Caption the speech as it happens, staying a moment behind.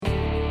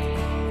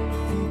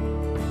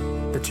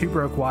Two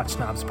Broke Watch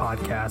Snobs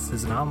podcast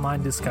is an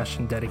online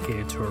discussion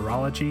dedicated to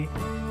horology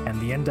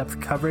and the in-depth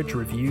coverage,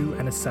 review,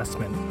 and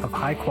assessment of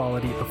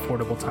high-quality,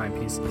 affordable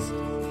timepieces.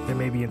 There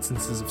may be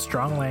instances of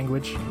strong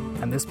language,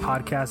 and this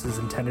podcast is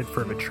intended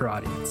for a mature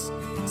audience.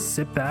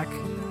 Sit back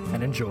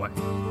and enjoy.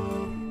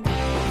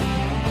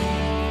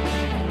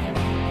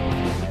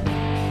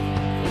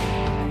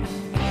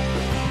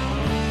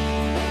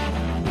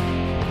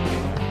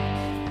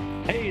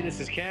 Hey,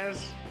 this is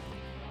Kaz.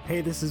 Hey,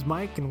 this is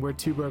Mike, and we're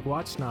Two Broke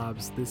Watch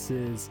Snobs. This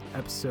is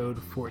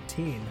episode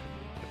 14.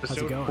 How's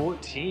it going?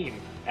 14.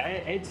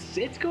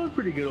 It's going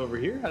pretty good over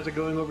here. How's it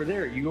going over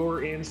there?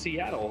 You're in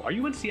Seattle. Are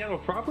you in Seattle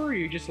proper, or are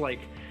you just like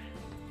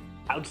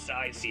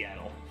outside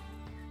Seattle?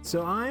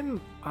 So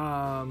I'm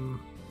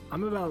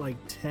about like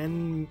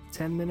 10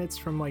 minutes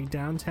from like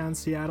downtown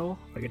Seattle,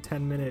 like a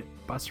 10-minute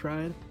bus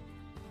ride.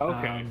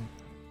 Okay.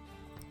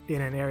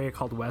 In an area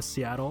called West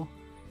Seattle.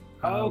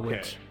 Okay.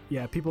 Which,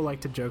 yeah, people like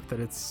to joke that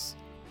it's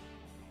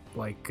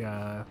like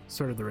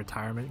sort of the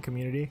retirement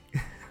community,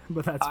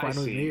 but that's fine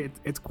with me.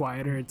 It's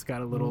quieter. It's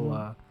got a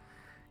little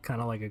kind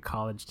of like a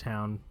college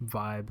town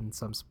vibe in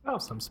some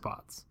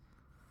spots.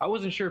 I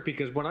wasn't sure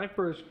because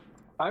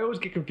I always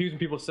get confused when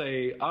people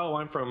say, "Oh,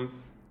 I'm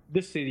from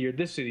this city or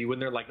this city," when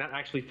they're like not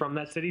actually from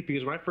that city.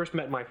 Because when I first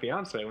met my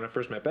fiance, when I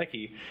first met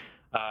Becky,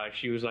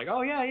 she was like,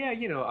 "Oh yeah,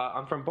 you know,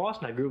 I'm from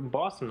Boston. I grew up in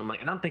Boston." I'm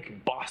like, and I'm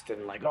thinking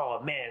Boston, like,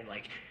 oh man,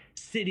 like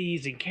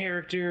cities and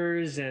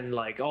characters and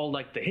like all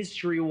like the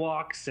history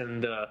walks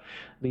and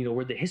you know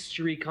where the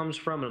history comes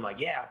from. And I'm like,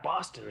 yeah,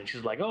 Boston. And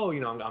she's like, oh, you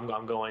know,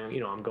 I'm going,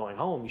 you know, I'm going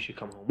home. You should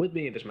come home with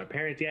me. There's my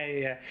parents.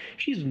 Yeah.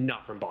 She's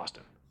not from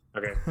Boston.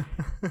 Okay.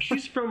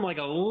 She's from like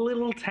a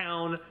little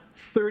town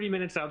 30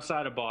 minutes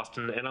outside of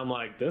Boston. And I'm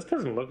like, this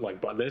doesn't look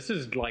like Boston. This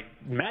is like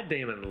Matt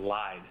Damon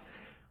lied.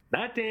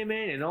 Matt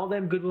Damon and all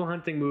them Good Will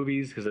Hunting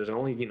movies, because there's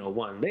only, you know,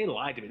 one. They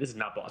lied to me. This is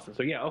not Boston.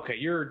 So yeah, okay,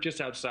 you're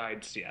just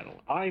outside Seattle.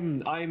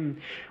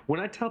 I'm when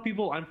I tell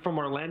people I'm from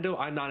Orlando,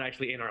 I'm not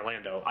actually in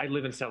Orlando. I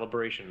live in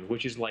Celebration,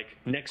 which is like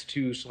next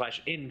to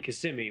 / in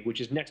Kissimmee, which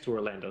is next to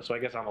Orlando. So I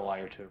guess I'm a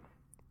liar too.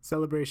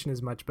 Celebration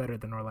is much better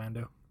than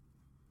Orlando.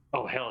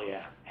 Oh hell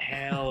yeah.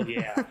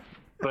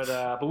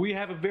 But we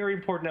have a very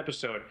important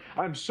episode.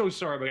 I'm so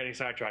sorry about getting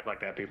sidetracked like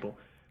that, people.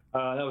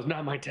 That was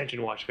not my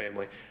intention, Watch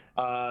Family.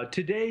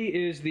 Today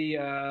is the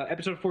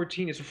episode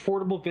 14 is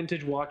Affordable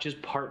Vintage Watches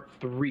Part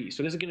 3.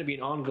 So this is going to be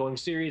an ongoing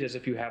series, as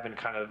if you haven't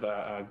kind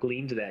of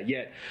gleaned that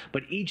yet.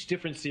 But each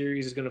different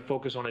series is going to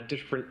focus on a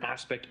different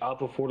aspect of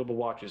affordable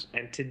watches.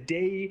 And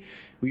today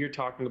we are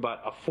talking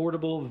about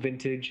affordable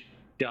vintage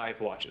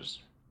dive watches.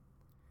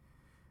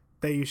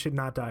 That you should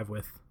not dive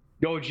with.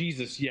 Oh,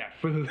 Jesus, yeah.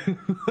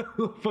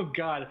 For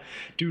God,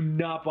 do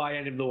not buy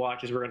any of the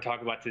watches we're going to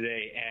talk about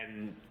today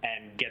and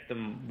get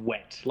them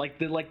wet. Like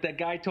that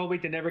guy told me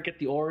to never get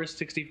the Oris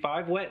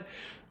 65 wet.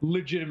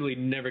 Legitimately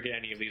never get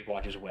any of these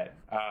watches wet.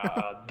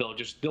 They'll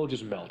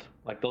just melt.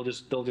 Like they'll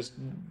just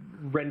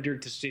render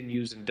to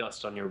sinews and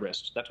dust on your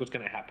wrist. That's what's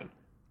going to happen.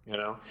 You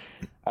know?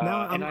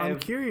 Now, I'm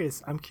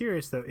curious. I'm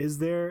curious though. Is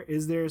there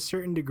a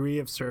certain degree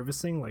of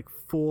servicing, like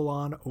full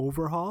on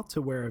overhaul,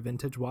 to where a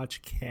vintage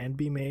watch can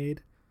be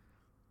made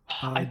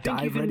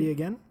dive ready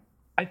again?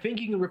 I think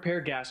you can repair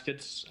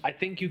gaskets. I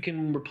think you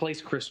can replace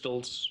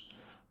crystals.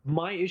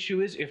 My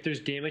issue is if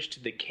there's damage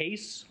to the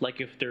case,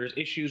 like if there's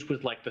issues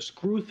with like the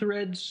screw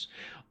threads,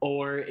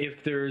 or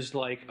if there's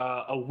like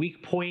a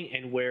weak point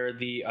and where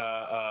the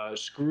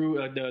screw,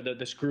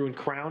 the screw and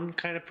crown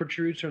kind of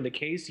protrudes from the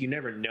case. You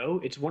never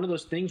know. It's one of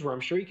those things where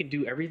I'm sure you can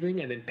do everything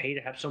and then pay to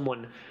have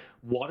someone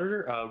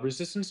water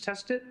resistance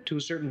test it to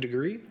a certain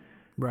degree.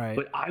 Right.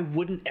 But I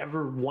wouldn't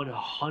ever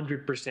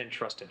 100%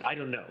 trust it. I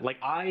don't know. Like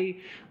I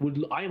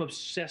am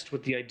obsessed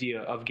with the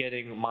idea of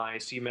getting my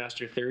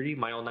Seamaster 30,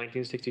 my old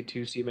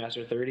 1962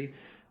 Seamaster 30.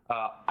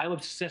 I'm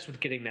obsessed with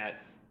getting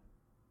that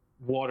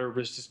water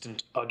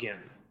resistant again.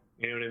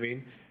 You know what I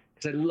mean?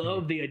 Because I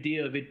love the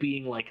idea of it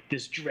being like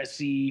this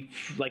dressy,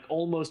 like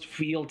almost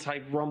field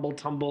type rumble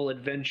tumble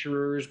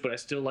adventurers, but I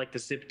still like to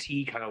sip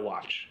tea kind of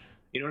watch.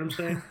 You know what I'm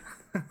saying?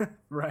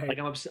 Right. Like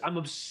I'm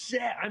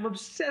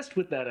obsessed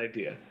with that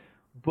idea.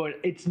 But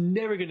it's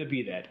never going to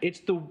be that.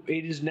 It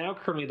is now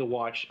currently the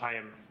watch I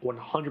am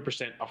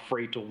 100%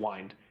 afraid to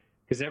wind,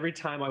 because every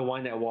time I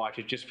wind that watch,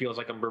 it just feels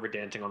like I'm river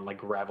dancing on like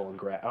gravel and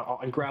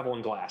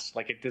glass.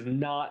 Like it does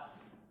not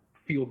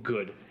feel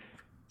good.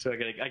 So I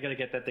gotta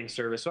get that thing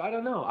serviced. So I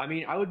don't know. I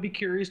mean, I would be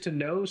curious to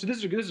know. So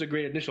this is a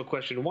great initial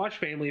question. Watch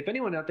Family, if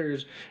anyone out there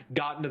has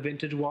gotten a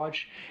vintage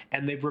watch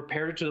and they've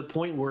repaired it to the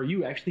point where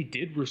you actually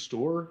did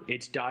restore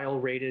its dial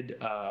rated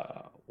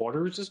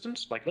water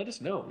resistance, like let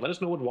us know. Let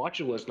us know what watch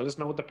it was. Let us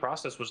know what the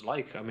process was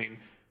like. I mean,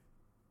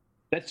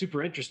 that's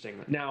super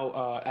interesting.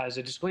 Now, as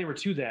a disclaimer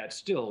to that,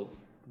 still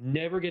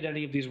never get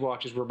any of these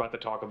watches we're about to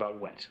talk about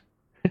wet.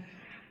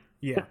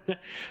 Yeah.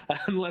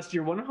 Unless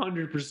you're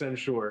 100%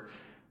 sure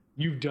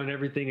you've done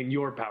everything in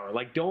your power.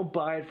 Like, don't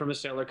buy it from a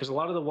seller, because a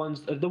lot of the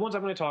ones I'm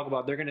going to talk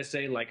about, they're going to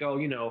say like, oh,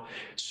 you know,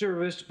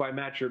 serviced by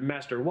master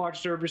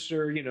watch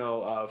servicer, you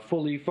know,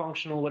 fully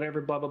functional,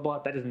 whatever, blah blah blah.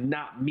 That does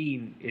not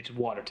mean it's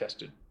water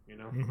tested, you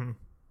know. Mm-hmm.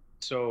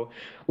 So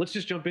let's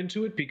just jump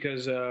into it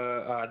because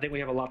I think we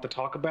have a lot to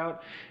talk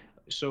about.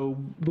 So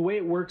the way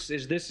it works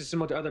is this is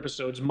similar to other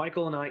episodes.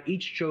 Michael and I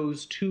each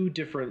chose two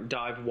different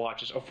dive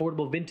watches,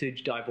 affordable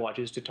vintage dive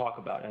watches to talk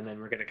about, and then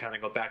we're going to kind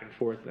of go back and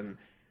forth and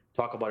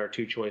talk about our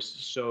two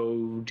choices.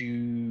 So do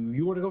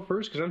you want to go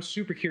first? Because I'm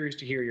super curious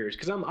to hear yours.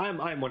 Because I'm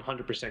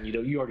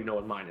 100%. You already know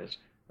what mine is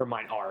or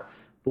mine are.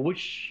 But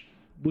which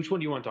one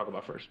do you want to talk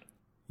about first?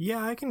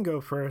 Yeah, I can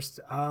go first.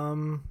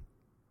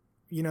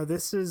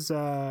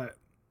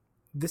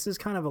 This is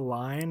kind of a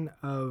line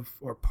of,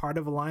 or part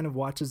of a line of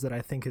watches that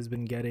I think has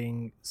been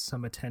getting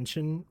some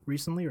attention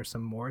recently, or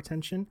some more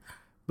attention.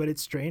 But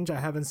it's strange. I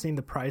haven't seen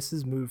the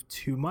prices move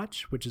too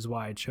much, which is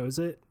why I chose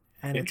it.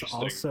 And it's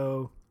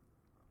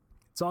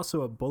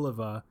also a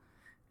Bulova,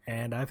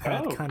 and I've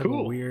had kind of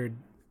a weird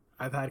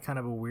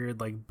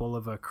like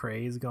Bulova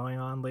craze going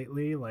on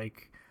lately.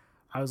 Like,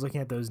 I was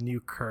looking at those new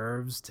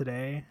curves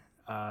today,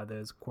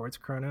 those quartz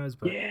chronos,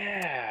 but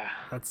yeah,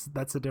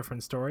 that's a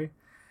different story.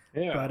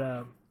 Yeah.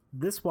 But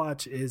this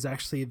watch is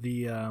actually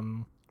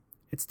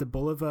it's the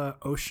Bulova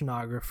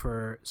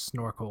Oceanographer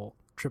Snorkel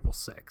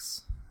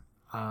 666.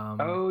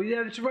 Oh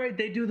yeah, that's right.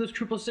 They do those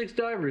 666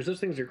 divers. Those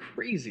things are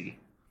crazy.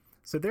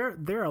 So there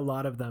are a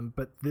lot of them,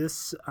 but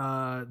this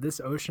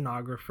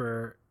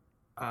Oceanographer,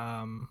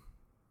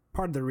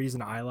 part of the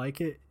reason I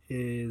like it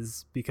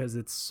is because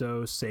it's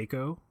so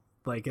Seiko.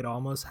 Like, it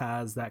almost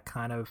has that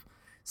kind of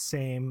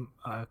same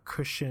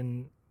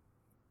cushion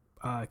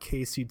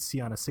case you'd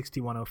see on a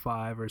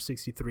 6105 or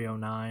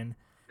 6309.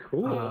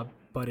 Cool.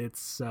 But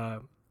it's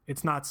not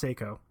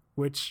Seiko,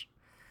 which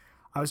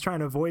I was trying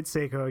to avoid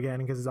Seiko again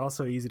because it's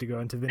also easy to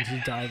go into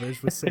vintage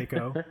divers with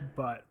Seiko.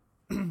 But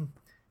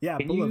yeah,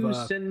 can you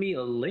send me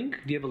a link?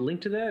 Do you have a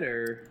link to that,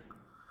 or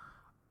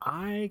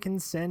I can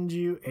send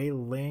you a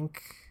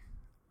link,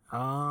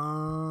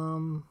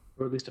 or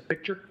at least a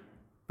picture,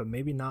 but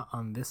maybe not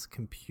on this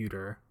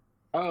computer.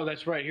 Oh,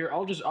 that's right. Here,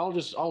 I'll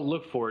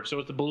look for it. So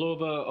it's the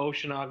Bulova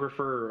Oceanographer,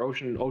 or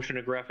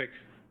Oceanographic,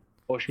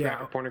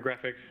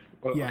 pornographic.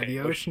 Oh, yeah, okay. the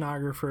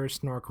Oceanographer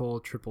Snorkel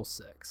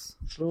 666.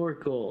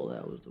 Snorkel,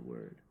 that was the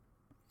word.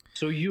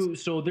 So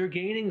they're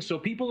gaining. So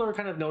people are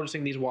kind of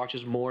noticing these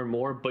watches more and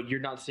more, but you're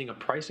not seeing a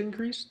price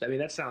increase. I mean,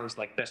 that sounds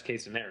like best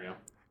case scenario.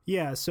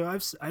 Yeah, so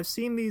I've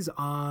seen these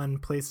on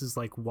places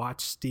like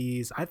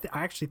WatchSteez. I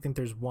actually think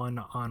there's one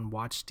on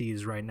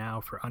WatchSteez right now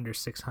for under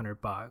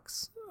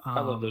 $600. I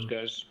love those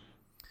guys.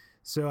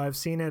 So I've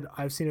seen it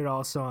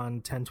also on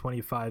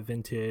 1025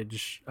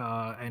 Vintage,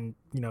 and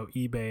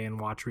eBay and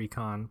Watch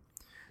Recon.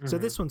 Mm-hmm. So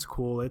this one's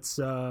cool. It's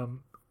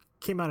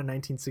came out in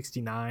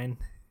 1969,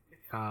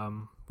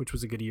 which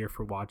was a good year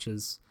for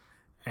watches,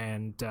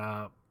 and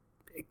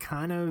it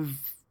kind of,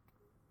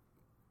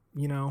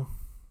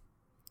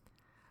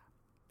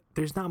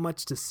 there's not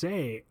much to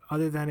say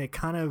other than it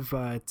kind of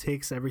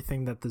takes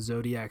everything that the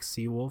Zodiac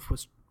Seawolf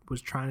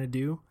was trying to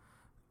do.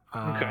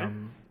 Okay.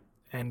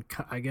 And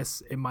I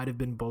guess it might have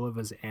been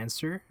Bulova's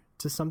answer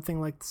to something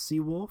like the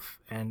Seawolf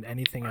and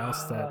anything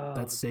else that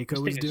Seiko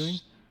was doing.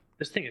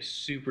 This thing is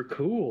super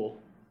cool.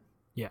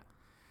 Yeah.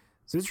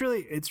 So it's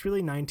really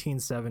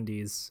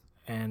 1970s,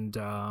 and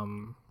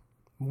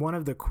one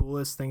of the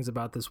coolest things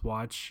about this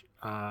watch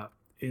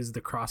is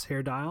the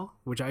crosshair dial,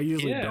 which I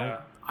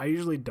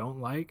usually don't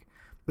like,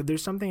 but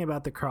there's something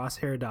about the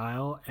crosshair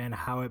dial and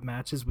how it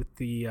matches with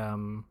the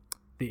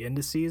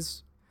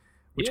indices,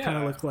 which kind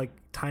of look like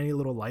tiny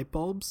little light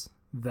bulbs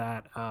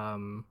that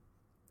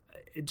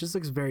it just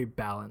looks very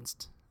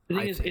balanced. The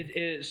thing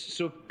is,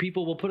 so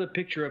people will put a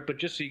picture up, but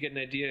just so you get an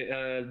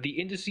idea, the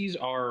indices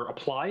are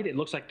applied. It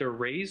looks like they're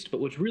raised, but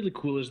what's really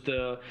cool is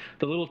the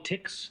little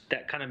ticks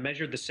that kind of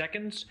measure the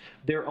seconds.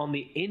 They're on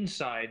the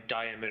inside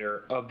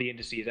diameter of the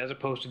indices as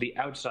opposed to the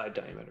outside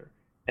diameter.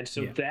 And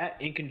so that,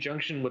 in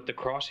conjunction with the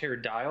crosshair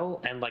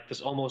dial and like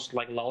this almost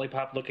like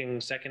lollipop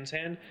looking seconds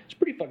hand, it's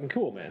pretty fucking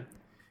cool, man.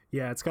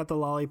 Yeah, it's got the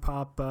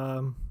lollipop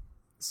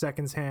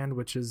seconds hand,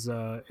 which is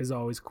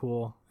always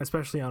cool,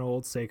 especially on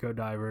old Seiko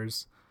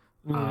divers.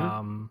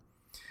 Mm-hmm.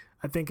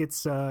 I think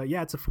it's a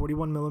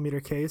 41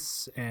 millimeter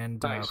case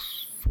and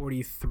nice.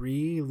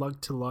 43 lug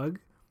to lug,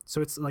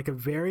 so it's like a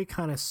very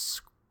kind of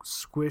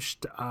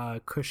squished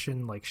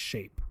cushion like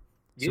shape.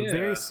 So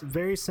very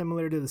very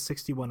similar to the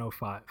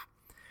 6105.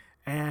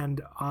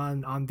 And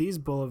on these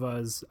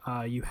Bulovas,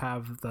 you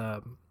have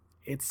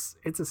it's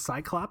a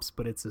Cyclops,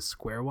 but it's a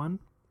square one,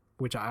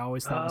 which I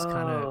always thought was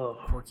kind of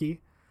quirky.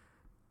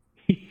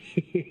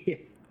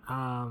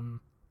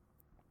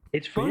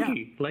 It's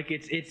funky. Yeah. Like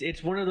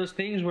it's one of those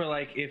things where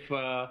like if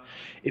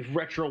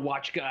Retro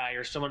Watch Guy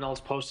or someone else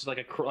posts like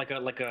a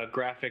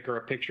graphic or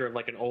a picture of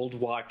like an old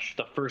watch,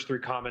 the first 3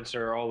 comments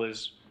are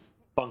always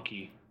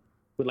funky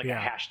with like a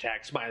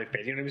hashtag smiley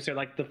face. You know what I mean? So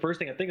like the first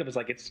thing I think of is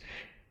like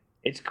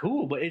it's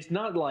cool, but it's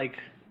not like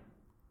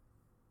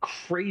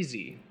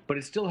crazy, but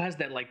it still has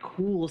that like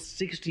cool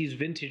 60s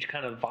vintage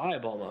kind of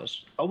vibe,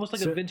 almost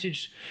like a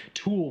vintage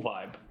tool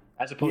vibe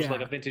as opposed to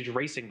like a vintage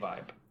racing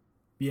vibe.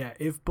 Yeah,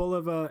 if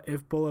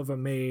Bulova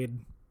made,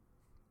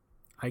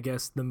 I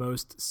guess, the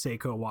most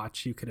Seiko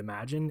watch you could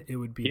imagine, it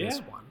would be this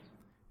one.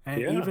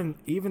 And Yeah.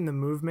 even the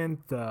movement,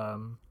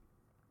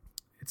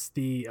 it's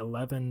the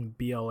 11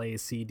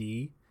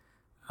 BLACD.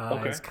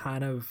 Okay. Is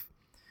kind of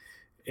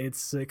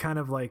it's kind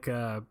of like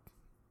a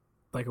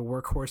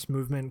workhorse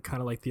movement, kind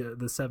of like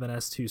the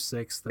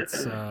 7S26.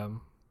 That's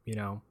you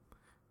know,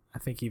 I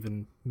think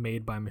even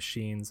made by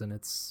machines, and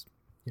it's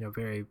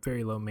very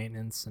very low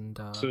maintenance and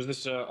So is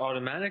this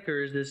automatic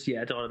or is this?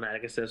 Yeah, it's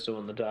automatic. It says so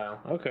on the dial.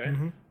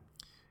 Okay.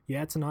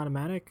 yeah, it's an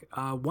automatic.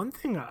 One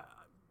thing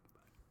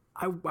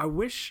I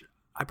wish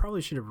I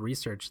probably should have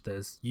researched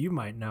this. You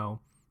might know,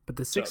 but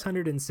the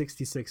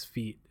 666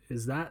 feet,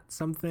 is that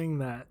something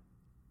that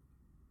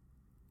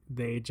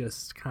they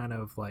just kind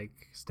of like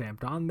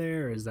stamped on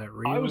there? Or is that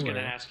real? I was going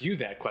to ask you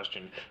that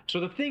question.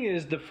 So the thing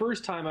is, the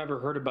first time I ever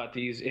heard about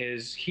these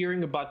is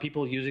hearing about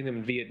people using them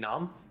in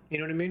Vietnam. You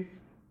know what I mean?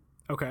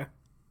 Okay.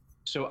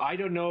 So I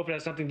don't know if it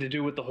has something to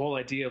do with the whole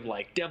idea of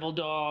like devil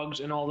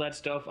dogs and all that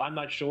stuff. I'm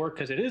not sure,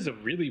 because it is a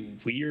really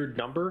weird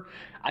number.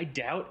 I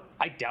doubt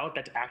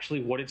that's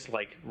actually what it's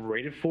like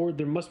rated for.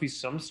 There must be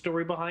some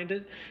story behind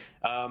it.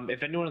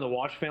 If anyone in the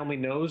Watch family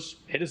knows,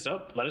 hit us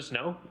up, let us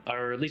know,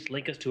 or at least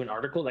link us to an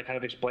article that kind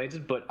of explains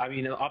it. But I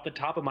mean, off the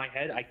top of my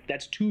head,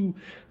 that's too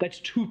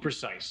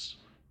precise.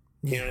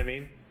 You know what I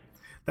mean?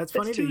 That's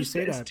funny that you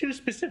say that. It's too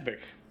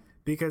specific.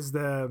 Because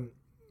the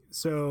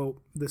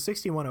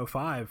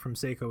 6105 from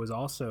Seiko was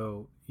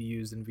also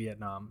used in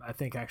Vietnam. I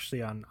think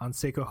actually on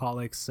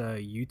Seikoholic's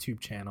YouTube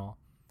channel.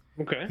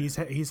 Okay.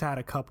 He's had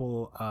a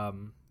couple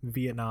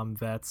Vietnam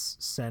vets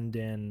send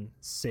in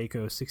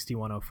Seiko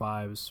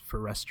 6105s for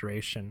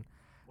restoration.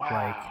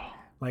 Wow.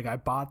 Like I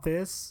bought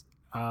this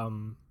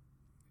when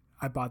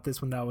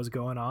that was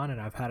going on,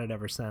 and I've had it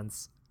ever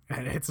since.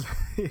 And it's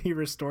he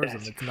restores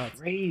them. It's nuts.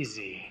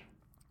 Crazy.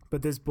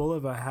 But this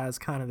Bulova has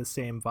kind of the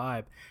same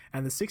vibe,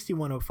 and the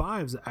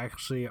 6105s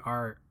actually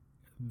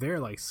they're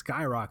like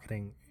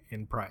skyrocketing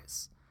in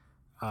price,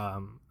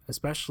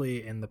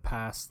 especially in the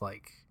past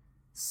like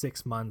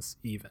 6 months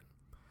even.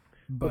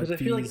 But because I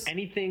feel like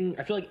anything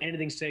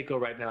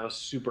Seiko right now is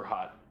super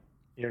hot.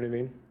 You know what I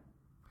mean?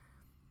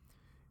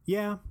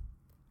 Yeah,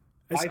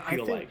 I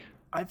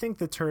think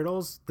the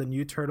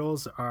new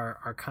turtles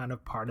are kind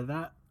of part of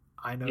that.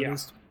 I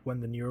noticed when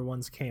the newer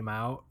ones came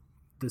out,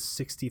 the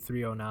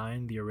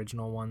 6309, the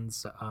original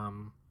ones,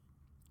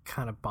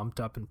 kind of bumped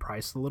up in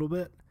price a little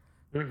bit.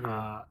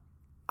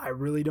 I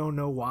really don't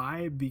know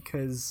why,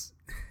 because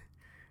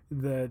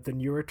the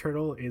newer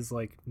turtle is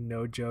like,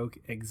 no joke,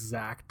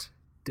 exact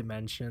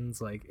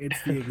dimensions. Like,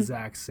 it's the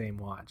exact same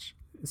watch.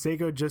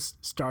 Seiko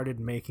just started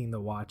making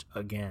the watch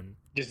again.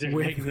 Just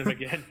making them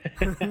again.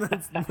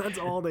 that's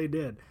all they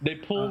did. They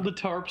pulled the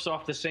tarps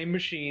off the same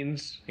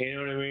machines. You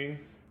know what I mean?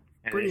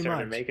 And they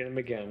started making them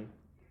again.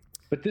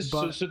 But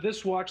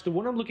this watch, the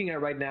one I'm looking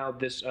at right now,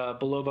 this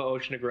Bulova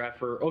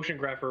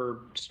Oceanographer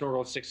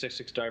Snorkel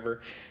 666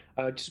 diver,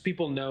 just so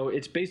people know,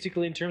 it's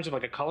basically, in terms of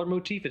like a color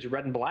motif, it's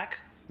red and black.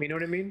 You know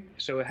what I mean?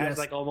 So it has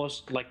like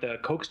almost like the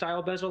Coke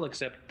style bezel,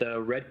 except the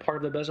red part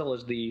of the bezel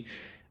is the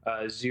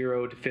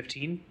 0 to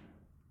 15.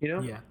 You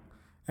know? Yeah.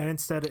 And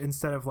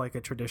instead of like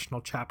a traditional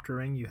chapter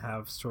ring, you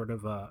have sort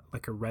of a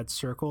red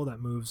circle that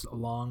moves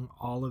along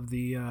all of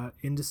the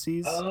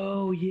indices.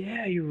 Oh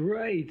yeah, you're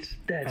right.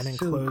 That's and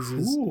so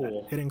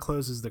cool. It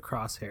encloses the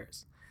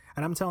crosshairs.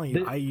 And I'm telling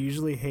you, I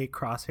usually hate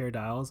crosshair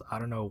dials. I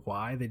don't know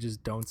why; they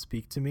just don't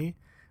speak to me.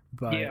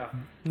 But yeah,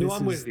 no,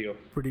 I'm with you.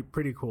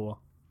 Pretty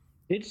cool.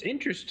 It's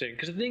interesting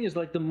because the thing is,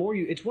 like, the more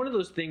it's one of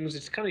those things.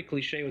 It's kind of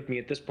cliche with me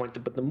at this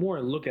point, but the more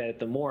I look at it,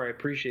 the more I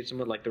appreciate some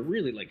of like the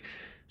really like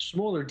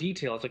smaller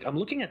details. Like, I'm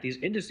looking at these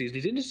indices.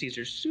 These indices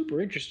are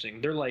super interesting.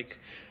 They're like,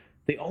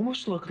 they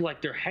almost look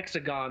like they're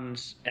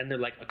hexagons and they're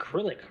like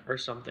acrylic or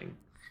something.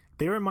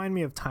 They remind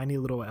me of tiny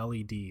little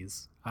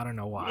LEDs. I don't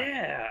know why.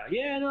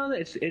 Yeah, no.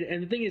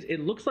 And the thing is,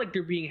 it looks like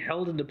they're being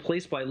held into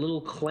place by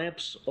little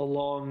clamps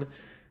along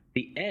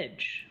the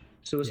edge.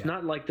 So it's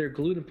not like they're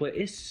glued in place.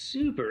 It's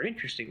super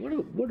interesting. What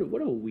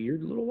a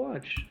weird little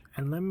watch.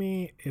 And let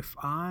me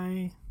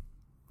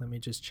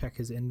just check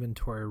his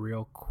inventory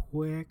real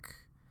quick.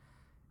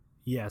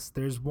 Yes,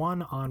 there's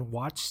one on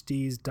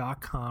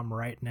watchsteez.com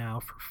right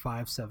now for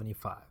 $575.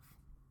 It's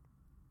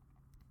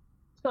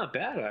not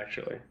bad,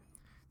 actually.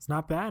 It's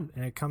not bad,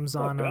 and it comes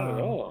on. Not bad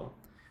at all.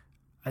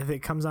 I think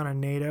it comes on a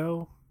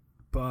NATO,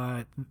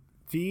 but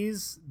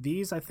these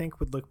I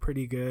think would look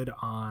pretty good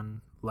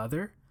on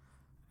leather,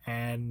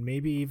 and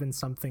maybe even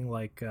something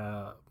like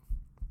a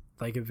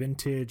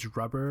vintage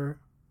rubber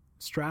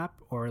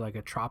strap or like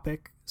a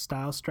Tropic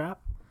style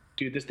strap.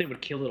 Dude, this thing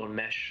would kill it on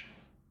mesh.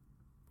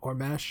 Or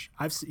mesh.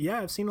 I've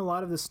seen a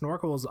lot of the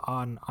snorkels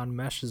on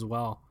mesh as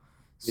well.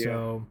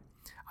 So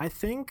I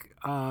think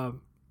the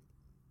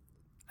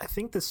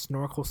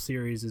snorkel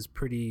series is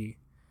pretty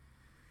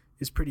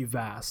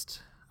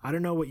vast. I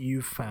don't know what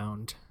you've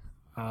found,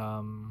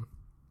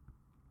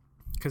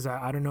 because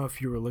I don't know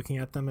if you were looking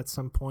at them at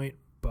some point,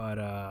 but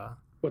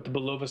what, the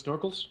Bulova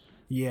snorkels?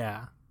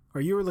 Yeah,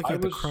 or you were looking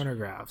at the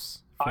chronographs.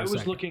 I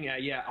was looking at,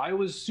 I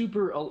was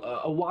super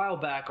a while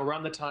back,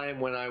 around the time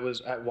when I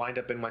was at Wind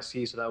Up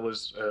NYC, so that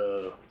was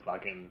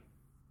fucking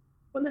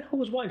When the hell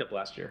was Wind Up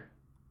last year?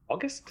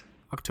 August?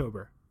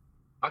 October.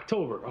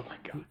 October. Oh my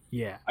god.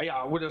 Yeah.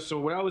 So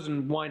when I was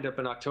in Wind Up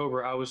in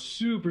October, I was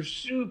super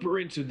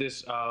into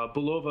this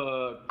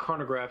Bulova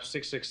Chronograph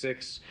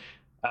 666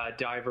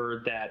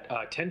 diver that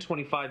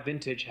 1025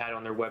 Vintage had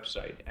on their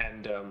website,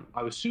 and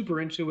I was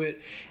super into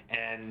it.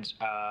 And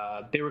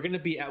they were going to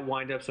be at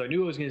Wind Up, so I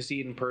knew I was going to see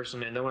it in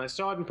person. And then when I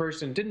saw it in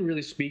person, it didn't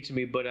really speak to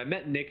me. But I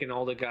met Nick and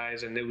all the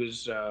guys, and it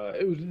was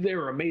they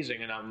were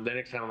amazing. And the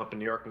next time I'm up in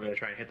New York, I'm going to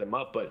try and hit them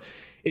up. But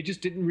it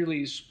just didn't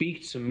really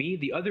speak to me.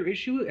 The other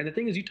issue, and the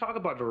thing is, you talk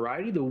about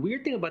variety. The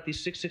weird thing about these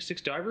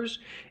 666 divers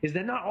is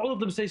that not all of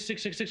them say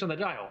 666 on the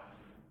dial.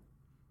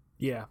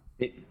 Yeah.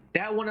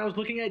 That one I was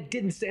looking at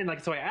didn't say, and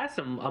like, so I asked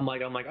him, I'm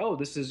like, oh,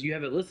 this is, you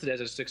have it listed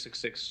as a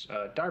 666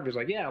 diver. He's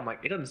like, yeah. I'm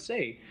like, it doesn't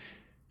say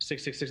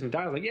 666 in the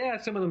dial. Like,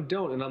 yeah, some of them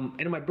don't. And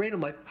in my brain,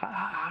 I'm like,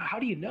 how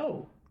do you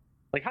know?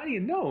 Like, how do you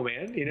know,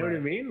 man? You know what I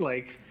mean?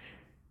 Like,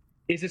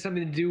 is it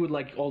something to do with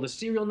like all the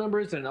serial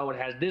numbers and it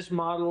has this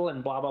model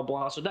and blah blah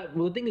blah? So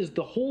the thing is,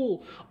 the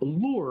whole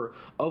allure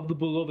of the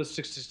Bulova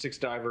 666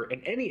 diver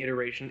in any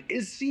iteration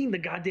is seeing the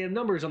goddamn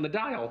numbers on the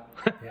dial.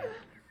 Yeah.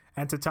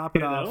 And to top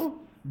it off,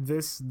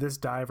 this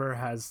diver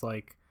has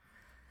like,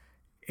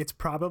 it's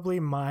probably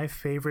my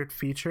favorite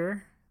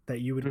feature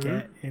that you would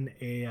get in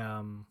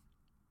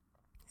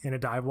a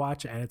dive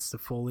watch, and it's the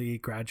fully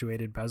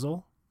graduated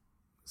bezel.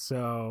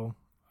 So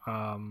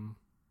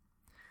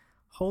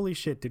holy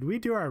shit, did we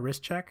do our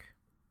wrist check?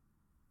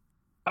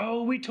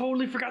 Oh, we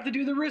totally forgot to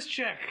do the wrist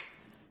check.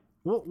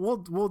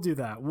 We'll do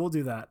that. We'll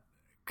do that.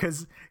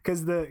 Cause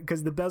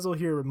the bezel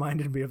here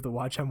reminded me of the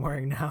watch I'm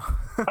wearing now.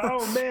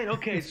 Oh man,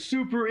 okay,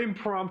 super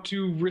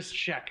impromptu wrist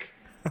check.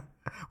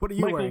 What are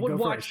you wearing? What go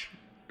watch? First.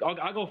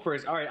 I'll go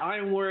first. All right, I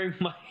am wearing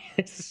my.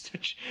 This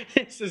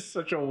is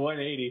such a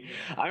 180.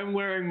 I'm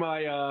wearing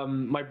my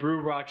my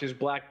Brew Watches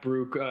Black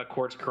Brew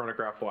quartz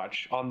chronograph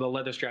watch on the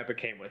leather strap it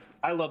came with.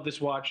 I love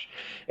this watch.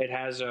 It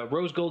has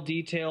rose gold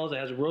details. It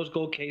has a rose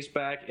gold case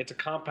back. It's a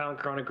compound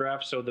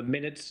chronograph, so the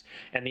minutes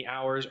and the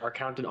hours are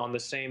counted on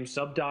the same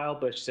sub dial,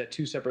 but it's at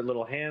two separate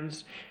little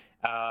hands.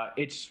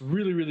 It's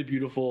really, really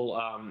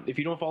beautiful. If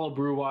you don't follow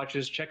Brew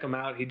Watches, check him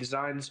out. He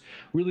designs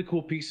really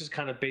cool pieces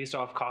kind of based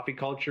off coffee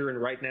culture,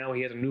 and right now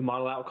he has a new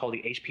model out called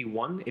the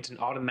HP1. It's an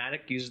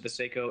automatic, uses the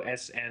Seiko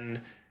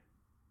SN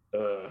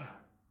or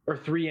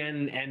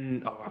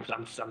 3N. Oh,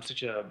 I'm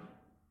such a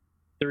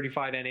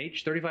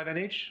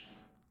 35NH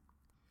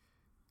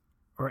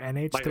or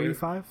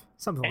NH35,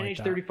 something like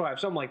that. NH35,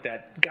 something like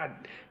that. God,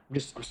 I'm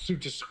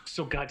just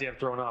so goddamn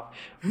thrown off.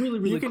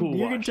 Really cool watch.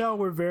 You can tell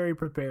we're very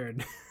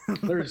prepared.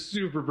 They're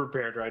super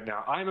prepared right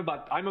now. I'm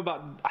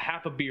about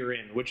half a beer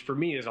in, which for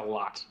me is a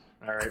lot.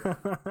 All right.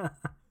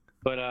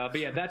 But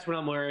yeah, that's what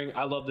I'm wearing.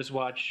 I love this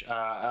watch.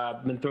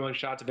 I've been throwing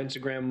shots of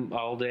Instagram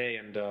all day,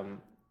 and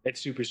it's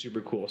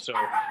super cool. So,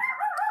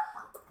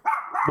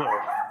 whoa.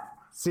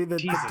 See,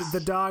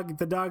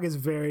 the dog is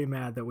very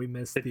mad that we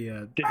missed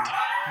the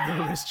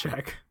wrist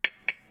check.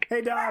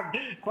 Hey, dog,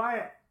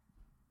 quiet.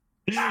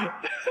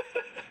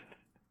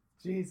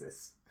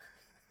 Jesus.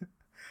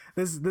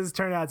 This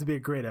turned out to be a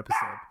great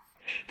episode.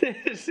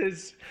 This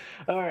is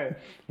all right.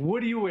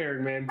 What are you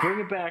wearing, man? Bring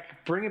it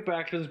back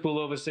to this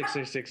Bulova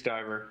 666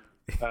 diver,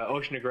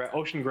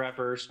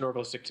 Oceanographer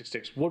Snorkel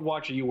 666. What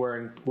watch are you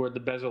wearing where the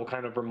bezel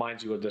kind of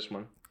reminds you of this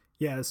one?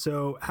 Yeah,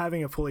 so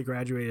having a fully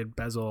graduated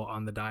bezel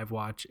on the dive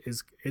watch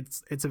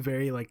it's a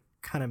very like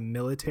kind of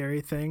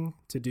military thing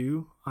to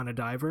do on a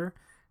diver,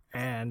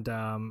 and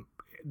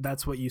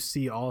that's what you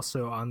see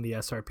also on the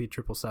SRP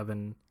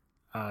 777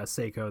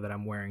 Seiko that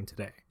I'm wearing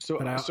today.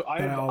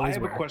 I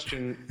have a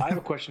question. I have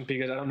a question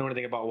because I don't know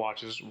anything about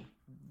watches.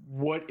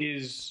 What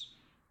is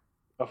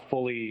a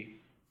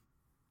fully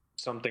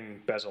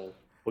something bezel?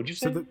 Would you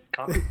say?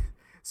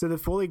 So the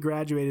fully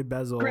graduated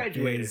bezel.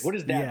 Graduated. What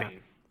does that mean?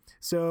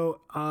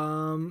 So,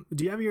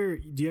 do you have your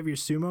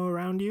Sumo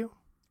around you?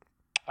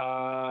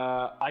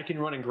 I can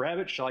run and grab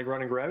it. Shall I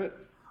run and grab it?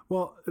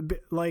 Well,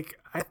 like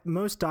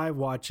most dive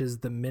watches,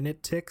 the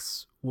minute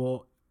ticks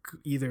will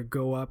either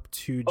go up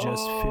to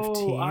just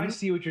 15. I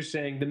see what you're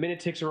saying. The minute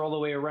ticks are all the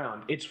way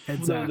around. It's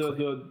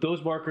exactly.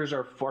 Those markers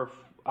are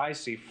I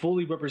see,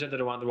 fully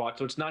represented around the watch.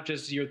 So it's not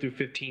just 0 through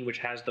 15, which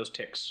has those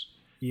ticks.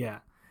 Yeah.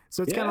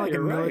 So it's kind of like a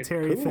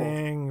military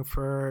thing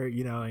for,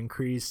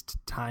 increased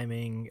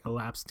timing,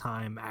 elapsed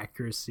time,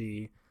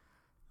 accuracy,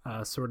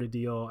 sort of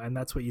deal. And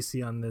that's what you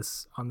see on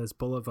this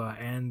Bulova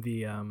and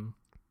the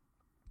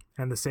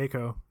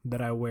Seiko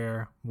that I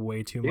wear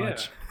way too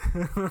much.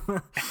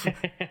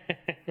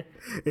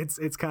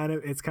 It's kind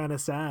of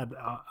sad.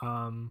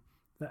 I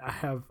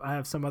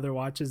have some other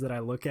watches that I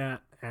look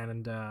at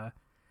and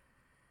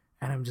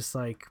I'm just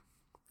like,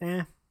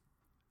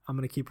 I'm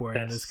gonna keep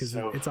wearing this because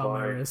it's on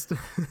my wrist.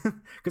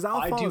 Because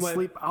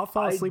I'll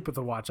fall asleep with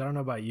the watch. I don't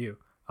know about you.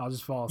 I'll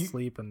just fall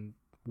asleep and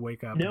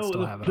wake up and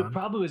still have it on. The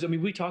problem is,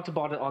 we talked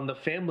about it on the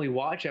family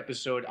watch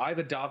episode. I've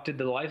adopted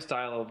the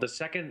lifestyle of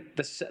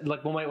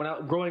when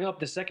I growing up,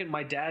 the second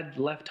my dad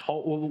left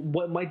home,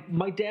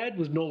 my dad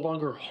was no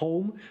longer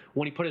home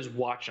when he put his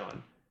watch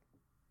on.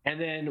 And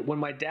then when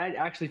my dad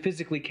actually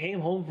physically came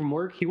home from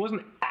work, he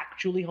wasn't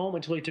actually home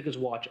until he took his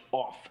watch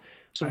off.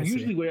 So I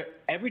usually, see.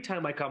 every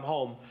time I come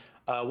home,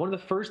 one of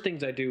the first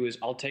things I do is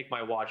I'll take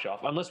my watch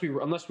off, unless we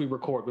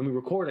record. When we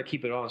record, I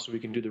keep it on so we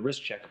can do the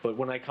wrist check. But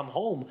when I come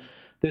home,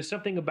 there's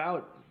something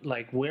about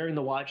like wearing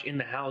the watch in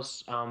the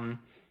house.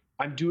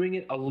 I'm doing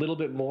it a little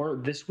bit more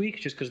this week,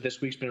 just because this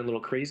week's been a little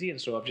crazy, and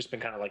so I've just been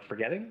kind of like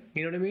forgetting.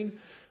 You know what I mean?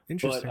 But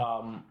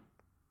Interesting.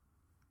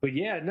 but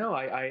yeah, no,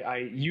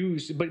 I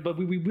use, but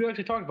we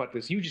actually talked about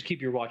this. You just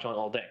keep your watch on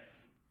all day.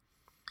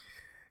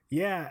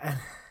 Yeah,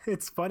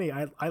 it's funny.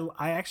 I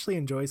actually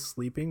enjoy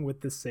sleeping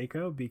with the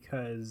Seiko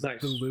because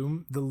Nice.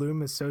 the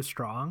loom is so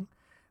strong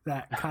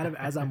that kind of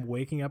as I'm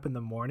waking up in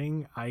the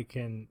morning, I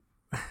can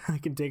I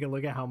can take a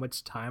look at how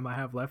much time I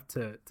have left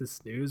to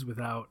snooze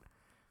without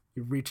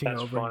reaching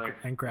That's over funny.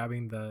 and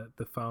grabbing the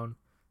phone.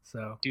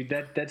 So Dude,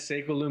 that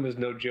Seiko Loom is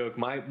no joke.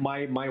 My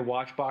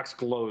watch box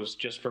glows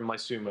just from my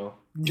sumo,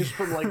 just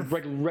from like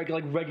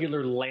like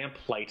regular lamp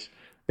light.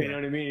 You know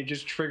what I mean? It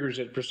just triggers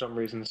it for some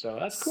reason. So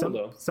that's cool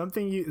though.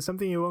 something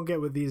you won't get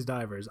with these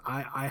divers.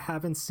 I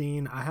haven't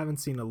seen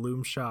a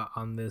loom shot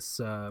on this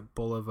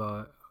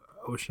Bulova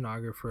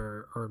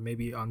oceanographer, or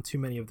maybe on too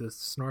many of the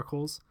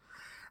snorkels.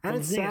 And Well,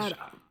 it's the thing is-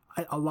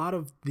 sad. A lot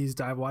of these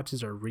dive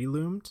watches are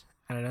reloomed,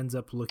 and it ends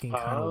up looking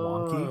kind of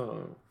wonky.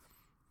 Oh.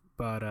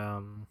 But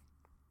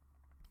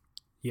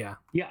yeah,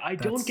 Yeah, I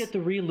don't That's- get the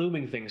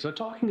relooming thing. So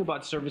talking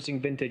about servicing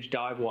vintage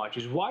dive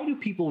watches, why do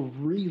people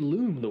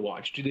reloom the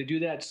watch? Do they do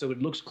that so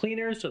it looks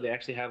cleaner, so they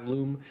actually have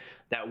loom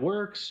that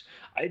works?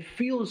 It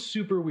feels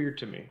super weird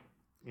to me.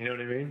 You know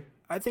what I mean?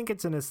 I think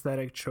it's an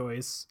aesthetic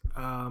choice.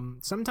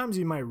 Sometimes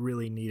you might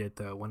really need it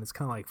though, when it's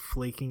kind of like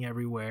flaking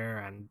everywhere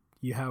and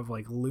you have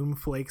like loom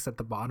flakes at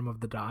the bottom of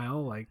the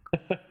dial. Like,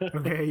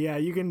 okay, yeah,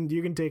 you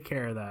can take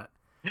care of that.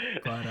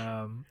 But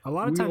a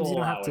lot of times We'll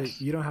allow it.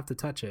 you don't have to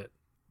touch it.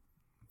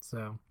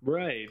 So,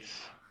 Right.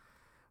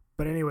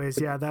 but anyways,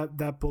 yeah,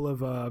 that bull of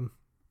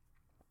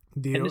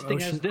the And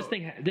ocean. this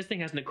thing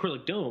has an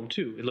acrylic dome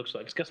too. It looks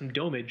like it's got some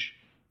domage.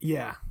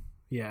 Yeah.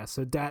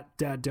 So dat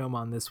dome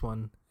on this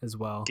one as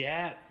well.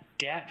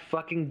 Dat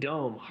fucking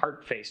dome,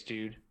 heart face,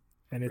 dude.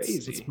 And it's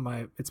Crazy.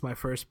 it's my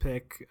first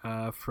pick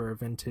for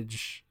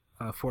vintage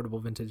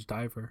affordable vintage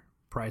diver,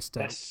 priced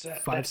at That's so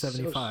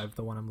 $575.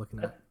 The one I'm looking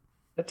at.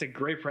 That's a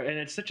great price, and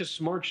it's such a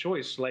smart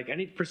choice. Like,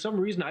 for some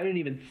reason, I didn't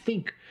even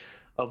think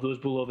of those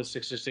Bulova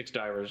 606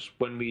 divers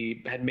when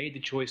we had made the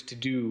choice to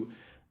do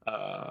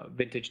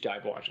vintage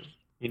dive watches.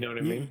 You know what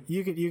I mean?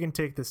 You can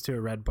take this to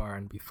a red bar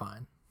and be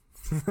fine.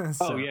 Oh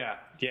So, yeah.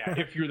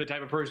 If you're the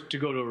type of person to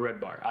go to a red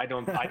bar, I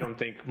don't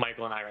think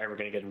Michael and I are ever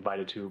going to get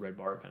invited to a red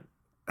bar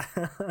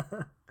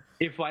event.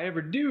 If I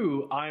ever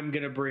do, I'm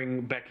gonna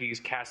bring Becky's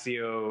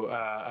Casio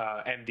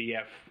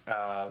MDF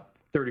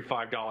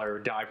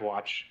 $35 dive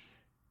watch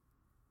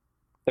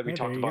that we Hey,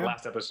 talked there you about go.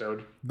 last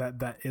episode.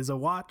 that is a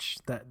watch.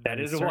 That That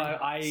is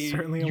why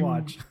certainly a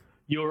watch.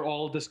 You're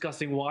all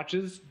discussing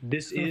watches.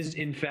 This is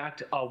in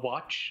fact a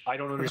watch. I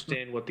don't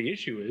understand what the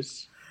issue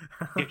is.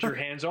 Get your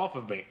hands off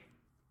of me.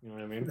 You know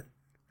what I mean?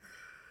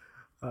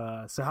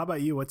 So how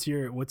about you? What's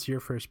your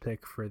first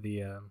pick for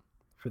the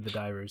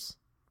divers?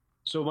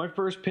 So my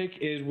first pick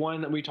is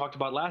one that we talked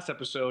about last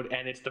episode,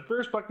 and it's the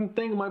first fucking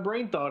thing my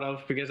brain thought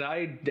of because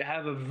I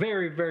have a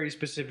very, very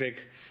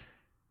specific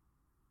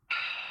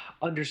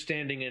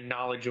understanding and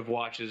knowledge of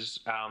watches.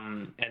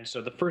 And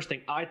so the first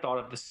thing I thought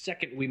of the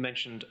second we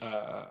mentioned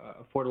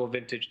affordable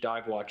vintage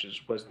dive watches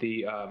was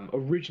the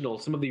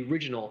some of the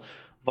original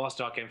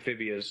Vostok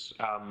Amphibias,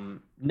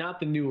 not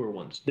the newer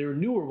ones. There are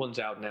newer ones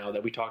out now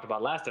that we talked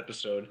about last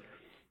episode,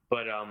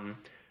 but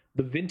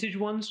the vintage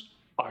ones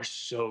are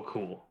so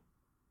cool.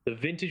 The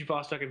vintage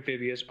Vostok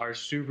Amphibias are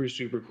super,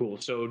 super cool.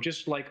 So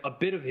just like a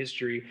bit of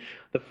history,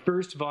 the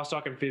first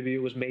Vostok Amphibia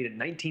was made in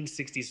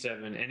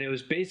 1967, and it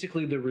was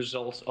basically the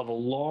result of a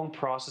long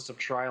process of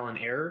trial and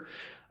error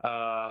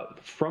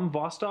from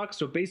Vostok.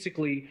 So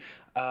basically,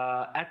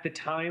 at the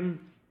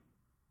time,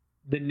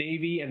 the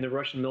Navy and the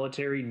Russian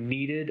military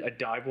needed a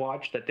dive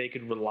watch that they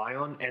could rely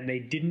on, and they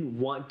didn't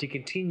want to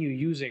continue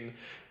using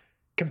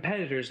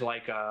competitors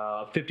like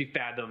 50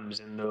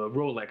 Fathoms and the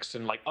Rolex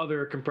and like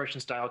other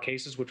compression style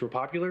cases which were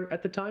popular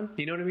at the time.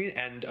 You know what I mean?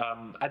 And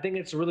I think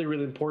it's really,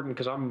 really important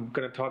because I'm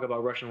going to talk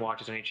about Russian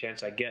watches any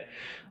chance I get.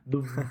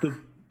 The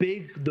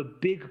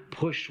big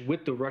push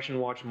with the Russian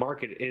watch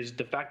market is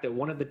the fact that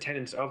one of the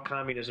tenets of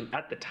communism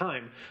at the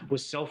time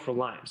was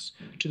self-reliance,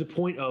 to the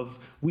point of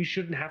we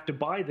shouldn't have to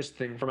buy this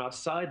thing from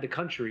outside the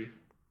country.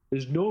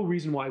 There's no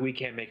reason why we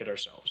can't make it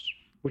ourselves,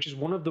 which is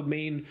one of the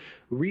main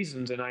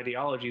reasons and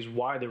ideologies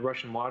why the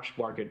Russian watch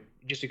market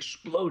just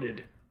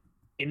exploded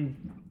in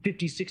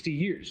 50, 60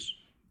 years.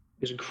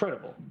 It's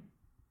incredible.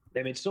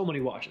 They made so many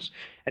watches.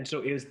 And so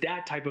it was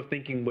that type of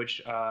thinking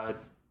which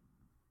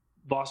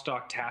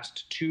Vostok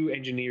tasked two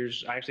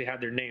engineers. I actually have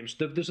their names.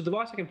 So the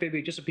Vostok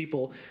Amphibia, just so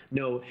people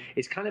know,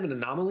 is kind of an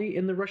anomaly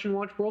in the Russian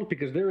watch world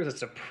because there is a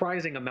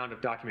surprising amount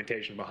of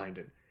documentation behind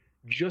it,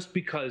 just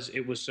because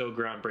it was so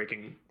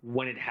groundbreaking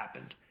when it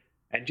happened.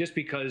 And just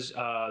because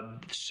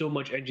so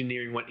much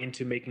engineering went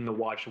into making the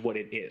watch what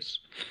it is,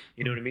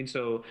 you know what I mean?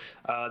 So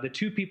the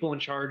two people in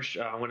charge,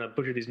 I'm going to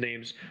butcher these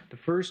names. The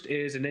first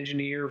is an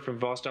engineer from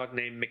Vostok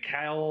named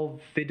Mikhail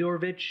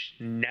Fydorovich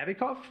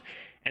Navikov,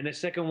 and the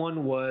second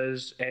one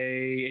was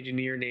a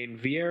engineer named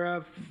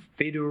Vera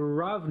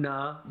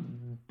Fedorovna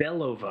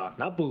Belova,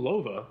 not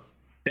Bulova,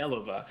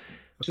 Belova.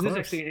 So this is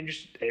actually an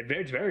interesting.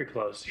 It's very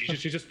close.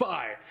 She's a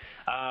spy.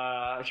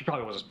 She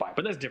probably was a spy,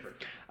 but that's different.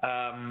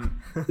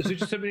 So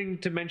just something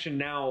to mention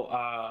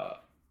now.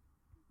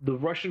 The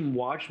Russian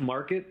watch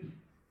market,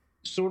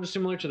 sort of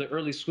similar to the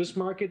early Swiss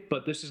market,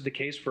 but this is the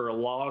case for a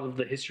lot of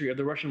the history of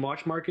the Russian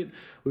watch market,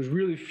 was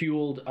really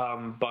fueled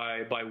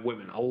by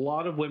women. A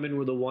lot of women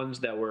were the ones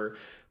that were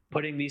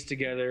putting these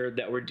together,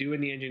 that were doing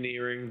the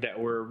engineering, that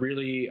were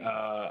really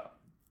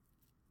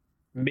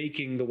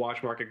making the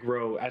watch market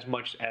grow as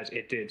much as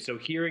it did. So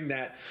hearing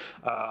that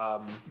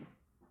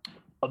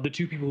of the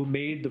two people who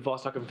made the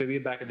Vostok Amphibia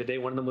back in the day,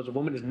 one of them was a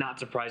woman, is not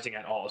surprising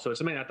at all. So it's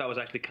something I thought was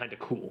actually kind of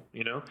cool,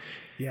 you know?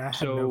 Yeah, I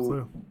had no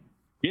clue.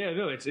 Yeah,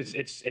 no,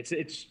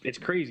 it's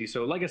crazy.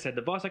 So like I said,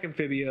 the Vostok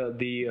Amphibia,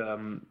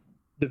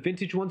 the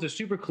vintage ones are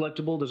super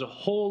collectible. There's a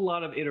whole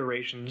lot of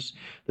iterations.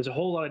 There's a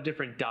whole lot of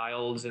different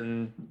dials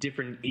and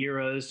different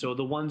eras. So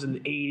the ones in the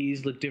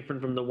 80s look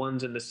different from the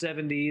ones in the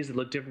 70s. They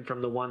look different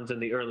from the ones in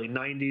the early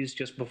 90s,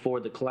 just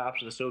before the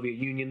collapse of the Soviet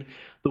Union.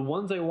 The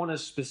ones I want to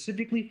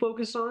specifically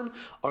focus on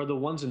are the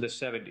ones in the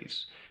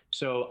 70s.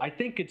 So I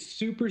think it's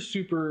super,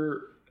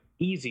 super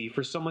easy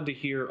for someone to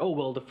hear, oh,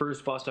 well, the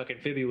first Vostok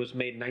Amphibia was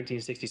made in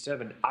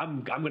 1967.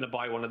 I'm going to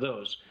buy one of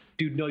those.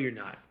 Dude, no, you're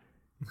not.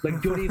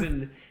 Like, don't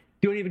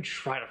even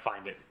try to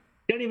find it.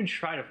 Don't even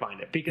try to find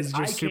it, because it's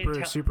just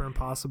super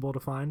impossible to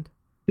find.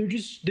 They're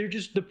just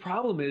the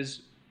problem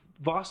is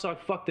Vostok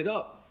fucked it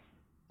up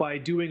by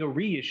doing a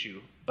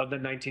reissue of the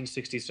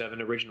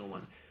 1967 original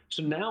one.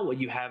 So now what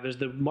you have is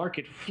the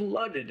market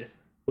flooded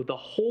with a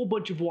whole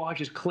bunch of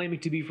watches claiming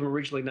to be from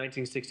originally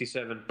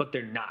 1967, but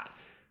they're not.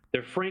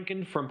 They're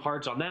franken from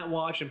parts on that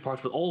watch and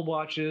parts with old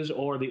watches,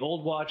 or the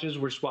old watches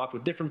were swapped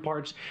with different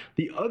parts.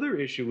 The other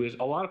issue is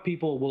a lot of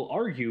people will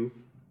argue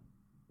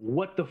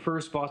what the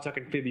first Vostok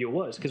Amphibia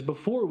was, because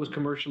before it was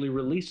commercially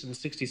released in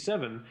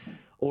 67,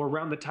 or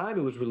around the time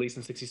it was released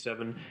in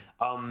 67,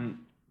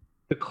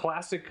 the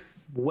classic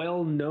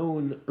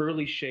well-known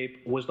early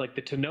shape was like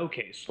the Tonneau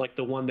case, like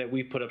the one that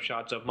we put up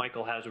shots of.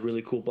 Michael has a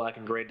really cool black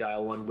and gray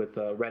dial one with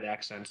red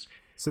accents.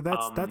 So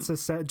that's a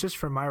set, just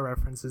for my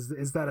reference,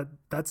 is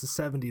that's a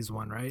 70s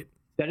one, right?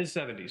 That is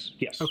 70s,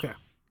 yes. Okay.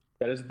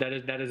 That is a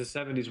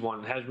 70s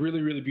one. It has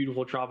really, really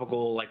beautiful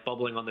tropical like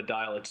bubbling on the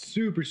dial. It's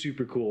super,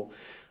 super cool.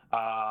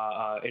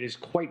 It is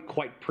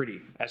quite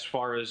pretty as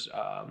far as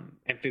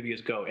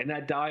amphibias go. And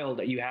that dial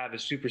that you have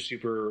is super,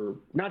 super,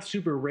 not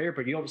super rare,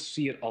 but you don't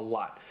see it a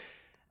lot.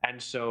 And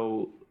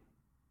so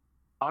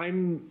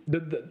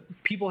the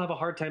people have a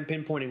hard time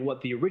pinpointing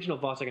what the original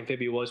Vostok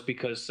Amphibia was,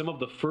 because some of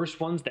the first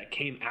ones that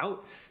came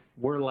out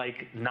were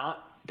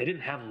they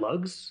didn't have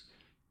lugs.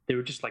 They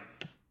were just like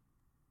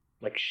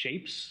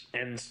shapes,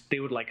 and they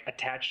would like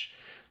attach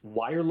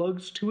wire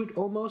lugs to it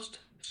almost.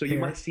 So you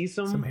might see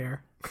some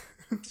hair.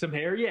 Some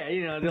hair, yeah.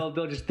 You know,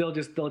 they'll just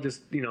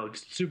you know,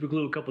 just super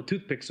glue a couple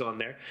toothpicks on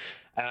there,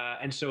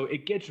 and so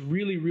it gets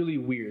really, really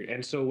weird.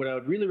 And so what I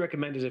would really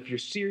recommend is, if you're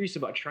serious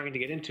about trying to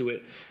get into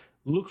it,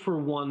 look for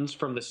ones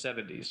from the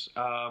 70s.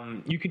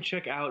 You can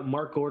check out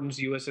Mark Gordon's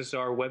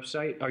USSR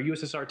website, or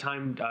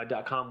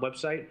USSRtime.com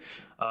website.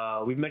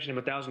 We've mentioned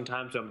him 1,000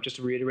 times. Just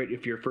to reiterate,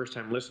 if you're a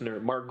first-time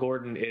listener, Mark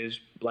Gordon is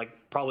like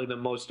probably the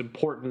most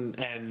important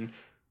and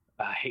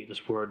I hate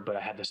this word, but I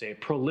had to say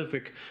it,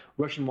 prolific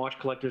Russian watch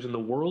collectors in the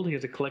world. He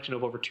has a collection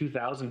of over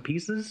 2,000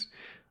 pieces.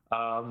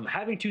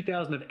 Having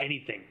 2,000 of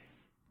anything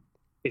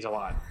is a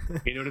lot.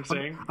 You know what I'm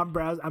saying?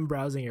 I'm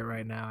browsing it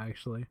right now,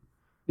 actually.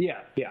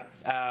 Yeah.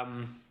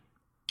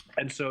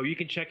 And so you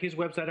can check his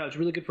website out. It's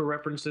really good for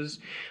references.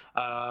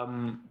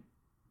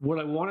 What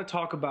I want to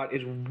talk about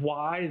is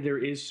why there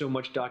is so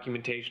much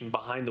documentation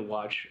behind the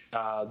watch.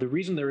 The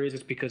reason there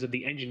is because of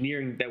the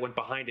engineering that went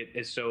behind it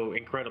is so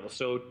incredible.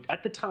 So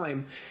at the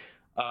time,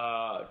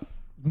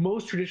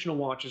 most traditional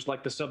watches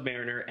like the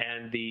Submariner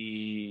and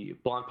the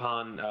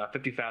Blancpain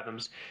 50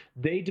 Fathoms,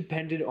 they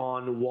depended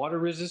on water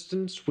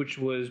resistance, which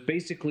was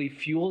basically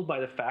fueled by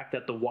the fact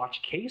that the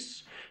watch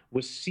case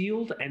was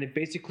sealed, and it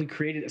basically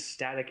created a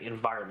static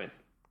environment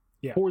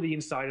for the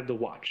inside of the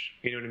watch.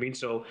 You know what I mean?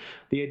 So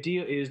the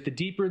idea is, the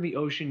deeper in the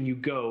ocean you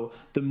go,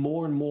 the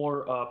more and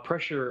more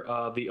pressure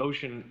the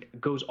ocean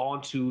goes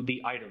onto the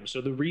item.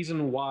 So the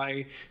reason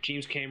why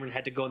James Cameron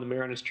had to go in the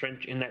Marianas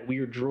Trench in that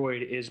weird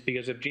droid is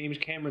because if James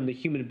Cameron, the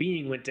human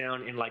being, went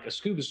down in like a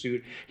scuba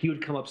suit, he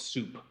would come up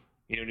soup.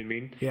 You know what I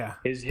mean? Yeah.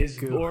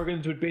 His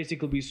organs would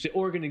basically be his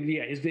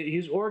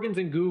organs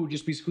and goo would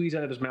just be squeezed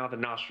out of his mouth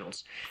and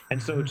nostrils.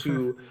 And so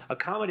to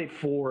accommodate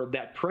for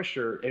that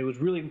pressure, it was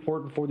really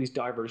important for these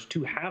divers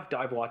to have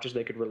dive watches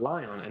they could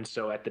rely on. And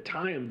so at the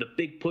time, the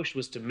big push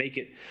was to make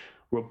it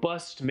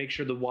robust, to make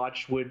sure the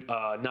watch would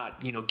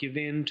not, give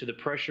in to the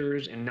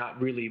pressures and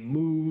not really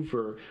move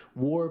or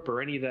warp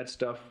or any of that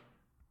stuff.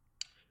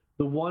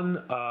 The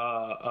one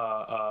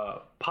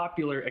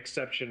popular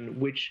exception,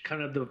 which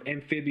kind of the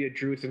Amphibia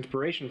drew its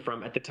inspiration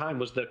from at the time,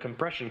 was the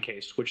compression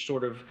case, which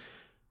sort of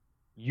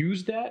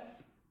used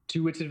that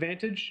to its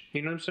advantage.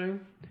 You know what I'm saying?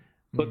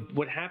 But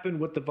what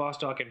happened with the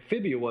Vostok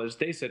Amphibia was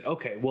they said,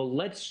 okay, well,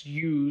 let's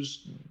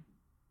use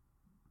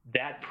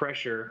that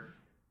pressure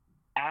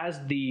as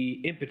the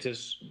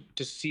impetus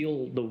to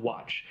seal the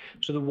watch.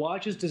 So the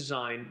watch is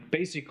designed,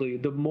 basically,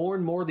 the more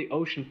and more the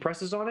ocean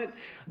presses on it,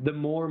 the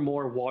more and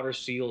more water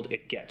sealed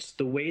it gets.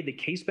 The way the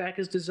case back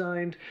is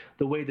designed,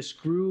 the way the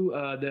screw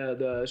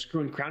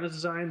and crown is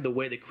designed, the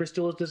way the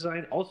crystal is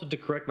designed. Also, to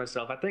correct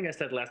myself, I think I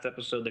said last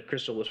episode the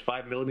crystal was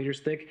 5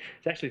 millimeters thick.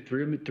 It's actually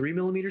 3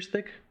 millimeters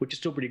thick, which is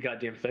still pretty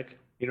goddamn thick.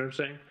 You know what I'm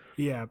saying?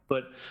 Yeah.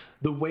 But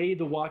the way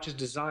the watch is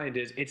designed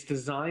is it's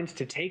designed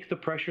to take the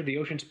pressure the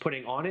ocean's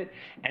putting on it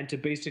and to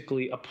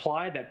basically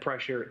apply that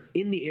pressure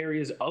in the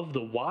areas of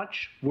the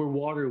watch where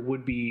water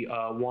would be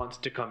wants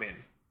to come in.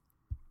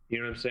 You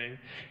know what I'm saying?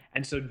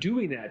 And so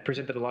doing that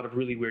presented a lot of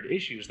really weird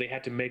issues. They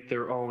had to make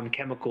their own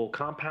chemical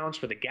compounds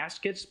for the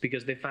gaskets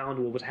because they found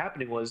what was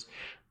happening was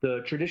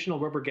the traditional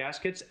rubber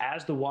gaskets,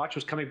 as the watch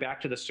was coming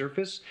back to the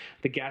surface,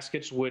 the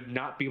gaskets would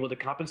not be able to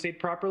compensate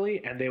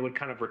properly and they would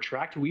kind of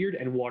retract weird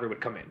and water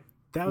would come in.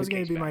 That was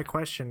going to be my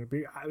question,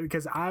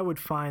 because I would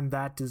find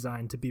that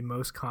design to be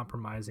most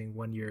compromising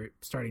when you're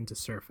starting to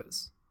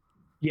surface.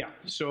 Yeah,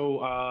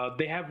 so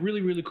they have really,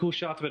 really cool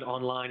shots of it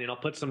online, and I'll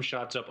put some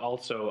shots up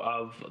also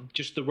of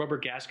just the rubber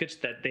gaskets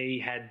that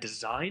they had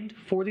designed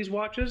for these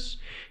watches.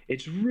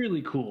 It's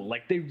really cool.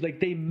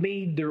 They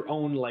made their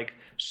own like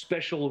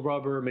special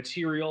rubber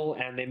material,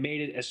 and they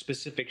made it a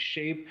specific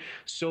shape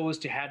so as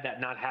to have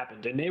that not happen.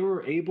 And they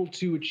were able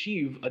to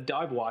achieve a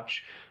dive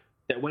watch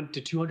that went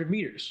to 200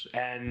 meters,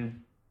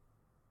 and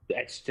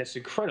that's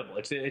incredible.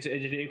 It's an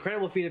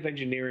incredible feat of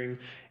engineering.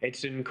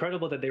 It's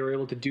incredible that they were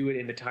able to do it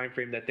in the time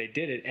frame that they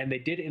did it, and they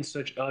did it in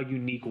such a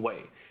unique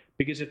way.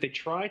 Because if they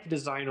tried to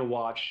design a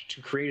watch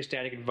to create a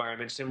static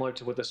environment similar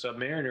to what the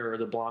Submariner or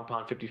the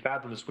Blancpain 50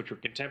 Fathoms, which were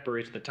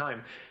contemporaries at the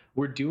time,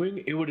 were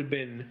doing, it would have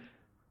been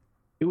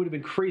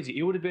crazy.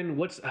 It would have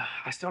been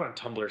I saw it on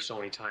Tumblr so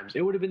many times.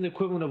 It would have been the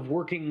equivalent of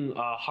working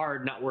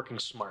hard, not working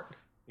smart.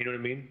 You know what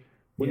I mean?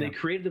 When they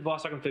created the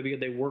Vostok Amphibia,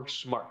 they worked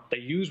smart. They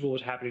used what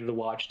was happening to the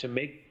watch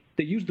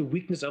they used the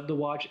weakness of the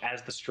watch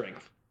as the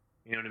strength.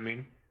 You know what I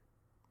mean?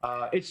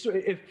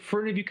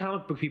 For any of you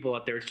comic book people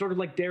out there, it's sort of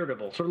like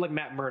Daredevil, sort of like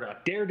Matt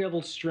Murdock.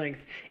 Daredevil's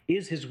strength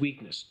is his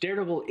weakness.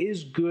 Daredevil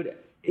is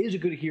a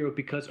good hero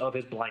because of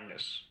his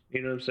blindness.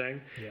 You know what I'm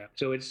saying? Yeah.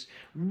 So it's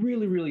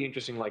really, really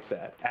interesting like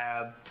that.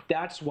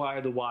 That's why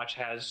the watch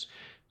has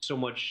so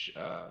much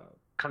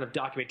kind of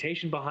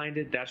documentation behind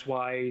it. That's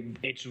why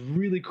it's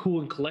really cool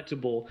and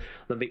collectible.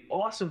 And the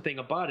awesome thing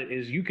about it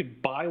is you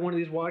could buy one of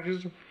these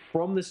watches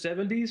from the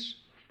 70s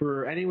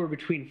for anywhere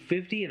between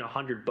 $50 and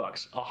 $100.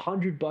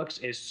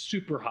 $100 is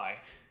super high,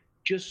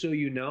 just so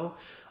you know.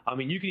 I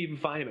mean, you can even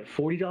find them at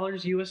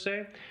 $40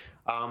 USA.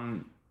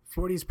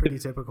 40 is pretty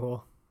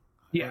typical.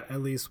 Yeah,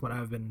 at least when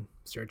I've been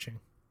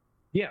searching.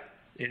 Yeah,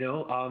 you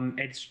know,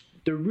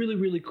 they're really,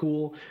 really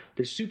cool.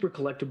 They're super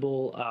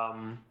collectible.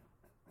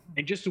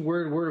 And just a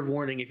word of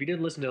warning, if you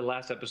didn't listen to the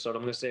last episode,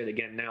 I'm going to say it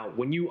again now.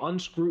 When you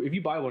if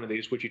you buy one of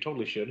these, which you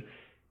totally should,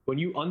 when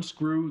you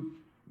unscrew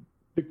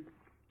the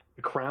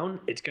crown,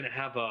 it's going to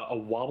have a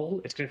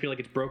wobble. It's going to feel like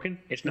it's broken.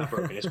 It's not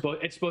broken.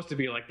 It's supposed to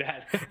be like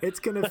that. It's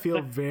going to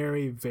feel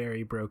very,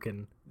 very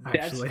broken,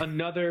 actually.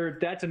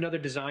 That's another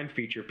design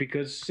feature,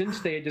 because since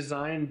they had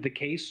designed the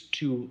case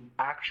to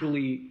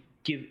actually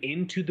give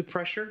into the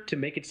pressure to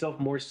make itself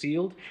more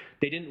sealed,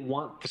 they didn't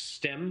want the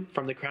stem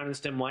from the crown and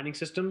stem winding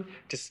system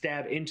to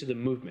stab into the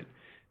movement.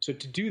 So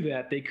to do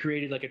that, they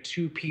created like a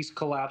two-piece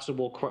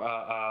collapsible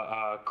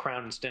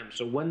crown and stem.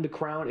 So when the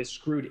crown is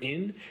screwed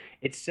in,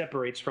 it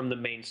separates from the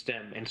main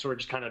stem and sort of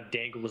just kind of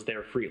dangles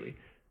there freely.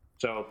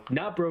 So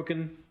not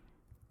broken,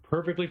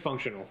 perfectly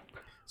functional.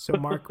 So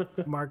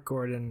Mark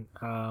Gordon,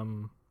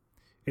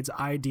 it's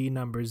ID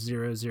number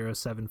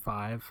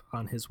 0075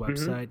 on his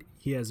website. Mm-hmm.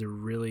 He has a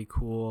really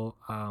cool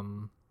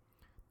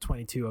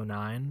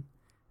 2209.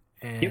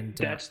 And yep,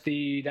 that's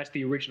the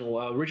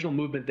original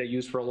movement they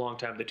used for a long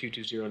time, the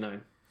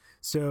 2209.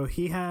 So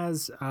he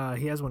has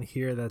one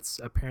here that's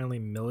apparently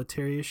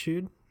military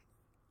issued.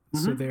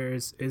 Mm-hmm. So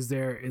is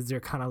there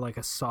kind of like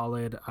a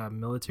solid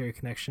military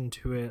connection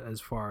to it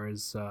as far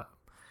as I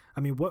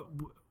mean,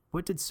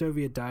 what did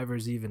Soviet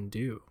divers even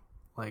do?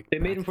 Like they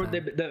made him for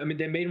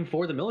they made him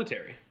for the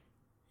military.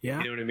 Yeah,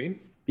 you know what I mean?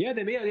 Yeah,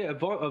 they made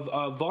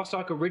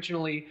Vostok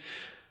originally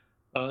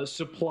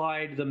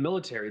supplied the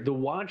military. The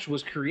watch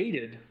was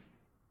created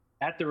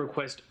at the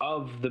request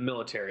of the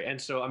military, and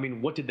so I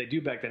mean, what did they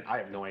do back then? I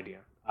have no idea.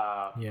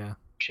 Yeah,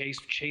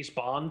 chase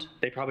Bond.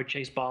 They probably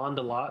chased Bond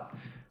a lot.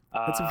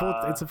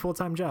 It's a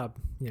full-time job,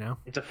 you know.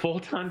 It's a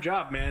full-time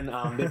job, man.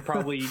 They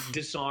probably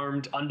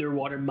disarmed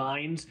underwater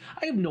mines.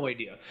 I have no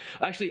idea.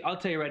 Actually, I'll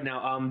tell you right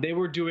now. They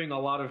were doing a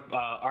lot of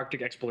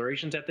Arctic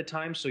explorations at the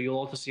time, so you'll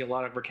also see a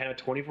lot of Raketa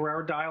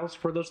 24-hour dials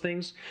for those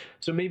things.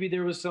 So maybe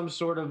there was some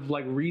sort of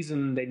like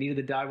reason they needed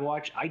the dive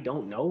watch. I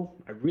don't know.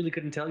 I really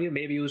couldn't tell you.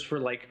 Maybe it was for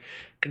like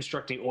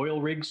constructing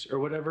oil rigs or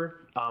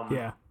whatever.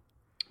 Yeah.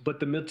 But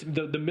the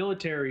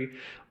military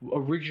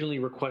originally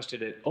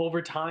requested it.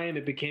 Over time,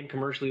 it became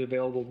commercially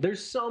available.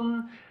 There's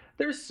some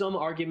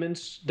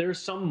arguments, there's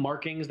some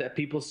markings that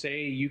people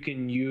say you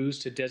can use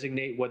to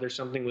designate whether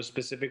something was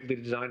specifically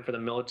designed for the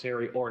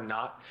military or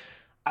not.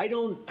 I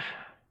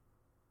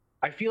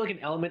feel like an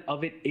element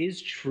of it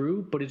is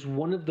true, but it's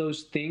one of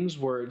those things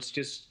where it's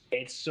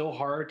so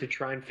hard to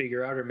try and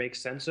figure out or make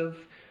sense of.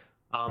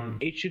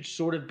 It should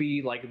sort of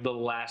be like the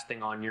last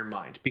thing on your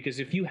mind, because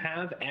if you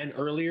have an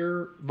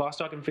earlier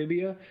Vostok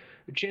Amphibia,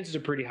 the chances are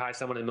pretty high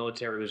someone in the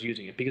military was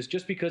using it, because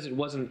just because it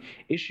wasn't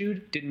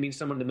issued didn't mean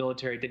someone in the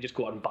military did just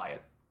go out and buy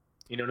it.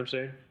 You know what I'm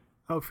saying?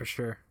 Oh, for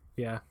sure.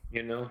 Yeah.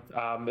 You know,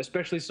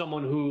 especially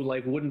someone who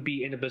like wouldn't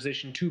be in a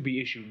position to be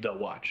issued the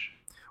watch.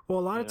 Well,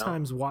 a lot of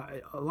times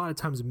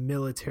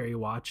military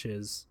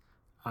watches,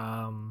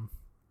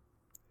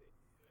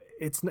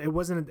 it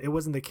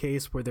wasn't the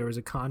case where there was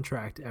a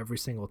contract every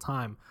single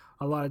time.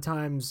 A lot of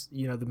times,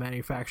 you know, the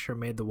manufacturer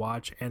made the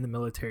watch and the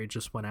military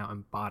just went out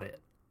and bought it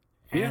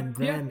and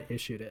then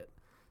issued it.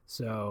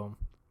 So,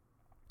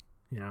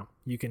 you know,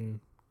 you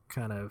can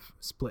kind of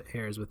split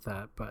hairs with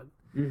that, but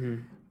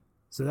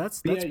so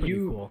that's pretty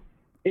cool.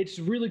 It's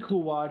a really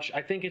cool watch.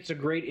 I think it's a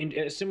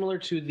great, similar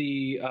to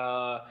the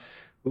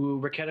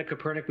Raketa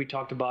Copernic we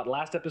talked about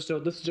last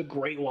episode. This is a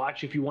great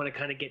watch if you want to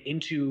kind of get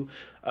into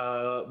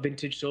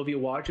vintage Soviet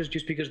watches,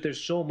 just because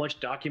there's so much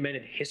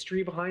documented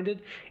history behind it.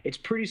 It's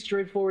pretty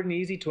straightforward and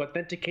easy to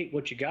authenticate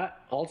what you got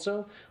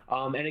also.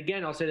 And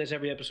again, I'll say this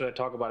every episode I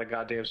talk about a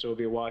goddamn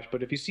Soviet watch,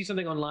 but if you see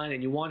something online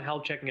and you want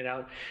help checking it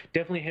out,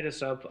 definitely hit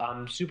us up.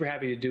 I'm super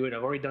happy to do it.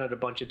 I've already done it a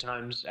bunch of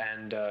times,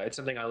 and it's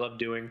something I love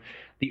doing.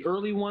 The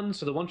early ones,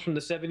 so the ones from the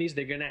 70s,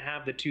 they're going to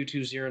have the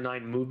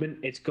 2209 movement.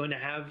 It's going to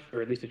have,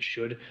 or at least it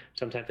should.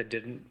 Sometimes it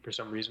didn't for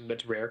some reason, but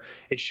it's rare.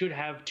 It should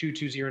have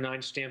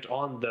 2209 stamped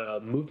on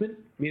the movement.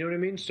 You know what I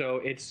mean? So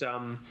it's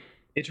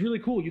really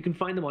cool. You can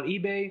find them on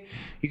eBay.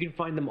 You can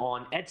find them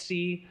on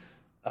Etsy.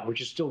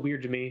 Which is still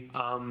weird to me.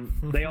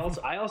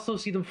 I also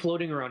see them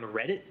floating around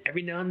Reddit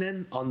every now and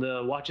then on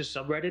the Watches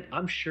subreddit.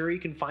 I'm sure you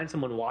can find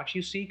someone watch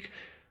you seek.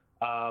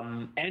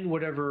 And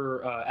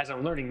whatever, as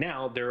I'm learning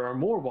now, there are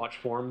more watch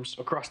forums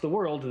across the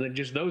world than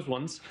just those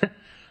ones.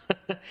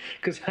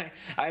 Because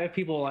I have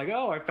people like,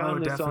 oh, I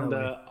found this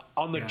definitely.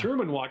 on the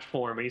German watch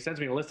forum, and he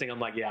sends me a listing. I'm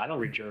like, yeah, I don't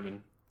read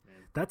German.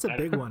 That's a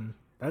big one.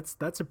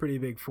 That's a pretty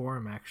big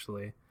forum,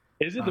 actually.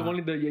 Is it the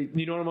one that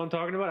you know what I'm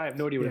talking about? I have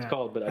no idea what it's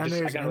called, but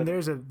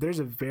there's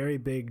a very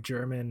big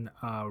German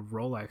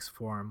Rolex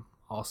forum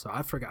also.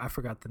 I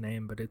forgot the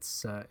name, but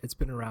it's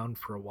been around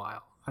for a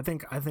while. I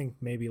think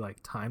maybe like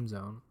Time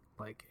Zone,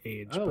 like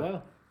age. Oh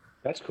wow,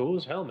 that's cool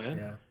as hell, man.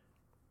 Yeah.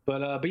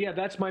 But yeah,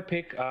 that's my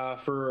pick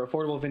for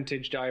affordable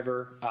vintage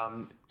diver.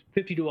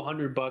 $50 to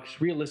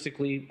 $100,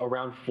 realistically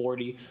around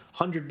 $40.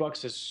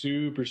 $100 is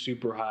super,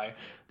 super high.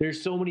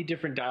 There's so many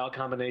different dial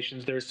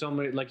combinations. There's so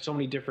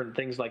many different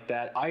things like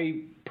that.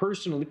 I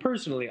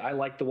personally, I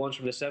like the ones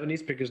from the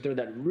 70s because they're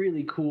that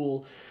really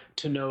cool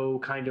to know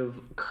kind of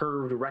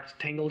curved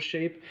rectangle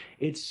shape.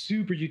 It's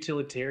super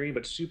utilitarian,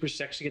 but super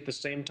sexy at the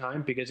same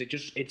time because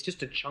it's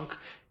just a chunk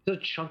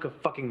of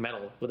fucking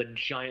metal with a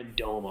giant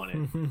dome on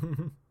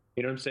it.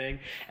 You know what I'm saying?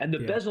 And the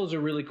bezels are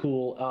really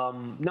cool.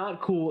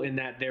 Not cool in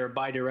that they're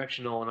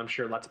bidirectional, and I'm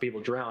sure lots of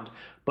people drowned,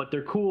 but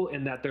they're cool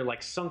in that they're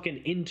like sunken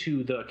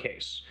into the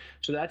case.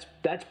 So that's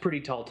pretty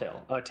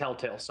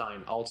telltale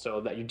sign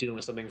also that you're dealing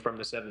with something from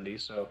the 70s.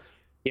 So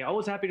yeah,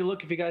 always happy to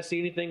look. If you guys see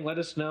anything, let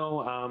us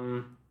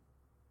know.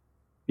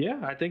 Yeah,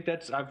 I think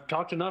I've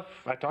talked enough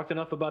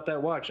about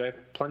that watch. I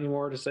have plenty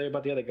more to say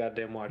about the other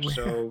goddamn watch.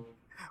 So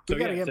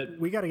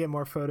we gotta get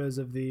more photos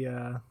of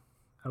the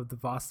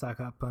Vostok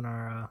up on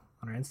our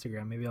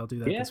Instagram. Maybe I'll do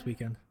that this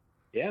weekend.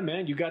 Yeah,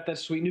 man, you got that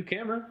sweet new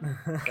camera.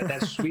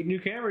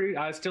 Dude.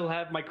 I still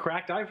have my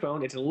cracked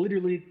iPhone. It's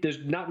literally there's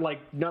not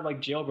like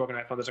jailbroken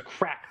iPhone. There's a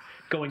crack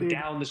going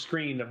down the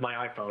screen of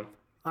my iPhone.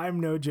 I'm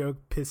no joke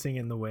pissing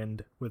in the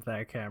wind with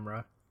that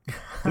camera.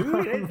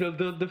 Dude,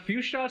 the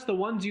few shots, the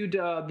ones you did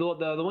of the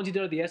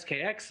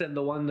SKX and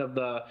the one of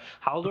the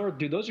Haldor,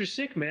 dude, those are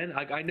sick, man.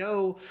 I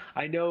know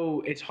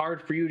it's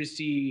hard for you to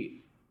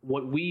see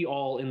what we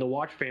all in the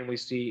watch family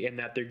see, and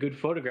that they're good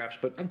photographs,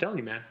 but I'm telling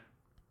you, man,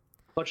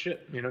 clutch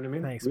shit. You know what I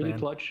mean? Thanks, really, man.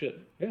 Clutch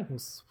shit. Yeah. We'll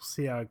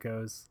see how it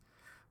goes.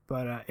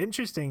 But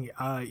interesting.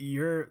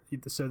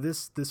 So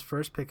this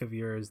first pick of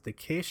yours, the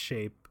case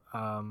shape.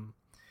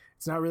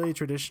 It's not really a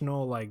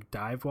traditional like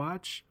dive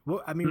watch.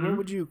 Well, I mean, what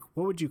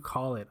would you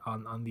call it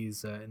on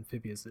these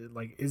amphibious?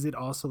 Like, is it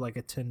also like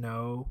a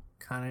tonneau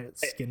kind of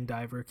skin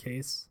diver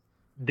case?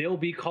 They'll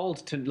be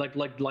called to like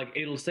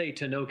it'll say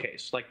tonneau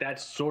case. Like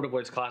that's sort of what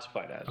it's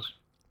classified as.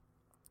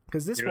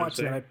 Because You know what I'm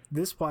saying?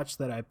 this watch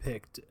that I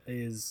picked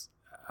is,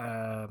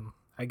 I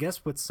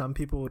guess what some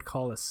people would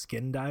call a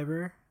skin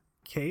diver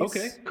case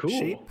Okay, cool.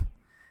 shape,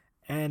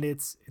 and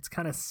it's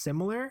kind of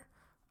similar.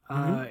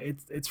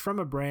 It's from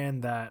a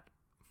brand that,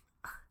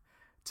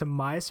 to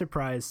my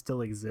surprise,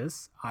 still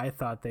exists. I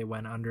thought they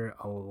went under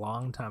a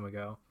long time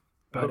ago,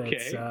 but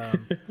Okay.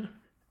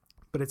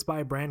 but it's by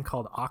a brand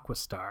called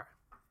Aquastar,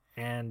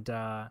 and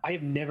I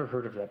have never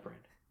heard of that brand.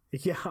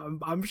 yeah,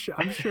 I'm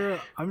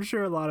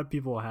sure a lot of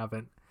people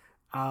haven't.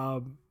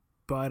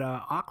 But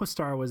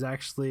Aquastar was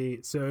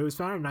actually, so it was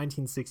founded in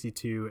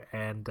 1962,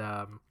 and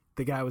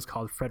the guy was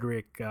called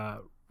Frederick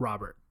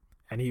Robert,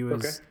 and he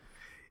was Okay.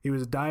 he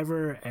was a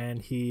diver,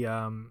 and he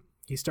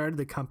started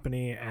the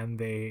company, and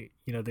they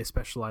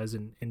specialize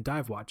in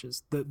dive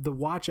watches. The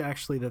watch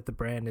actually that the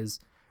brand is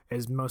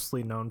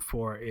mostly known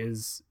for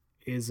is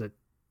a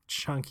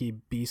chunky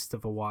beast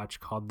of a watch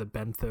called the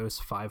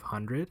Benthos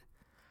 500,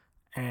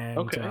 and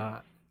Okay.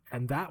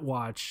 and that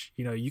watch,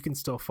 you can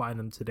still find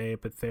them today,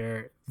 but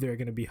they're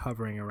going to be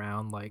hovering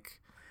around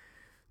like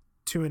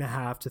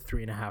 2,500 to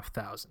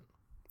 3,500.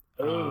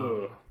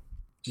 Oh,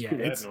 Yeah, screw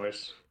that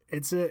noise.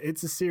 it's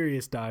a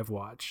serious dive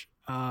watch.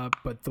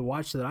 But the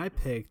watch that I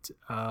picked,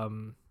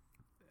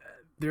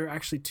 there are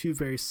actually two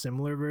very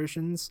similar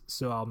versions,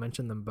 so I'll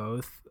mention them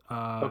both.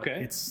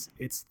 Okay. It's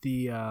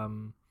the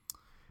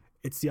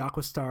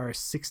Aquastar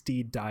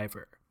 60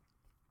 Diver,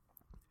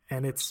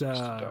 and it's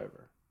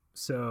Diver.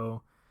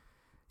 so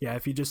yeah.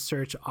 If you just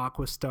search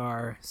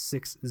Aquastar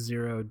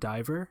 60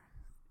 Diver,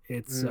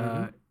 it's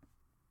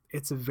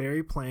it's a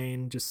very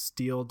plain, just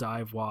steel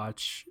dive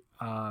watch,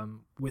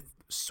 with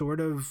sort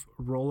of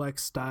Rolex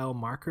style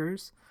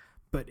markers,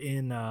 but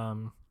in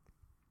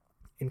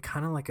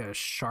kind of like a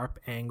sharp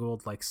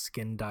angled, like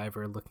skin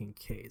diver looking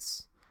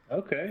case.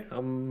 Okay,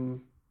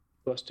 I'm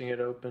busting it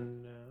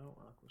open now.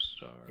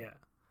 Aquastar. Yeah.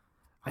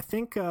 I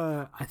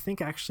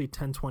think actually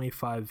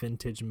 1025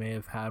 Vintage may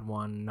have had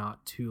one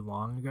not too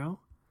long ago.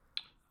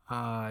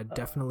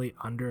 Definitely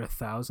under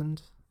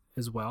 1,000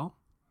 as well.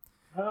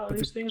 Oh,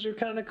 these things are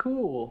kind of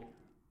cool.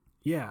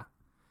 Yeah.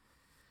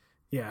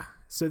 Yeah.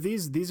 So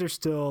these are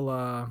still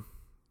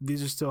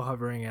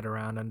hovering at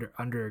around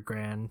under a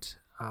grand.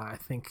 I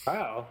think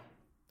Wow.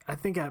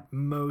 at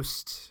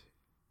most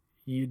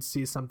you'd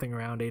see something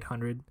around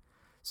 800.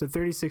 So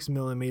 36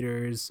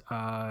 millimeters,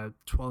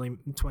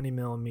 20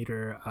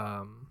 millimeter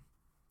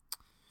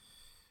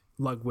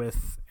lug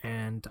width,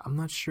 and I'm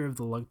not sure of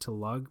the lug to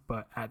lug,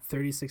 but at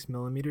 36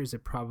 millimeters,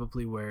 it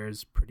probably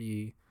wears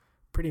pretty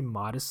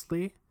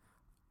modestly.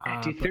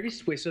 Dude,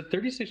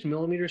 36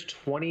 millimeters,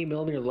 20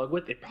 millimeter lug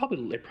width. It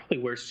probably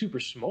wears super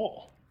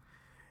small.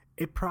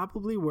 It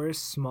probably wears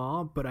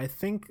small, but I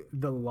think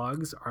the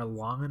lugs are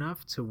long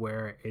enough to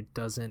where it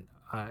doesn't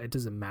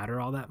matter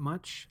all that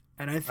much.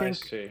 And I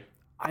see.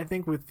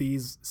 think with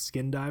these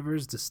skin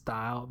divers, the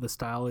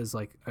style is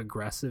like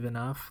aggressive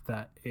enough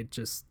that it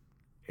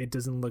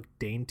doesn't look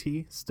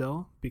dainty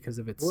still because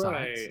of its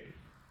size.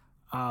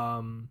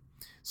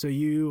 So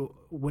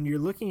when you're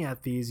looking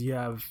at these,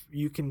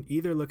 you can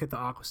either look at the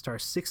Aquastar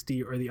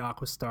 60 or the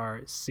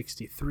Aquastar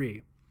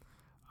 63.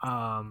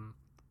 And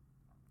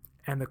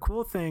the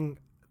cool thing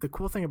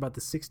about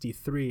the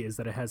 63 is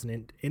that it has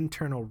an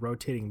internal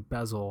rotating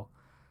bezel,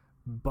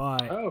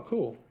 but Oh,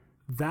 cool.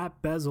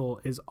 that bezel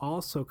is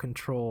also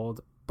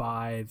controlled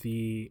by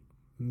the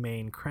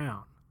main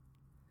crown.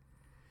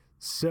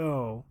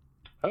 So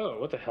Oh,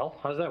 what the hell?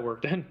 How does that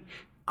work then?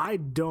 I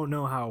don't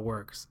know how it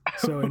works.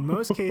 So in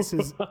most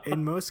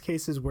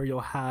cases where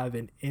you'll have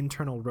an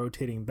internal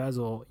rotating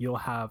bezel, you'll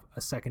have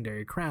a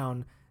secondary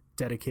crown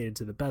dedicated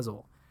to the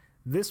bezel.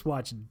 This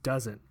watch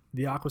doesn't.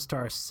 The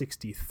Aquastar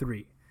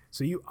 63.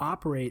 So you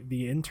operate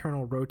the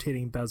internal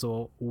rotating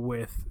bezel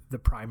with the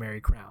primary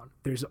crown.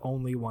 There's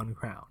only one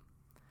crown.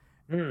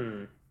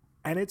 And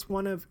it's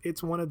one of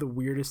the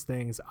weirdest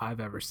things I've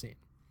ever seen.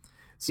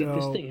 So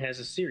This thing has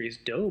a serious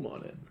dome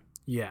on it.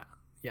 yeah.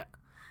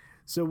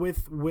 So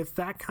with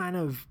that kind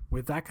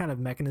of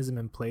mechanism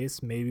in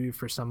place, maybe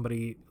for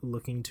somebody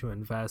looking to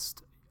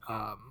invest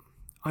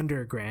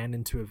under $1,000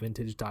 into a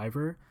vintage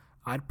diver,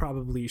 I'd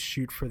probably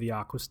shoot for the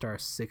Aquastar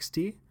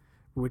 60,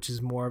 which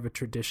is more of a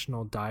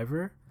traditional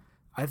diver.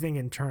 I think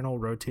internal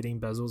rotating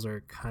bezels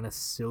are kind of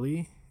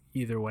silly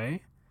either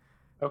way.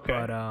 Okay.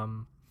 But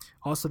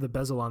also the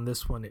bezel on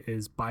this one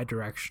is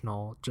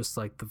bidirectional, just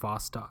like the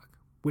Vostok,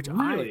 which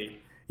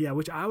Really?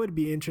 which I would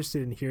be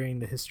interested in hearing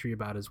the history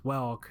about as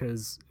well,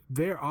 because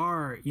there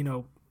are,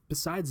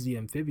 besides the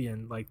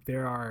Amphibian, like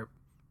there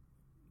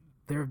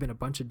have been a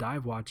bunch of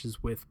dive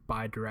watches with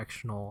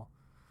bidirectional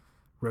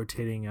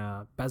rotating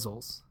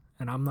bezels,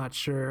 and I'm not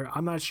sure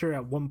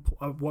at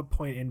what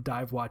point in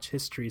dive watch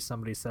history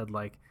somebody said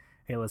like,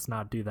 hey, let's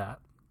not do that.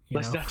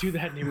 Let's not do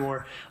that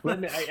anymore.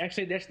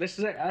 Actually, this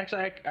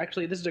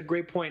is a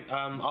great point.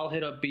 I'll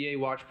hit up BA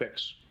Watch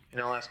Picks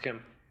and I'll ask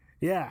him.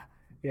 Yeah.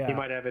 He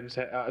might have it.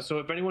 So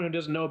if anyone who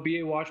doesn't know,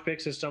 BA Watch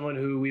Picks is someone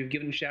who we've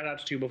given shout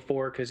outs to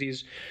before because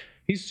he's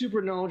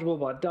super knowledgeable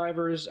about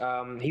divers.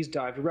 He's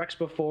dived wrecks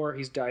before.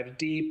 He's dived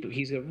deep.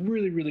 He's a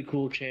really, really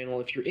cool channel.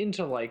 If you're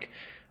into like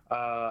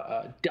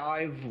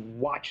dive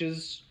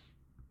watches.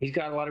 He's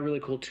got a lot of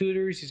really cool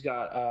Tudors. He's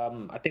got,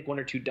 I think, one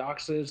or two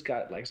Doxas.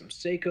 Got like some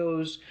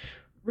Seikos.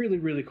 Really,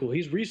 really cool.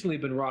 He's recently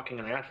been rocking,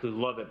 and I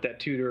absolutely love it, that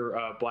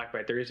Tudor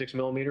Blackbite 36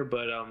 millimeter.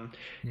 But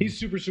he's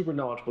super, super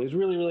knowledgeable. He's a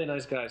really, really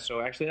nice guy.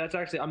 So actually,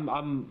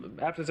 I'm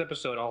after this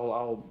episode,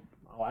 I'll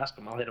ask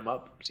him. I'll hit him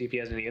up, see if he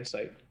has any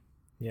insight.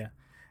 Yeah,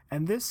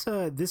 and this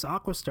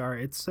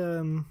Aquastar, it's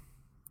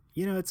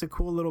it's a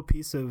cool little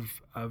piece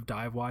of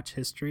dive watch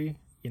history.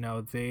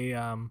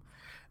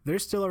 They're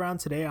still around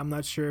today. I'm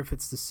not sure if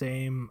it's the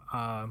same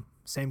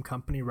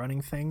company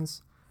running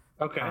things.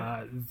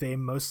 Okay. They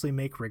mostly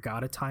make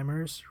regatta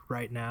timers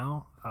right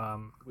now,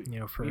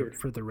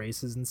 for the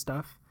races and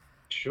stuff.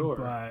 Sure.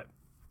 But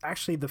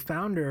actually, the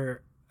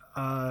founder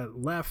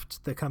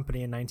left the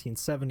company in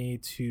 1970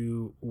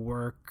 to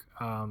work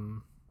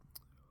on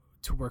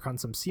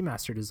some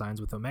Seamaster designs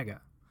with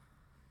Omega.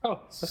 Oh,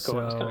 that's cool.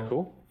 That's kind of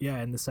cool.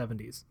 Yeah, in the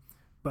 70s.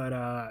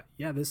 But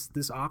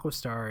this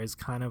Aquastar is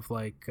kind of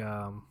like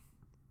a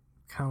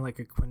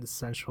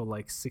quintessential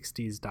like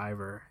 60s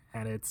diver,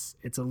 and it's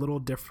a little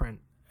different,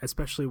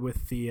 especially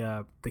with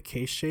the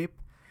case shape.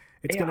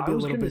 It's going to be a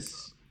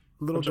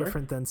little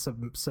different than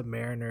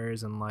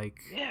Submariners and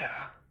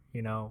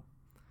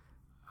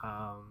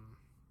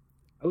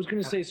I was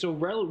going to say, so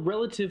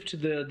relative to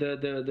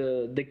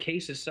the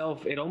case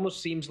itself, it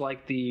almost seems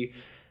like the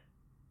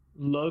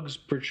lugs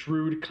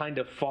protrude kind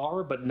of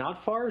far, but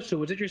not far. So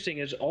what's interesting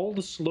is all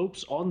the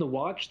slopes on the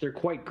watch, they're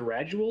quite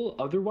gradual.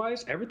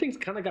 Otherwise, everything's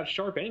kind of got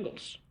sharp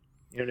angles.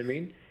 You know what I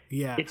mean?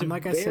 Yeah, and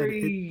like I said,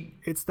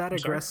 it's that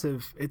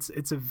aggressive.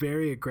 It's a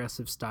very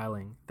aggressive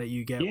styling that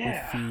you get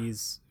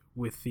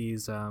with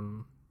these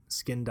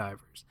skin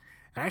divers.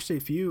 Actually,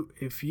 if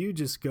you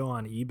just go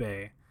on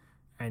eBay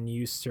and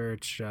you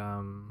search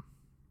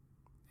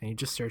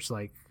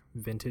like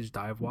vintage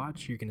dive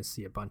watch, you're gonna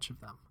see a bunch of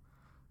them.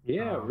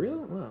 Yeah,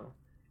 really? Wow.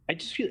 I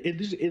just feel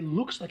it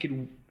looks like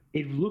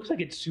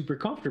it's super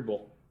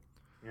comfortable.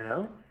 You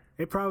know?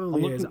 It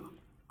probably is.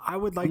 I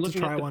would like to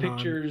try one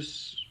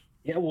pictures.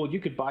 Yeah, well,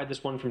 you could buy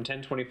this one from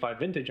 1025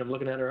 Vintage. I'm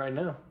looking at it right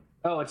now.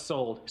 Oh, it's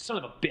sold. Son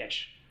of a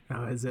bitch.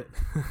 Oh, is it?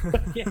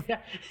 Yeah.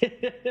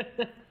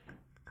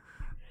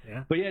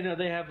 Yeah. But yeah, no,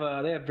 they have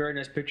very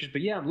nice pictures.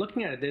 But yeah, I'm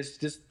looking at it.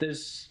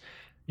 There's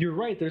you're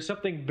right. There's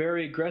something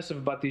very aggressive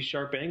about these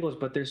sharp angles,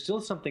 but there's still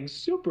something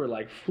super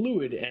like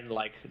fluid and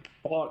like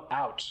thought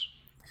out.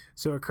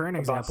 So a current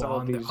example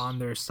on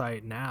their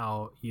site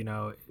now,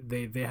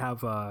 they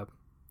have a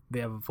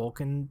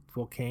Vulcan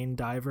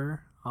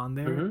diver on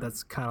there. Mm-hmm.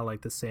 That's kind of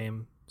like the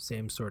same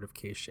sort of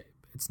case shape.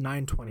 It's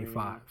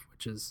 925,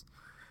 which is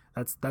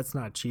that's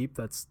not cheap.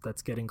 That's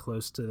getting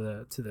close to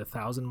the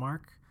 1,000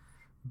 mark.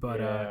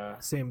 But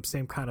same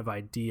kind of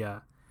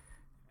idea.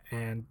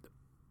 And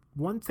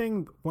one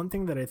thing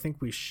that I think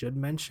we should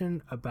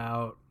mention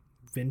about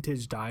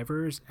vintage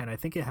divers, and I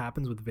think it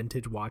happens with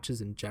vintage watches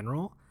in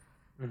general.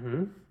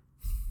 Mm-hmm.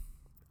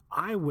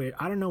 I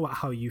don't know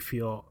how you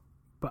feel,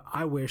 but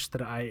I wish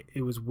that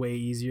it was way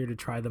easier to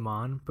try them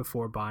on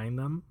before buying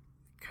them,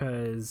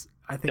 because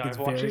I think dive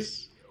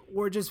watches?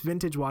 or just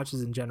vintage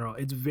watches in general.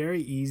 It's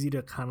very easy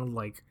to kind of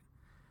like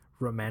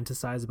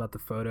romanticize about the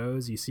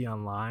photos you see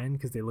online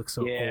because they look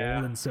so old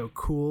and so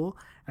cool,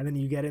 and then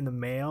you get in the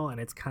mail and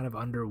it's kind of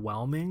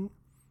underwhelming.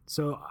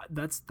 So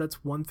that's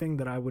one thing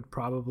that I would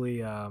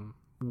probably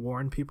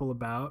warn people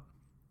about.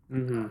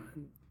 Mm-hmm.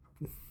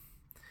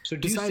 So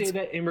do you say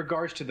that in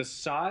regards to the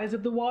size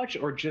of the watch,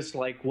 or just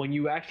like when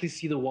you actually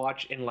see the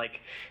watch and like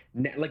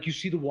you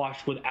see the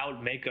watch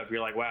without makeup, you're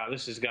like, wow,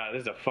 this is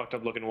a fucked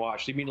up looking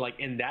watch? Do you mean like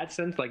in that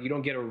sense, like you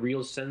don't get a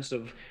real sense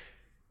of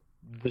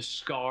the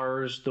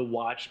scars the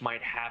watch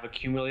might have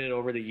accumulated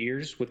over the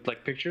years with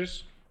like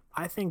pictures?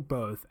 I think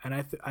both, and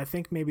I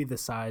think maybe the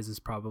size is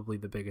probably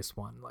the biggest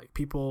one. Like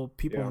people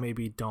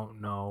maybe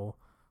don't know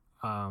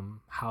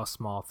how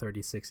small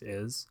 36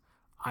 is.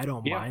 I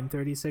don't mind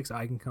 36.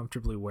 I can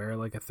comfortably wear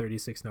like a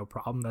 36 no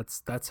problem.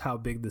 That's how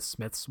big the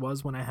Smiths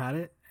was when I had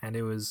it, and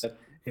it was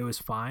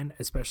fine,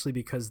 especially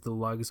because the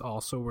lugs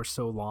also were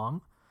so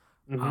long.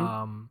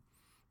 Mm-hmm.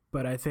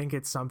 But I think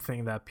it's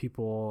something that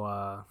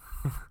people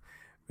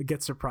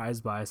get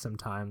surprised by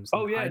sometimes.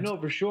 Oh yeah, no,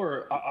 for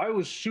sure. I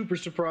was super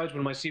surprised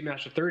when my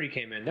Seamaster 30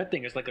 came in. That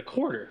thing is like a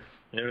quarter.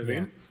 You know what I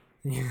mean?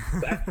 Yeah.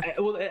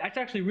 Well, that's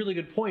actually a really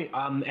good point.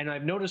 And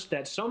I've noticed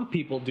that some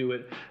people do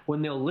it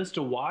when they'll list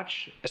a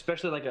watch,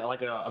 especially like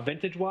a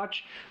vintage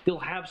watch. They'll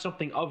have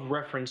something of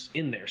reference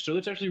in there. So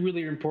it's actually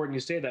really important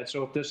you say that.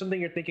 So if there's something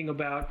you're thinking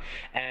about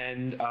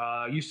and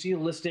you see a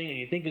listing and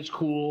you think it's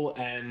cool,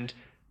 and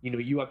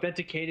you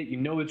authenticate it,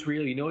 it's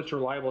real, it's a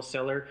reliable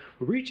seller,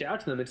 reach out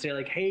to them and say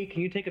like, hey,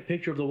 can you take a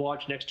picture of the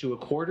watch next to a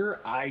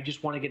quarter? I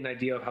just want to get an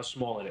idea of how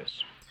small it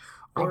is,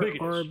 how big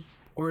it is.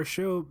 Or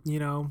show,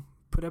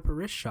 put up a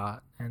wrist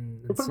shot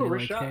and say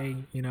like, hey,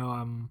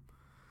 I'm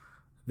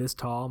this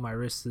tall, my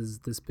wrist is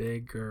this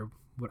big, or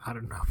what? I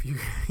don't know if you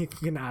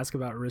can ask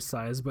about wrist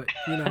size, but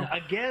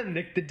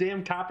again, the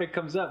damn topic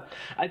comes up.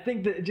 I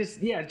think that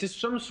just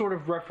some sort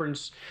of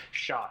reference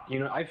shot.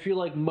 I feel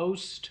like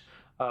most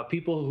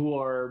people who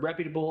are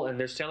reputable and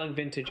they're selling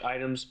vintage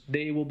items,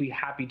 they will be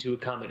happy to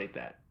accommodate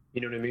that.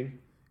 You know what I mean?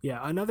 Yeah,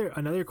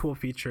 another cool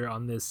feature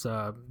on this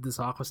this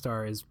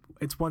Aquastar is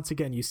it's once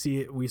again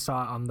we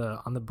saw it on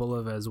the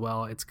Bulova as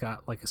well. It's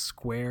got like a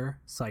square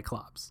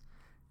Cyclops,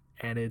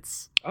 and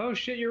it's oh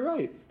shit, you're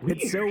right.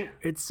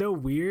 It's so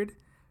weird,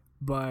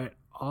 but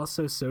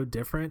also so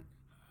different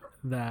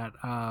that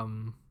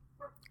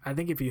I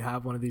think if you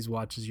have one of these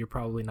watches, you're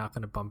probably not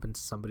going to bump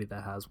into somebody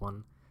that has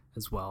one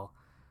as well.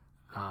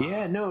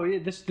 Yeah, no,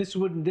 this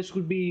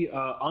would be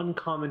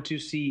uncommon to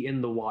see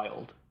in the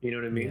wild. You know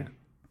what I mean? Yeah.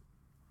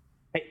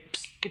 Hey,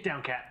 psst, get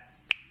down, cat.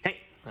 Hey,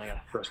 I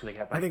gotta throw something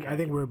at I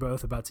think we're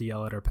both about to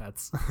yell at our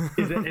pets.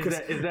 Is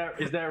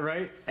that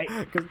right? Hey,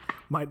 because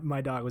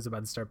my dog was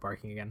about to start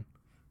barking again.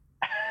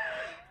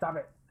 Stop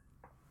it!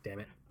 Damn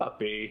it,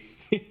 puppy.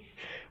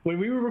 When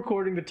we were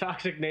recording the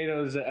Toxic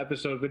NATO's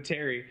episode with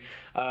Terry,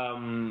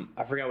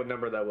 I forgot what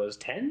number that was.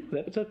 10? Was that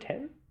episode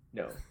 10?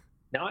 No,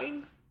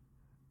 9.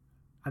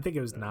 I think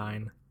it was 9.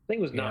 I think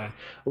it was 9.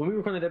 When we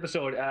recorded that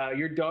episode,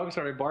 your dog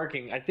started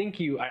barking.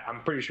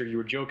 I'm pretty sure you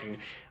were joking.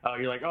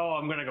 You're like, oh,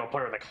 I'm gonna go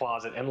put her in the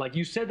closet, and like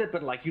you said that,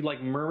 but like you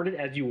like murmured it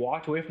as you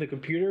walked away from the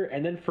computer,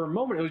 and then for a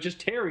moment it was just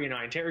Terry and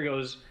I. And Terry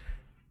goes,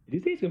 "Do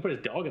you think he's gonna put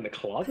his dog in the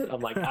closet?"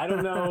 I'm like, I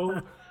don't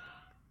know.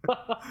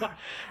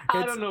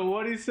 I don't know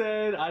what he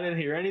said. I didn't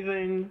hear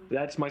anything.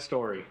 That's my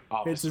story.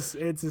 Officer.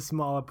 It's a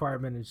small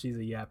apartment, and she's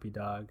a yappy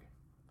dog.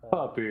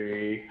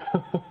 Puppy.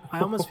 I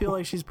almost feel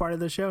like she's part of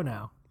the show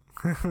now.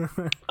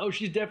 Oh,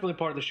 she's definitely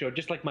part of the show,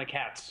 just like my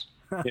cats.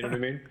 You know what I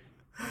mean?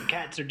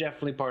 Cats are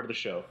definitely part of the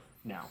show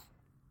now.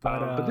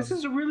 But this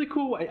is a really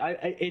cool.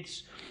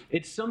 It's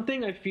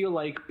something I feel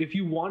like if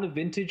you want a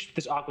vintage,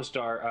 this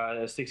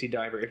Aquastar 60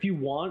 diver, if you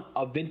want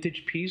a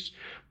vintage piece,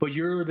 but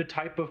you're the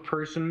type of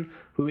person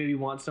who maybe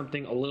wants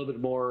something a little bit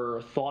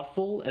more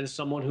thoughtful, and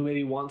someone who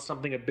maybe wants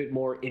something a bit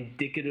more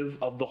indicative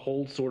of the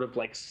whole sort of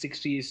like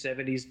 60s,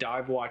 70s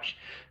dive watch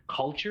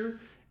culture,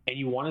 and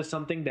you wanted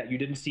something that you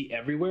didn't see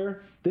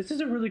everywhere, this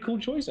is a really cool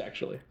choice,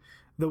 actually.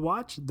 The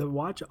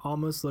watch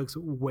almost looks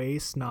way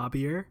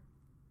snobbier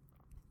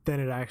than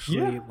it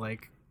actually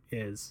like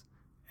is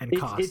and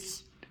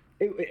costs.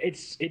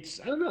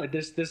 It's I don't know.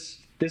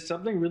 There's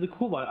something really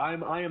cool about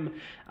it. I am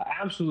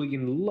absolutely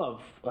in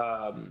love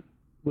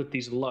with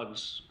these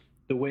lugs.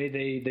 The way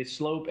they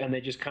slope and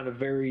they just kind of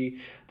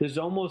vary. There's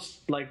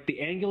almost like the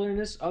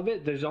angularness of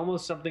it. There's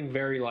almost something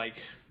very like,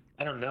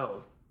 I don't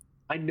know.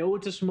 I know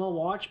it's a small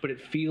watch, but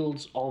it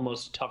feels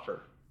almost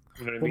tougher.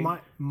 You know what I mean?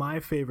 My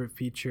favorite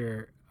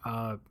feature,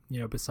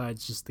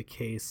 besides just the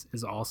case,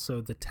 is also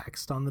the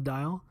text on the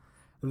dial.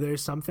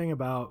 There's something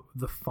about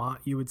the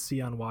font you would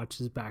see on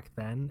watches back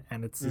then,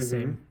 and it's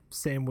the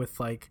same with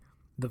like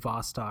the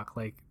Vostok.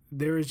 Like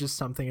there is just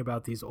something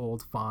about these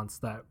old fonts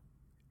that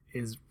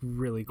is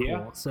really cool.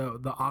 Yeah. So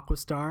the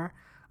Aquastar,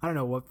 I don't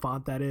know what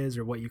font that is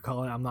or what you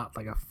call it. I'm not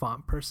like a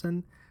font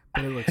person,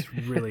 but it looks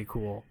really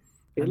cool.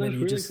 It looks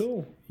really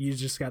cool. You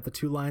just got the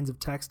 2 lines of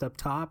text up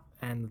top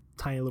and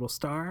tiny little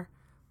star,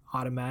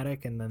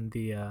 automatic, and then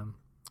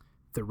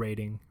the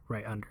rating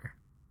right under.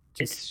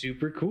 It's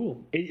super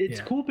cool.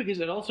 It's cool because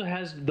it also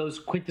has those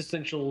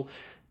quintessential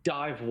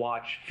dive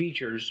watch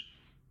features,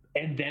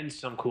 and then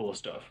some cool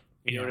stuff.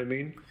 You know what I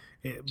mean?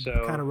 It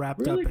kind of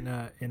wrapped up in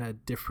a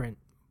different,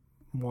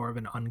 more of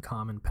an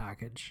uncommon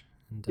package.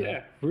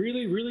 And,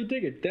 really, really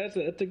dig it. That's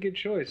a good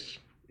choice.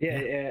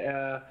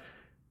 Yeah,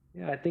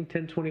 I think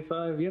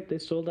 1025. Yep, they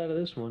sold out of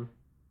this one.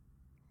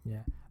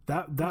 Yeah,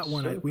 that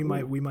one so we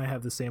might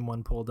have the same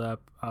one pulled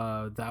up.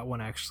 That one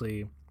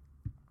actually,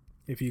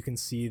 if you can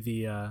see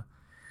the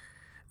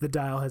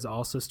dial has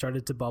also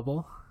started to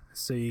bubble,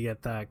 so you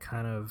get that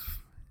kind of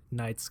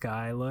night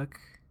sky look.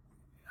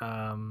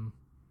 Yeah.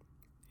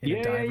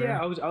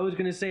 I was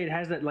gonna say it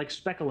has that like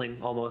speckling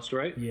almost,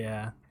 right?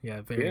 Yeah,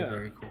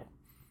 very cool.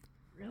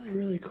 Really,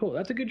 really cool.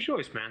 That's a good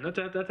choice, man.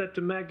 That's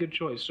a mad good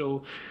choice.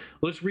 So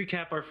let's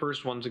recap our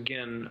first ones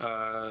again.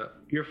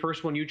 Your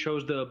first one, you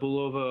chose the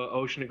Bulova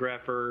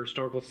Oceanographer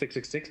Snorkel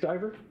 666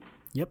 diver.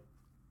 Yep.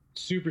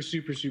 Super,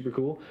 super, super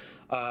cool.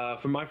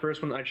 For my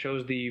first one, I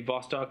chose the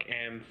Vostok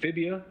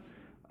Amphibia,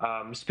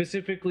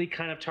 specifically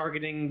kind of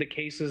targeting the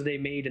cases they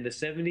made in the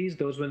 70s.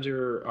 Those ones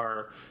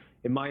are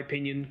in my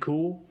opinion,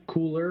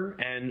 cooler,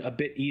 and a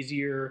bit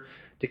easier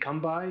to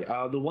come by.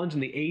 The ones in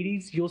the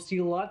 80s you'll see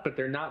a lot, but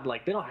they're not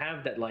like, they don't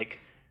have that like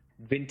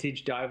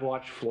vintage dive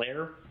watch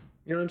flair.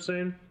 You know what I'm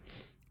saying?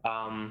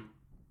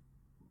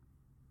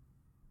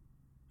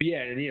 But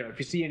yeah, and if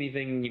you see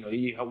anything,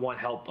 you want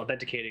help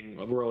authenticating,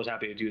 we're always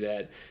happy to do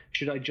that.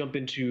 Should I jump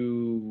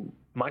into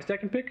my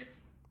second pick?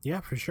 Yeah,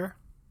 for sure.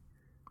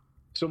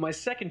 So my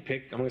second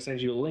pick, I'm going to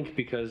send you a link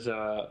because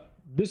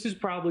this is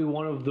probably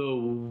one of the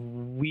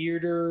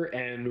weirder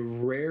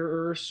and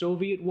rarer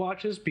Soviet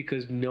watches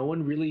because no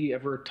one really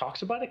ever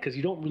talks about it because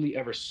you don't really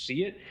ever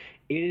see it.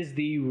 It is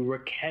the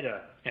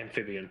Raketa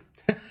Amphibian.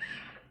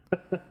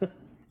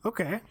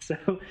 Okay.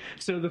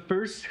 So the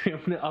first, I'm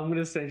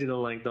gonna send you the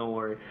link. Don't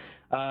worry.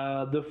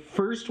 The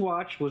first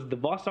watch was the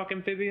Vostok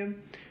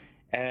Amphibian,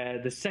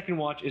 The second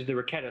watch is the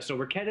Raketa. So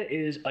Raketa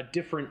is a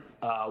different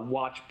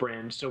watch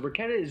brand. So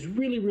Raketa is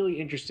really, really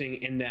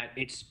interesting in that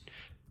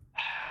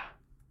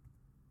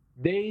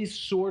they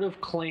sort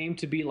of claim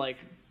to be like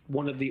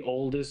one of the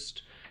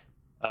oldest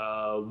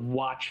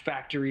watch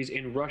factories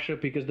in Russia,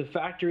 because the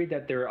factory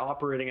that they're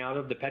operating out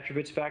of, the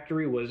Petrovets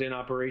factory, was in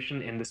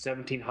operation in the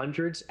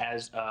 1700s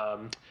as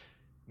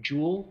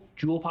jewel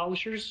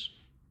polishers.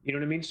 You know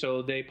what I mean?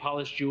 So they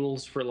polish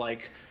jewels for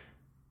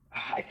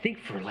I think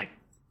for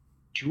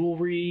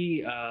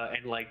jewelry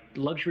and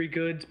luxury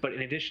goods, but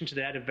in addition to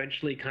that,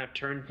 eventually kind of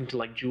turned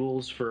into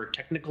jewels for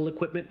technical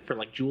equipment,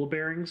 for jewel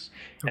bearings.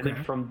 And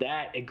then from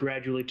that, it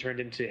gradually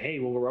turned into, hey,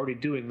 well, we're already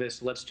doing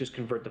this, let's just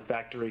convert the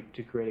factory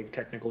to creating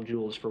technical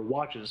jewels for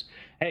watches.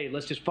 Hey,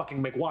 let's just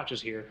fucking make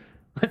watches here.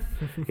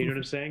 You know what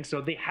I'm saying?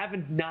 So they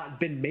haven't not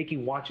been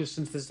making watches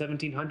since the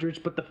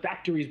 1700s, but the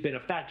factory's been a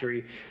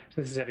factory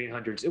since the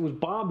 1700s. It was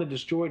bombed and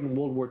destroyed in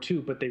World War II,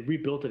 but they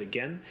rebuilt it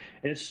again,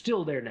 and it's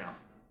still there now.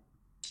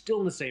 Still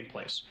in the same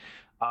place.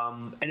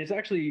 And it's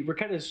actually,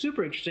 Raketa is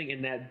super interesting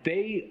in that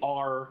they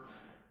are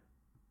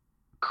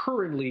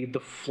currently the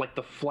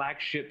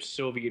flagship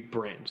Soviet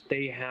brand.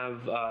 They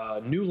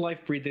have new life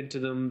breathed into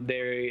them.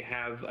 They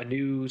have a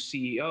new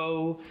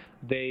CEO.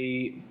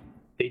 They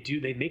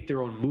make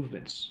their own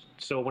movements.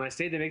 So when I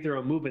say they make their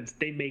own movements,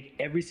 they make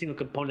every single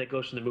component that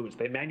goes to the movements.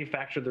 They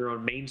manufacture their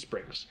own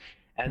mainsprings,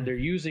 and they're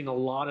using a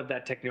lot of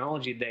that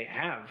technology they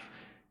have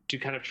to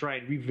kind of try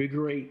and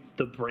revigorate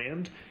the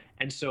brand.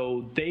 And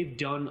so they've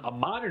done a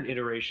modern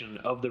iteration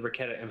of the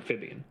Raketa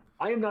Amphibian.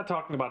 I am not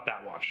talking about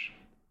that watch.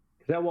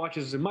 That watch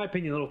is, in my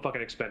opinion, a little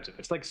fucking expensive.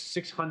 It's like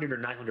 $600 or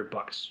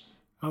 $900.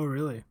 Oh,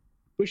 really?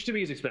 Which to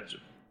me is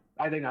expensive.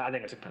 I think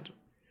it's expensive.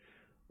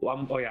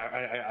 Well,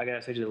 I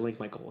gotta send you the link,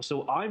 Michael.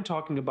 So I'm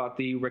talking about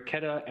the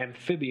Raketa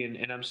Amphibian,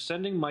 and I'm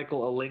sending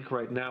Michael a link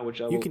right now, which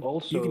you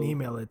can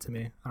email it to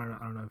me. I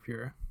don't know if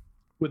you're.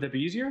 Would that be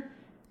easier?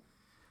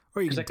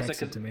 Or you can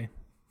text it to me.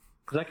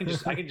 Because I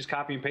can just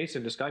copy and paste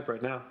it into Skype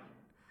right now.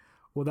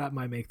 Well, that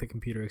might make the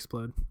computer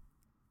explode.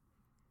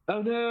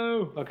 Oh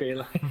no! Okay.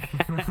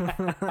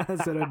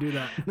 So don't do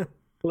that.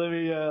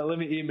 Let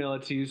me email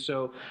it to you.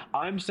 So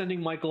I'm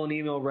sending Michael an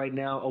email right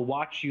now, a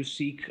Watch You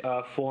Seek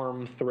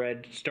forum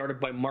thread started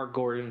by Mark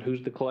Gordon,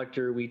 who's the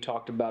collector we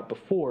talked about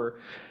before.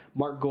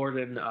 Mark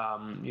Gordon,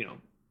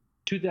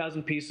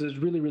 2,000 pieces,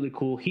 really, really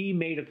cool. He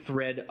made a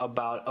thread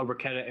about a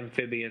Raketa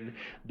Amphibian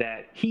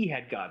that he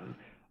had gotten.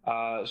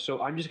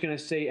 So I'm just going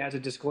to say as a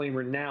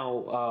disclaimer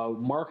now,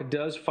 Mark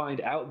does find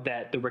out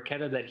that the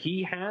Raketa that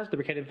he has, the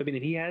Raketa Amphibian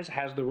that he has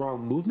the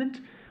wrong movement,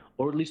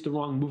 or at least the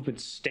wrong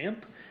movement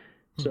stamp.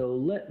 So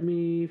let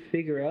me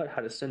figure out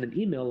how to send an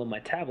email on my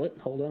tablet.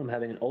 Hold on, I'm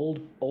having an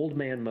old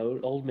man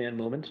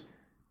moment.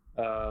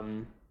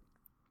 Who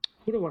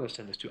do I want to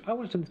send this to? I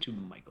want to send this to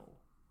Michael.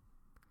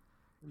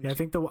 Yeah, I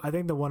think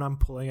the one I'm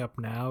pulling up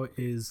now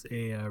is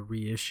a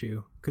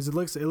reissue, because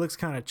it looks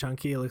kind of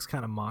chunky. It looks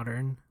kind of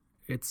modern.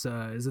 It's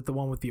is it the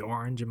one with the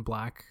orange and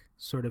black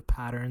sort of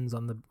patterns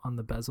on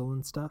the bezel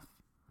and stuff?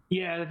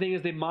 Yeah, the thing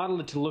is they modeled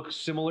it to look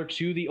similar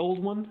to the old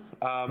one.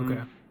 Okay.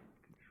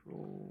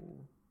 Control.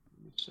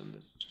 Let me send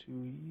this to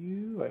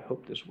you. I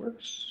hope this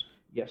works.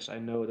 Yes, I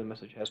know the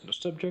message has no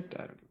subject. I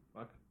don't give a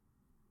fuck.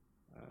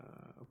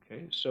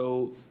 Okay,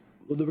 so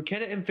the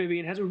Raketa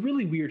Amphibian has a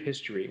really weird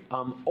history.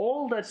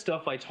 All that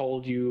stuff I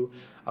told you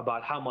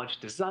about how much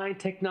design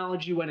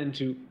technology went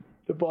into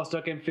the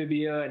Vostok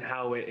Amphibia and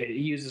how it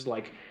uses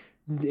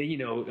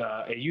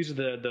it uses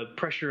the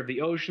pressure of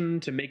the ocean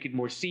to make it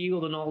more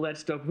sealed and all that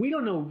stuff. We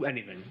don't know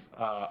anything,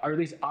 or at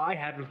least I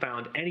haven't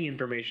found any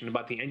information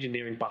about the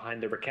engineering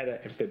behind the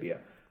Raketa Amphibia.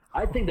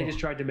 I think they just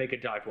tried to make a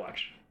dive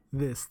watch.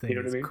 This thing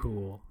is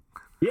cool.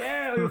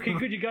 Yeah, okay,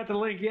 good, you got the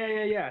link.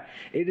 Yeah.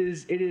 It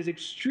is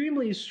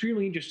extremely,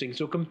 extremely interesting.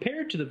 So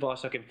compared to the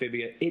Vostok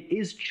Amphibia, it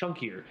is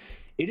chunkier.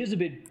 It is a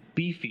bit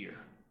beefier.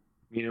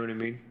 You know what I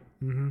mean?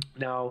 Mm-hmm.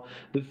 Now,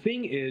 the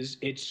thing is,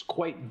 it's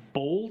quite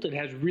bold. It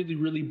has really,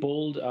 really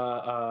bold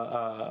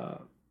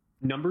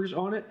numbers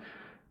on it.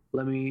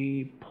 Let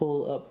me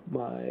pull up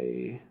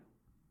my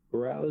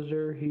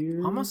browser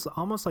here.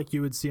 Almost like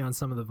you would see on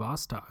some of the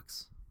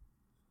Vostoks.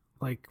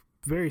 Like,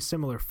 very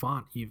similar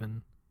font,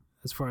 even,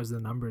 as far as the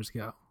numbers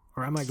go.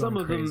 Or am I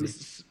going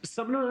crazy?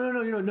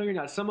 No, you're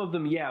not. Some of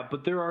them, yeah,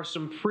 but there are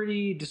some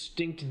pretty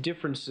distinct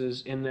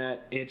differences in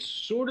that it's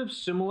sort of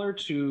similar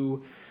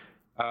to...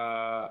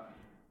 let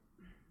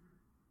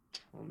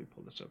me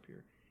pull this up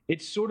here.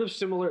 It's sort of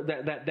similar,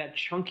 that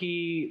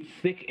chunky,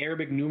 thick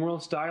Arabic numeral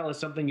style is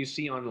something you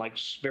see on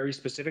very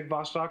specific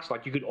Vostoks.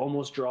 Like you could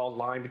almost draw a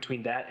line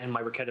between that and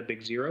my Raketa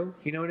Big Zero.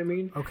 You know what I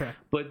mean? Okay.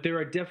 But there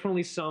are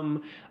definitely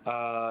some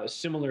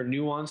similar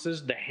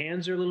nuances. The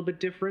hands are a little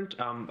bit different.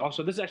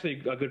 Also, this is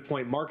actually a good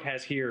point. Mark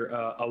has here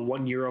a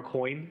 €1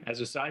 coin as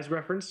a size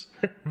reference.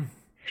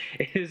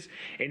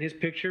 In his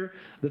picture.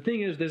 The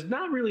thing is, there's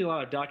not really a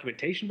lot of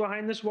documentation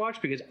behind this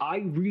watch because I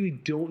really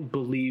don't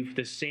believe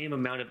the same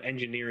amount of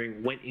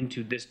engineering went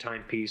into this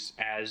timepiece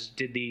as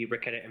did the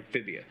Raketa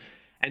Amphibia.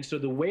 And so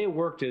the way it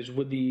worked is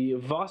with the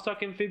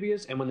Vostok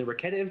amphibias and when the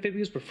Raketa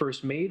amphibias were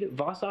first made,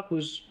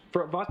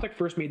 Vostok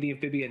first made the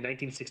amphibia in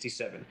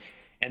 1967,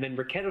 and then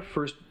Raketa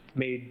first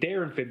made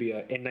their amphibia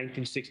in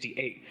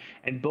 1968,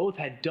 and both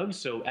had done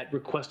so at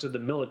request of the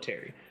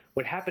military.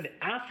 What happened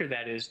after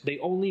that is they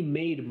only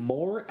made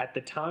more at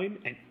the time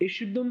and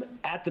issued them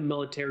at the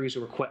military's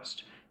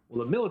request.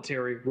 Well, the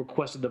military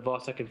requested the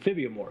Vostok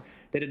amphibia more.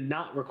 They did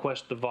not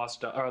request the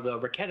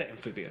Raketa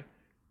amphibia,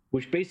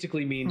 which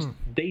basically means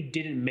they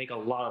didn't make a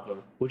lot of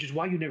them, which is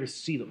why you never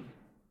see them.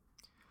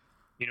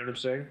 You know what I'm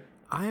saying?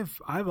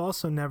 I've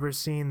also never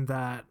seen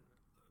that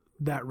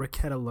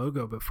Raketa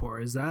logo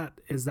before. Is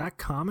that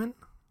common?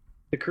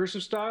 The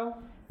cursive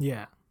style?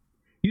 Yeah.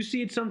 You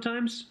see it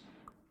sometimes.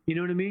 You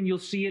know what I mean? You'll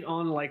see it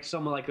on like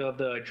some like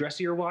the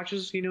dressier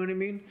watches. You know what I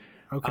mean?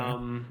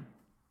 Okay.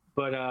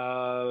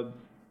 But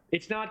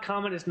it's not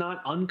common. It's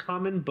not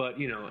uncommon. But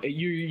you know,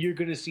 you're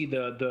gonna see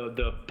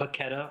the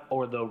Paketa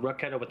or the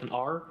Raketa with an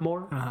R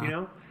more. You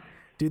know,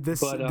 dude,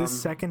 this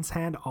second's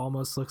hand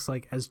almost looks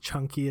like as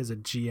chunky as a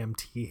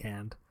GMT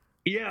hand.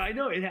 Yeah, I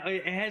know.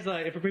 It has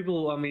for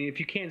people. I mean, if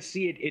you can't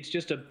see it, it's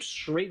just a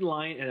straight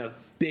line and a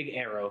big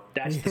arrow.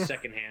 That's the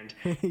second hand,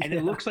 and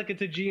it looks like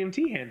it's a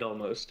GMT hand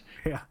almost.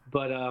 Yeah.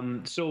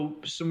 But so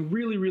some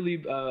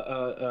really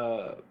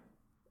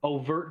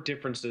overt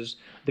differences.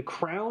 The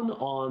crown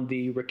on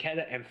the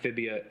Raketa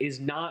amphibia is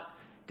not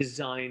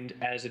designed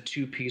as a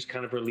two-piece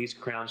kind of release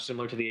crown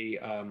similar to the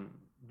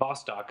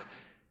Vostok.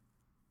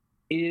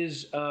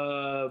 It's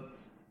a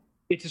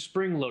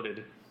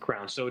spring-loaded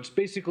crown, so it's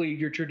basically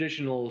your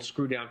traditional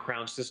screw-down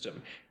crown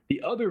system.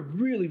 The other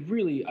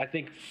really, I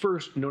think,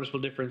 first noticeable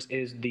difference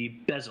is the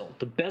bezel.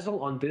 The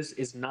bezel on this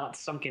is not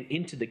sunken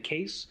into the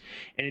case.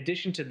 In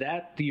addition to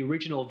that, the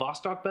original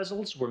Vostok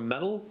bezels were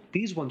metal.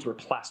 These ones were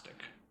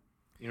plastic.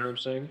 You know what I'm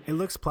saying? It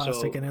looks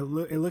plastic, and it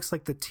looks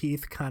like the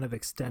teeth kind of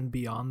extend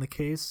beyond the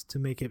case to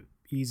make it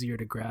easier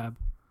to grab.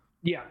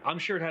 Yeah, I'm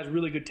sure it has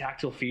really good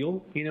tactile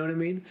feel. You know what I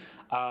mean?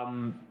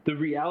 The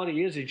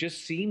reality is, it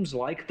just seems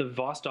like the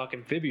Vostok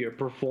amphibia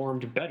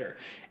performed better,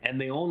 and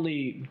they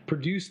only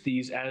produced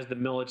these as the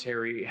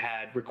military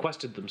had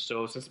requested them.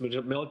 So since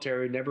the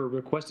military never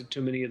requested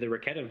too many of the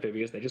Raketa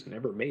amphibias, they just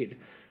never made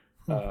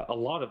a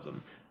lot of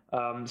them.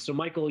 So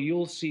Michael,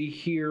 you'll see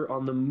here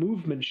on the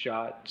movement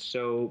shot.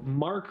 So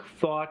Mark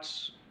thought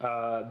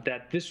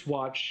that this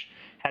watch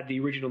had the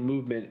original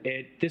movement.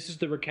 This is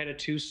the Raketa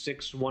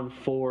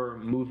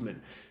 2614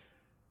 movement.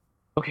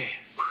 Okay,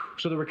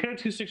 so the Raketa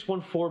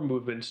 2614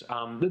 movements,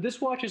 this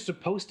watch is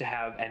supposed to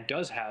have and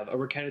does have a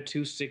Raketa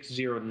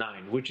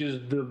 2609, which is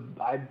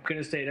I'm going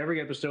to say it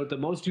every episode, the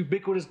most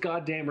ubiquitous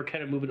goddamn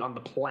Raketa movement on the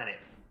planet.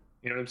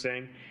 You know what I'm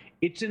saying?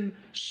 It's in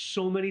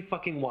so many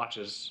fucking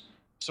watches,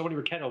 so many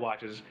Raketa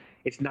watches,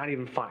 it's not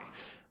even funny.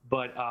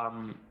 But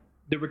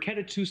the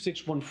Raketa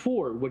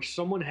 2614, which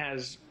someone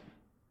has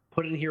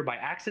put in here by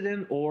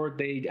accident, or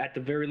they at the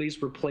very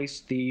least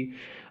replaced the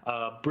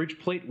bridge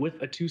plate with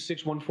a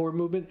 2614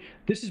 movement.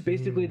 This is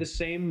basically the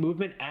same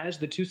movement as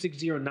the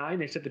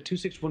 2609, except the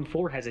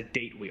 2614 has a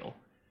date wheel.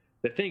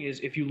 The thing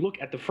is, if you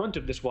look at the front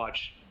of this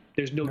watch,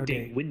 there's no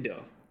date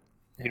window.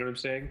 You know what I'm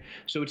saying?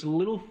 So it's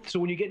so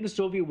when you get into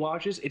Soviet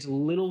watches, it's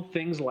little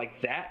things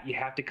like that you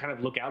have to kind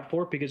of look out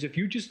for, because if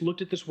you just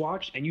looked at this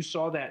watch and you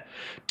saw that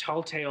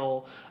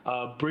telltale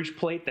bridge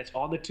plate that's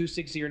on the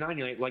 2609,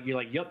 you're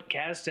like, yep,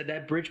 Kaz said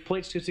that bridge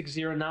plate's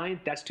 2609,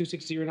 that's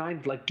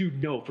 2609. Like,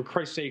 dude, no, for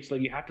Christ's sakes, like,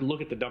 you have to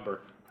look at the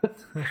number.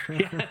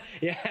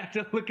 You have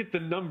to look at the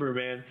number,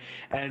 man.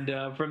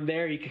 And from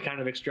there, you can kind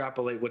of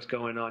extrapolate what's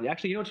going on.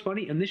 Actually, you know what's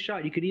funny? In this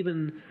shot, you could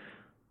even...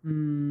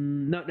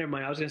 never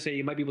mind. I was going to say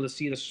you might be able to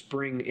see the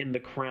spring in the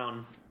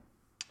crown.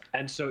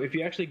 And so if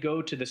you actually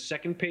go to the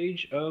second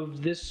page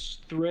of this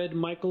thread,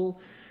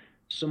 Michael,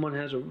 someone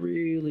has a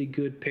really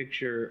good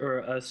picture, or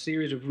a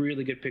series of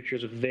really good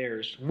pictures of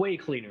theirs. Way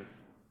cleaner.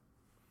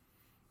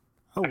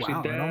 Oh, actually,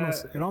 wow.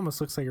 It almost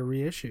looks like a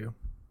reissue.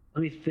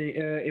 Let me think.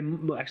 I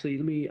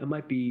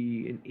might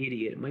be an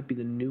idiot. It might be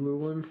the newer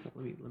one.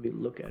 Let me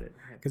look at it.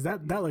 Because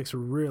that looks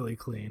really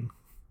clean.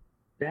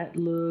 That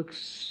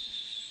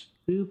looks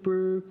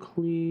super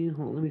clean.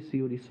 Hold on, let me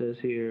see what he says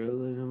here. It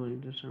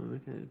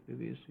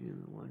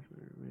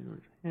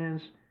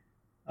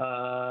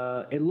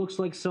looks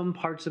like some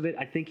parts of it,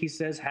 I think he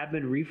says, have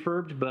been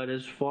refurbed, but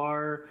as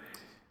far...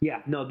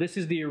 Yeah, no, this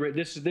is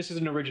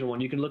an original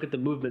one. You can look at the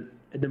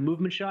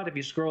movement shot. If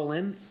you scroll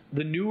in,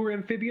 the newer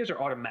amphibias are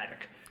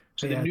automatic.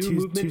 So yeah, the new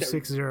movement...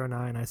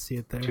 2609, I see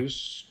it there.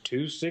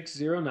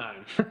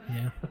 2609.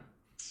 Yeah.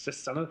 It's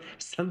just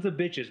sons of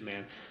bitches,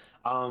 man.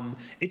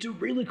 It's a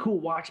really cool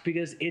watch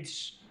because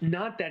it's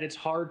not that it's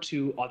hard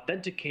to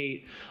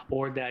authenticate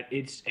or that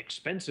it's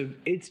expensive.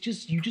 It's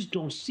just, you just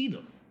don't see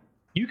them.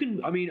 You can,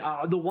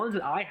 the ones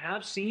that I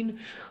have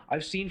seen,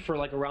 I've seen for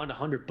like around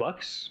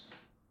 $100.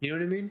 You know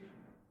what I mean?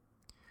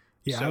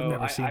 Yeah, so I've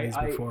never seen these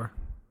before.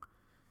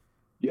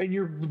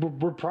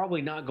 And we're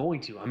probably not going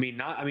to.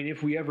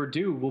 If we ever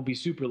do, we'll be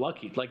super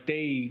lucky. Like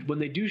when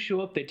they do show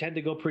up, they tend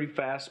to go pretty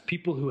fast.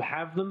 People who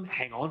have them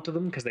hang on to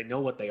them because they know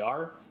what they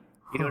are.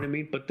 You know what I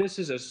mean? But this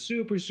is a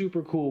super,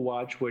 super cool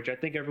watch, which I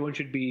think everyone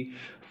should be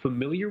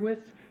familiar with,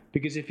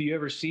 because if you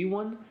ever see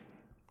one,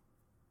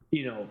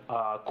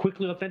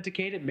 quickly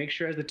authenticate it. Make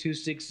sure it has the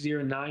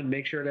 2609.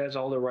 Make sure it has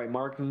all the right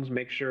markings.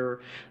 Make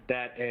sure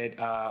that it.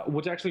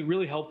 What's actually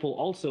really helpful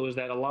also is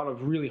that a lot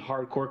of really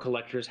hardcore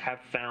collectors have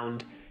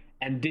found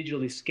and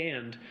digitally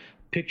scanned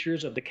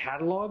pictures of the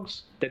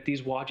catalogs that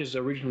these watches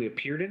originally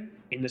appeared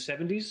in the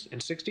 70s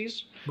and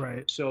 60s.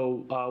 Right.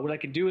 So what I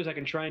can do is I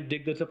can try and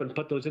dig those up and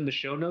put those in the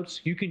show notes.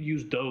 You can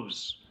use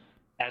those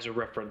as a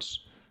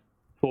reference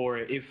for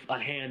if a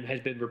hand has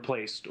been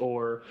replaced,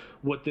 or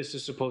what this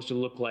is supposed to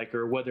look like,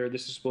 or whether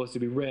this is supposed to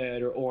be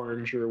red or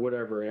orange or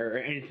whatever, or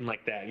anything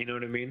like that. You know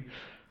what I mean?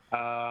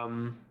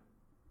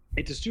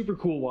 It's a super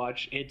cool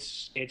watch. I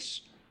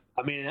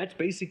mean, that's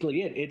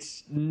basically it.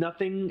 It's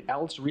nothing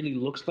else really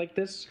looks like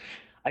this.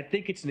 I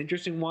think it's an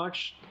interesting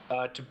watch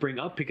to bring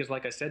up because,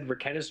 like I said,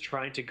 Raquetta's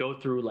trying to go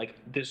through like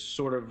this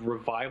sort of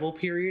revival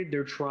period.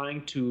 They're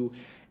trying to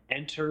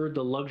enter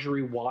the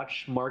luxury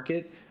watch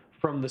market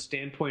from the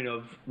standpoint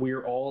of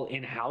we're all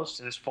in-house,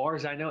 and as far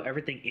as I know,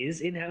 everything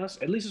is in-house,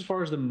 at least as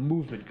far as the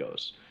movement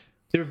goes.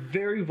 They're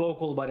very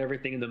vocal about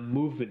everything in the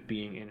movement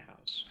being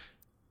in-house.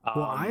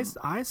 Well,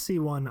 I see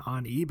one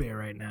on eBay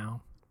right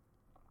now.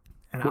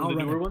 And one of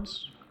the newer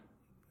ones?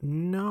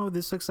 No,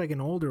 this looks like an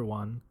older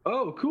one.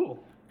 Oh,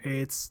 cool.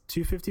 It's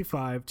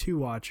 255, 2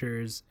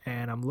 watchers,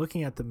 and I'm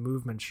looking at the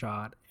movement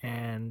shot,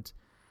 and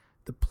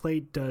the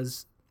plate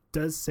does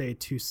say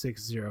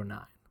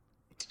 2609.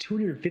 It's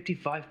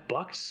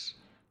 $255.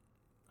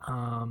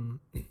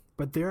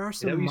 But there are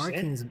some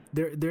markings.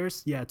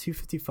 There's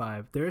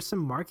 255. There are some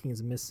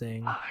markings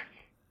missing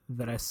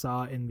that I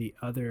saw in the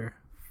other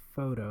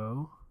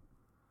photo.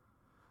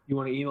 You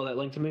want to email that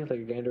link to me? Like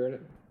a gander at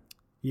it?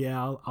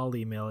 Yeah, I'll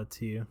email it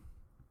to you.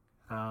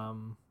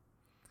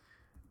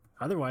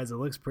 Otherwise, it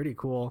looks pretty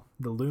cool.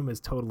 The loom is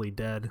totally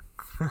dead.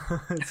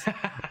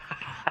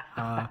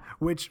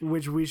 Which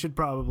we should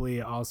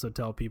probably also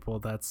tell people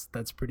that's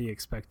pretty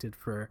expected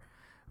for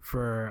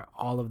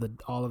all of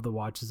the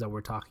watches that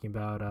we're talking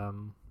about.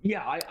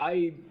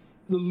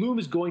 The loom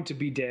is going to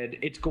be dead.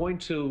 It's going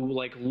to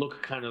like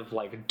look kind of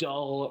like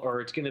dull,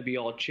 or it's going to be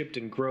all chipped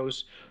and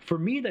gross. For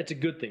me, that's a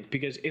good thing,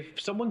 because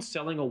if someone's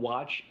selling a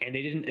watch and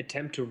they didn't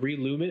attempt to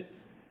re-loom it,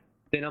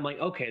 then I'm like,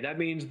 okay, that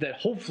means that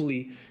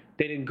hopefully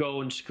they didn't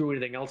go and screw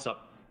anything else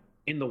up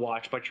in the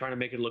watch by trying to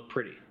make it look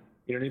pretty.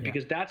 You know what I mean? Yeah.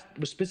 Because that's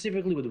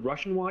specifically with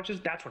Russian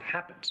watches, that's what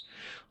happens.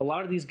 A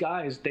lot of these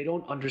guys, they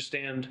don't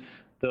understand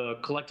the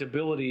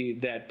collectability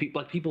that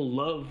people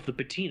love the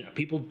patina.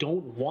 People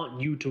don't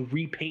want you to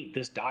repaint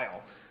this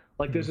dial.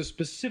 Like there's a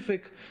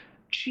specific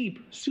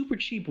cheap, super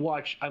cheap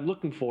watch I'm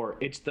looking for.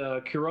 It's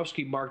the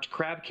Kurovsky marked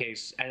crab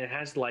case, and it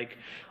has like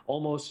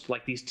almost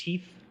like these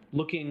teeth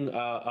looking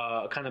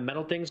kind of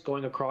metal things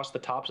going across the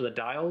tops of the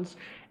dials,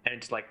 and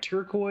it's like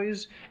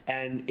turquoise,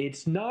 and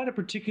it's not a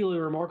particularly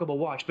remarkable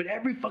watch, but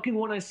every fucking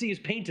one I see is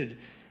painted.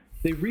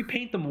 They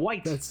repaint them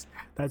white.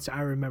 That's I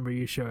remember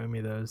you showing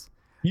me those.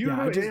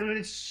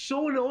 It's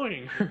so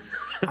annoying.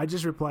 I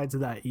just replied to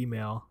that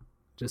email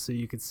just so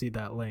you could see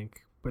that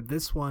link. But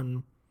this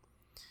one,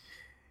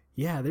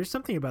 yeah, there's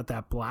something about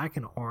that black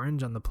and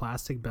orange on the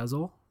plastic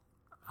bezel.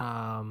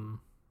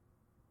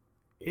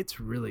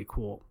 It's really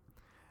cool.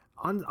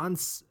 On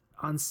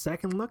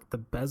second look, the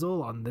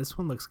bezel on this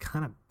one looks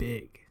kind of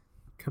big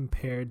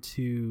compared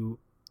to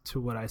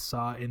what I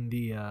saw in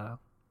the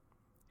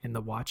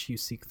Watch You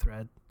Seek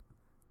thread.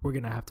 We're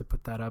gonna have to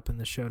put that up in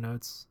the show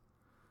notes.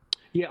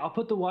 Yeah, I'll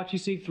put the Watch You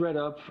Seek thread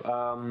up.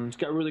 It's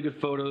got really good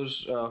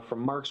photos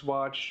from Mark's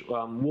watch.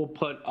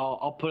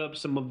 I'll put up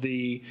some of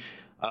the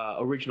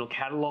original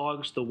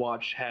catalogs the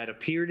watch had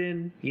appeared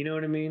in. You know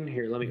what I mean?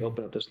 Here, let me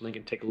open up this link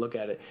and take a look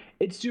at it.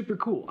 It's super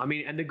cool. I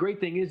mean, and the great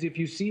thing is, if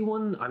you see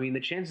one, I mean, the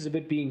chances of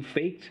it being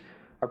faked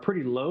are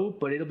pretty low,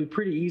 but it'll be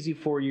pretty easy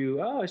for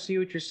you. Oh, I see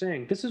what you're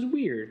saying. This is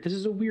weird. This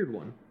is a weird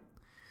one.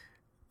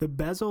 The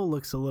bezel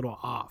looks a little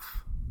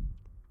off.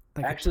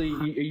 Like actually,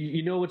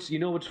 you know what's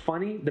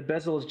funny? The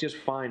bezel is just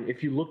fine.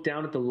 If you look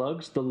down at the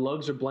lugs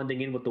are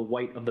blending in with the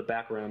white of the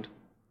background.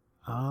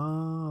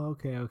 Oh,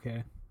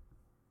 okay.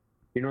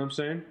 You know what I'm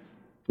saying?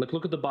 Like,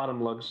 look at the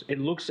bottom lugs. It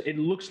looks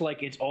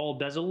like it's all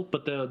bezel,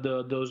 but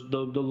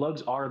the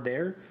lugs are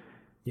there.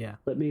 Yeah.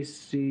 Let me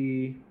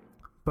see.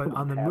 But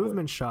on the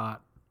movement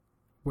shot,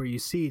 where you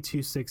see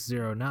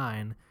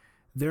 2609,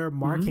 there are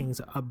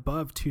markings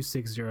above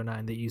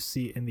 2609 that you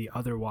see in the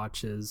other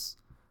watches.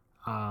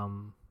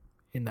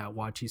 In that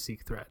Watch You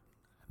Seek thread.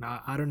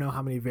 Now, I don't know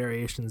how many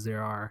variations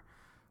there are,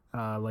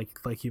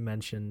 like you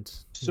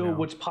mentioned. So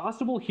what's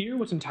possible here,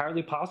 what's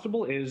entirely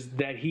possible, is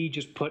that he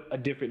just put a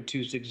different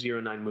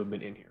 2609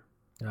 movement in here.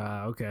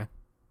 Okay.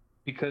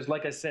 Because,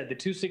 like I said, the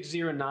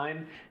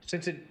 2609,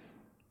 since it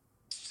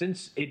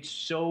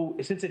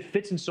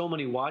fits in so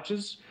many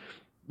watches,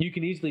 you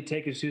can easily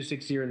take a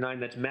 2609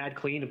 that's mad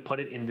clean and put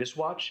it in this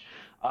watch.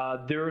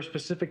 There are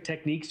specific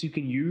techniques you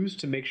can use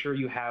to make sure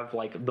you have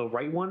like the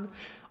right one.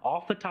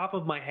 Off the top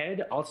of my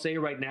head, I'll say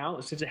right now,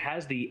 since it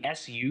has the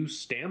SU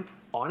stamp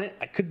on it,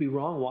 I could be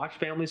wrong. Watch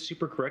family,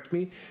 super correct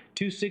me.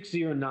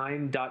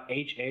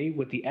 2609.HA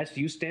with the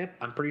SU stamp,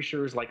 I'm pretty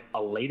sure is like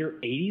a later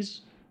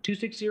 80s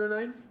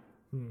 2609.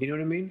 You know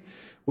what I mean?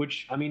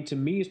 Which, I mean, to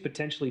me is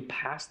potentially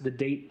past the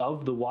date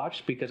of the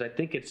watch, because I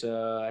think it's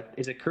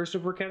is it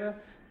Cursive Rosetta?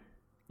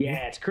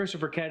 Yeah, it's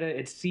Cursive Rosetta.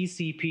 It's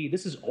CCP.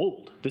 This is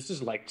old. This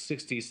is like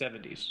 60s,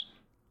 70s.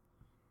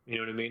 You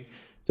know what I mean?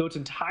 So it's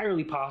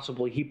entirely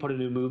possible he put a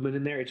new movement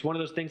in there. It's one of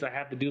those things I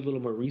have to do a little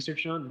more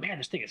research on. Man,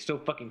 this thing is so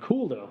fucking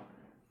cool, though.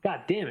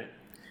 God damn it.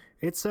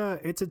 It's a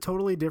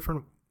totally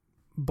different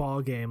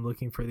ball game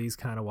looking for these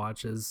kind of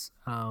watches.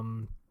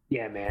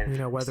 Yeah, man. You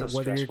know, whether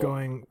so you're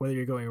going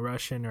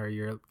Russian or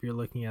you're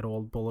looking at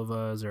old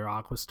Bulivas or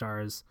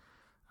Aquastars,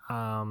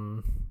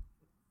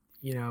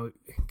 you know,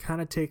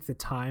 kind of take the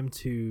time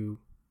to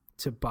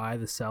buy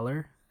the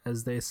seller,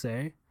 as they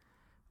say.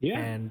 Yeah.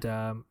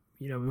 And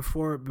you know,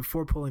 before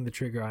pulling the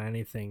trigger on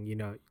anything, you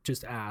know,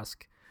 just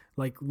ask.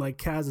 Like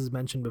Kaz has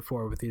mentioned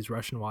before with these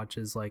Russian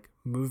watches, like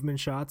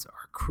movement shots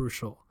are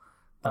crucial.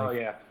 Like, oh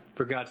yeah,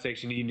 for God's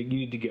sakes, you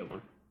need to get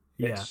one.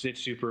 It's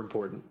super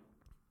important.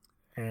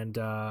 And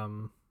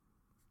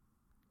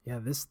yeah,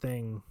 this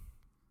thing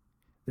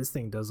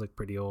does look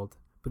pretty old,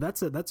 but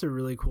that's a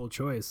really cool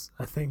choice,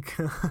 I think.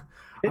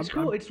 It's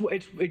cool. It's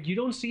you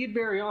don't see it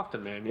very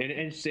often, man,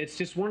 and it's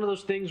just one of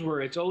those things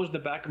where it's always in the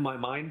back of my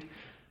mind.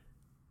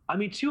 I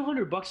mean,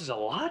 $200 is a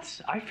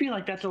lot. I feel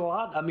like that's a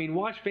lot. I mean,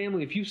 watch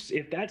family,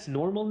 if that's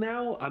normal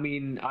now. I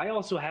mean, I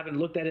also haven't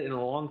looked at it in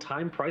a long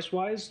time price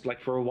wise. Like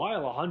for a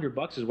while,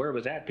 $100 is where it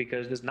was at,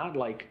 because it's not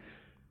like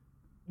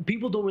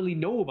people don't really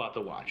know about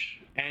the watch,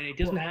 and it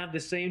doesn't have the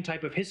same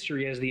type of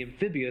history as the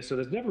Amphibia, so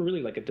there's never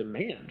really like a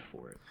demand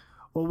for it.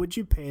 Well, would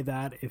you pay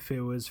that if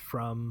it was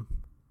from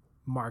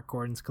Mark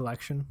Gordon's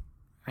collection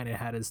and it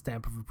had his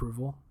stamp of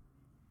approval?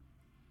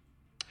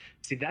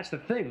 See, that's the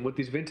thing with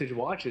these vintage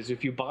watches.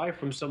 If you buy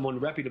from someone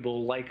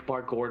reputable like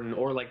Mark Gordon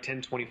or like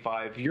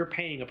 1025, you're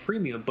paying a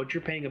premium, but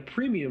you're paying a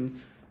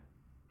premium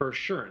for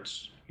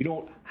assurance. You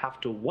don't have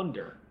to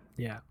wonder,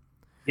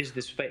 is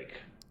this fake?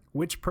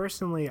 Which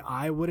personally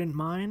I wouldn't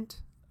mind.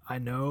 I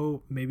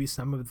know maybe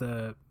some of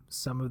the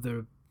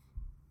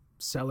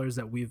sellers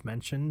that we've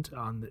mentioned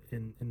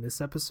in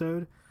this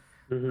episode,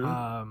 you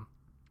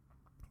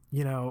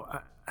know,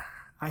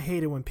 I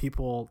hate it when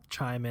people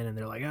chime in and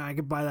they're like, I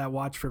could buy that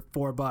watch for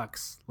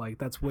 $4. Like,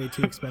 that's way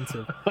too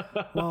expensive.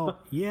 Well,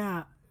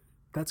 yeah,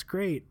 that's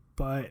great.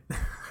 But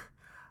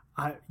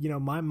you know,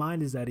 my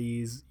mind is at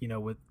ease, you know,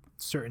 with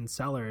certain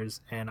sellers,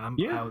 and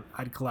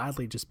I'd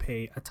gladly just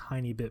pay a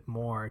tiny bit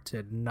more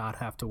to not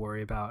have to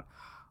worry about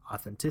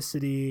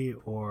authenticity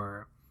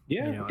or,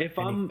 you know, if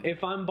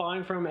I'm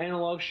buying from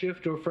Analog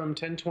Shift or from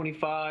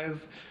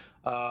 1025,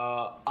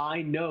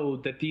 I know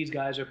that these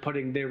guys are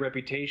putting their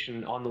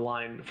reputation on the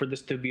line for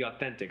this to be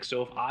authentic.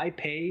 So if I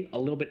pay a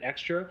little bit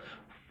extra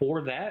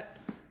for that,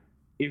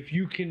 if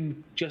you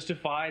can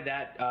justify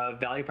that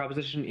value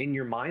proposition in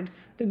your mind,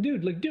 then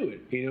dude, like, do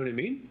it. You know what I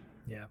mean?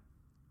 Yeah.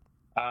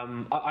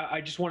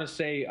 I just want to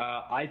say,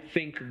 I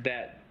think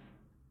that,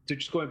 so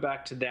just going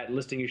back to that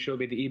listing you showed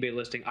me, the eBay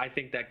listing, I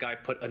think that guy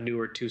put a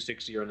newer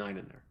 2609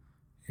 in there.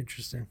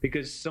 Interesting.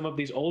 Because some of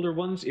these older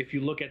ones, if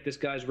you look at this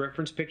guy's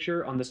reference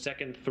picture on the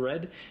second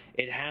thread,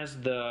 it has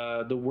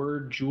the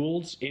word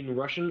jewels in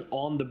Russian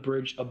on the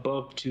bridge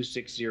above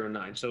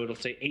 2609. So it'll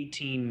say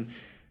 18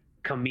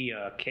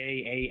 Kamiya,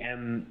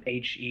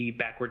 Kamhe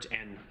backwards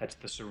N. That's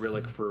the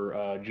Cyrillic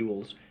for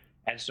jewels.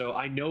 And so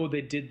I know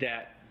they did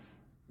that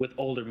with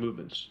older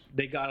movements.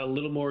 They got a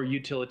little more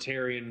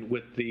utilitarian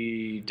with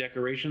the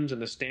decorations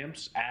and the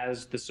stamps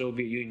as the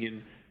Soviet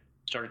Union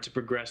started to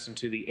progress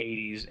into the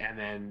 80s and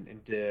then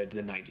into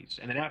the 90s.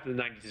 And then after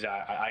the 90s,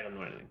 I don't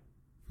know anything.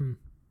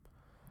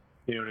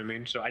 You know what I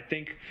mean? So I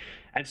think,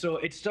 and so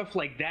it's stuff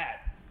like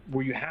that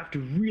where you have to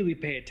really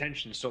pay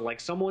attention. So like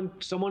someone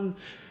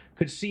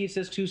could see it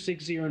says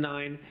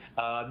 2609.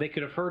 They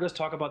could have heard us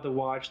talk about the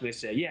watch and they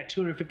say, yeah,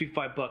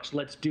 $255,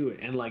 let's do it.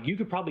 And like, you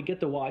could probably get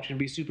the watch and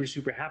be super,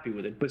 super happy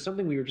with it. But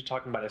something we were just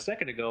talking about a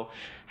second ago,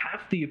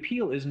 half the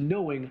appeal is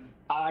knowing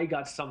I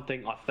got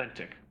something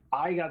authentic.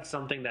 I got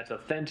something that's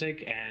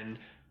authentic, and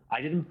I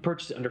didn't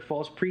purchase it under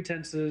false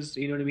pretenses.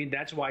 You know what I mean?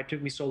 That's why it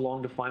took me so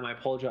long to find my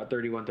Poljot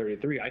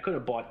 3133. I could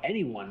have bought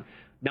any one,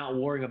 not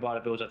worrying about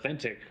if it was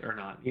authentic or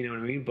not. You know what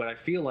I mean? But I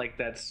feel like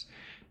that's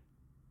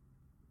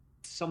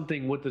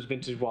something with those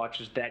vintage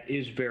watches that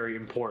is very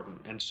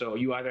important. And so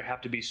you either have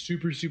to be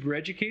super, super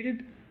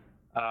educated,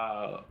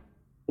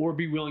 or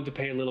be willing to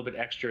pay a little bit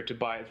extra to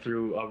buy it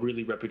through a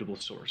really reputable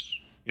source.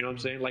 You know what I'm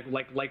saying? Like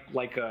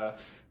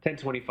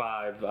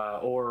 1025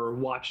 or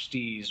Watch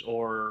Steez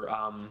or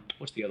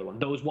what's the other one?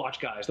 Those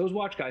watch guys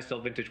sell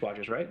vintage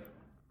watches, right?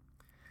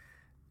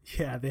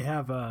 Yeah, they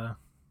have a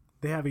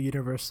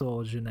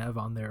Universal Genève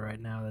on there right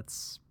now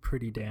that's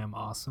pretty damn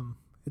awesome.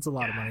 It's a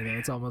lot of money though.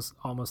 It's almost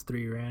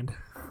 $3,000.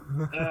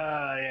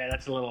 Yeah,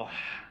 that's a little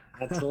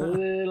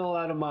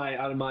out of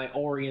my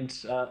Orient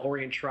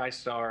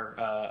TriStar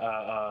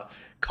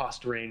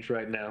cost range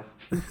right now.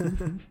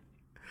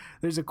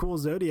 There's a cool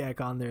Zodiac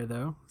on there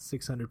though,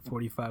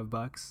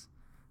 $645.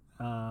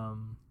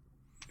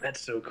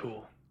 That's so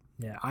cool.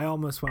 Yeah, I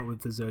almost went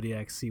with the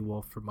Zodiac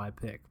Seawolf for my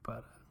pick,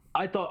 but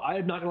I'm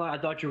not gonna lie, I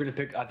thought you were gonna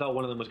pick. I thought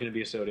one of them was gonna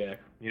be a Zodiac.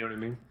 You know what I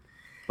mean?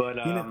 But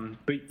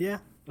but yeah.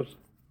 Oops.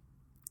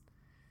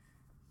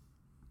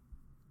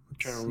 I'm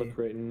trying to look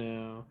right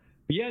now.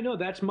 But yeah, no,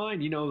 that's mine.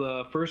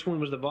 The first one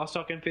was the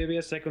Vostok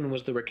Amphibia. Second one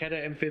was the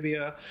Raketa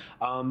Amphibia.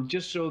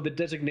 Just so the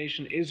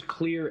designation is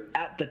clear,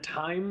 at the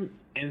time,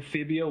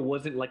 Amphibia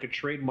wasn't like a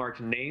trademarked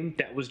name.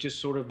 That was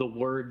just sort of the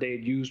word they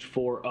had used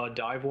for a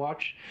dive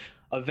watch.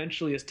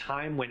 Eventually, as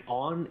time went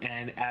on,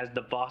 and as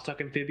the Vostok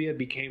Amphibia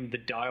became the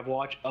dive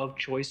watch of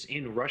choice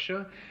in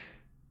Russia,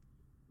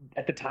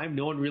 at the time,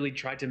 no one really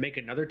tried to make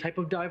another type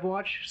of dive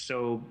watch,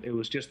 so it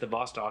was just the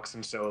Vostoks,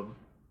 and so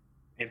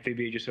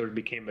Amphibia just sort of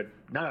became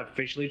not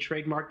officially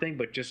trademark thing,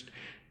 but just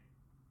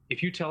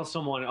if you tell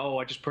someone, "Oh,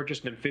 I just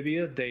purchased an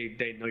Amphibia,"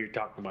 they know you're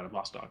talking about a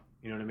Vostok.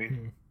 You know what I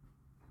mean?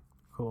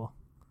 Cool.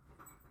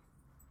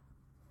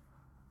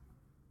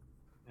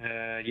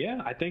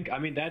 Yeah, I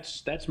mean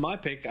that's my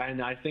pick,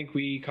 and I think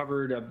we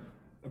covered a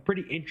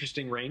pretty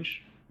interesting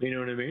range. You know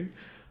what I mean?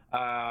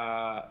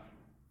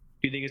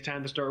 Do you think it's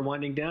time to start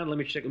winding down? Let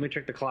me check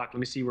the clock. Let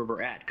me see where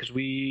we're at, because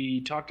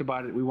we talked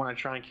about it. We want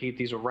to try and keep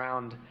these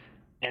around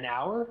an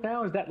hour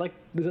now. Is that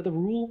the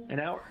rule? An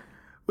hour?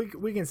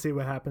 We can see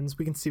what happens.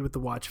 We can see what the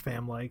watch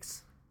fam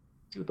likes.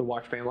 See what the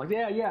watch fam likes.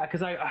 Yeah.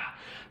 Because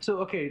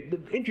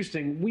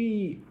interesting.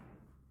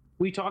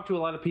 We talked to a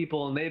lot of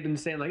people, and they've been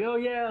saying like, "Oh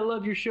yeah, I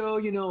love your show.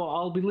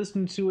 I'll be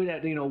listening to it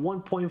at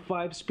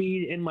 1.5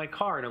 speed in my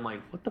car," and I'm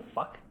like, "What the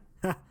fuck?"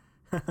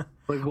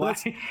 Like, why?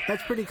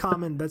 That's pretty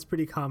common. That's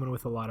pretty common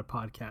with a lot of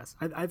podcasts.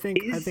 I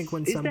think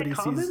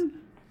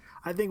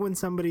when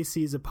somebody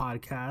sees a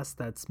podcast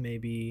that's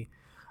maybe,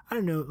 I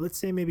don't know, let's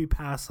say maybe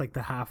past like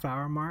the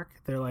half-hour mark,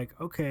 they're like,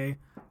 okay,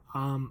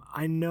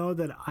 I know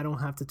that I don't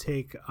have to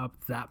take up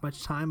that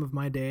much time of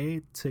my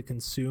day to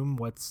consume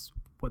what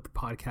the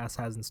podcast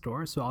has in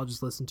store, so I'll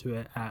just listen to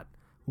it at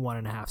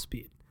 1.5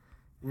 speed.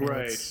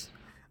 Right.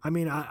 I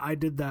mean, I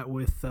did that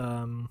with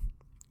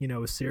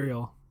with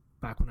Serial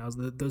back when I was.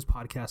 Those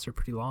podcasts are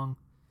pretty long.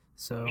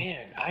 So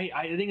man,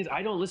 the thing is,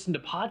 I don't listen to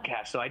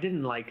podcasts, so I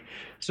didn't like.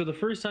 So the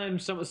first time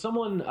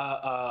someone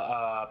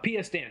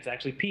PS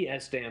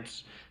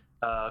Stance,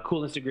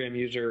 cool Instagram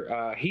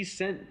user, he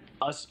sent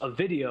us a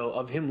video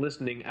of him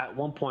listening at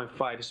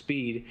 1.5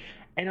 speed,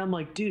 and I'm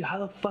like, dude, how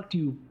the fuck do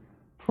you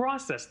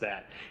process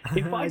that?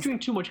 If I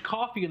drink too much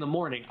coffee in the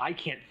morning, I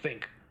can't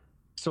think.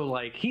 So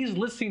like, he's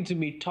listening to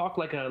me talk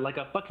like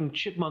a fucking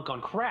chipmunk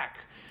on crack,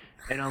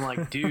 and I'm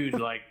like, dude,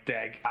 like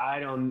that. I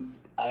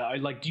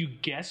like, do you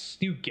guess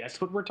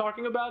what we're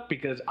talking about?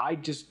 Because I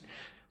just,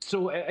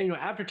 so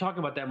after talking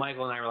about that,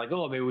 Michael and I were like,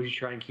 oh, maybe we should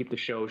try and keep the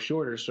show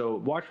shorter. So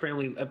Watch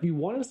Family, if you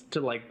want us to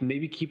like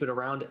maybe keep it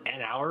around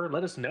an hour,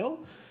 let us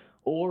know.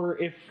 Or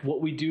if what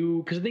we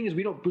do, because the thing is,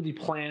 we don't really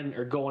plan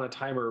or go on a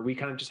timer. We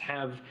kind of just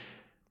have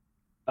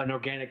an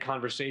organic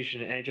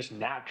conversation, and it just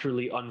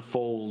naturally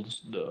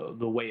unfolds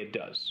the way it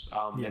does.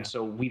 And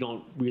so we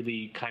don't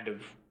really kind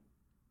of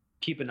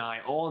keep an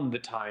eye on the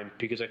time,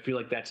 because I feel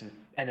like that's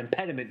an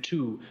impediment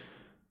to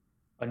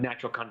a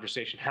natural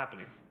conversation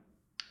happening.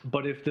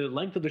 But if the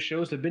length of the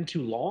shows have been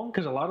too long,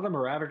 because a lot of them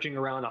are averaging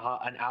around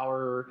an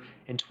hour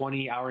and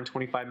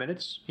 25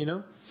 minutes,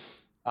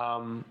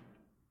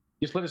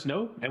 just let us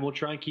know, and we'll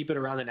try and keep it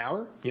around an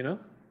hour,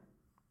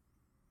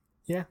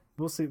 Yeah,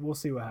 we'll see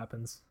what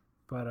happens.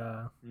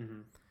 But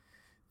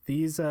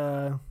these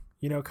kind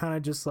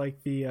of just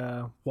like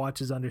the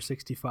watches under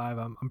 65,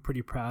 I'm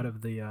pretty proud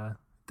of the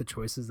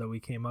choices that we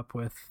came up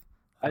with.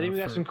 I think we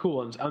got some cool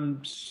ones.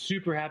 I'm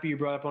super happy you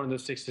brought up one of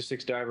those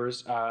 6-6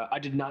 divers. I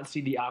did not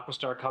see the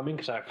Aquastar coming,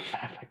 because I've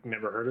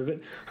never heard of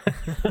it.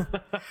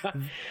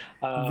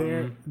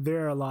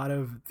 There are a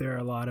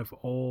lot of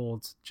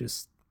old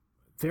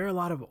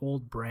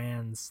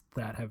brands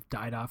that have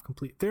died off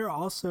completely.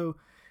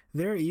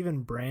 There are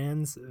even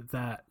brands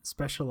that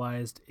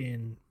specialized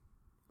in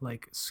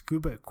like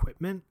scuba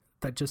equipment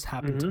that just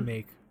happen to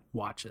make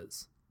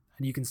watches,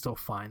 and you can still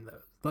find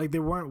those. Like, they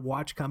weren't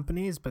watch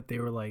companies, but they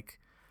were like,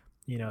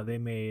 they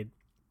made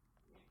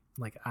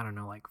like, I don't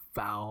know, like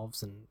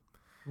valves and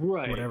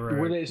whatever.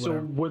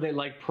 Were they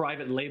like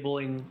private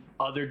labeling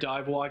other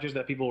dive watches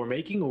that people were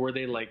making, or were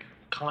they like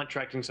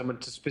contracting someone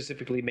to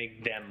specifically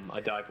make them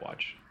a dive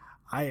watch?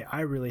 I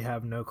really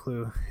have no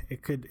clue.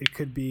 It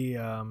could be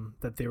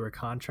that they were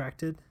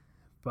contracted,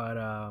 but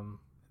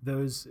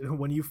those,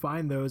 when you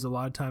find those, a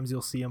lot of times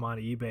you'll see them on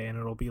eBay, and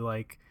it'll be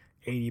like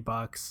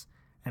 $80,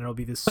 and it'll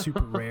be this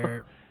super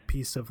rare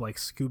piece of like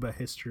scuba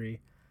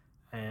history.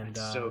 And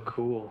that's so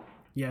cool.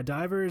 Yeah,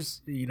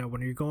 divers,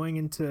 when you're going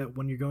into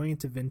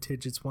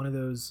vintage, it's one of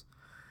those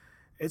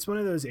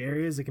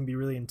areas that can be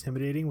really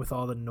intimidating with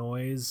all the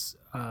noise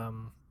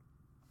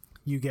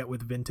you get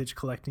with vintage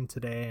collecting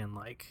today, and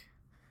like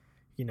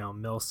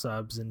mill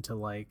subs into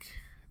like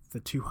the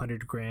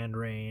 200 grand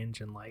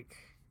range, and like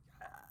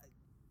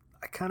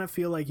I kind of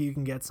feel like you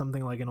can get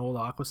something like an old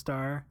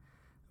Aquastar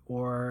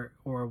or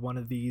one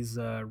of these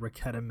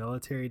Raketa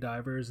military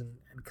divers, and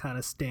kind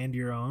of stand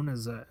your own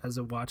as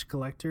a watch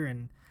collector,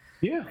 and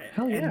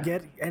hell yeah,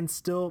 and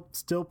still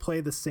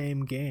play the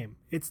same game.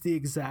 It's the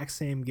exact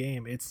same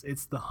game.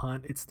 It's the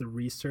hunt, it's the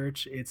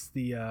research, it's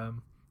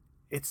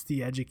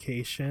the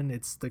education,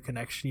 it's the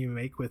connection you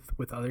make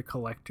with other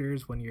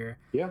collectors when you're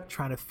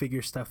trying to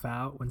figure stuff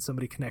out. When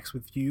somebody connects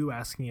with you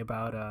asking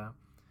about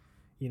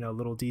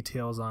little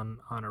details on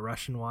a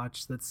Russian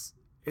watch, it's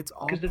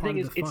all part of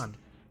the fun.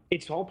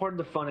 It's all part of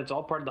the fun. It's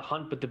all part of the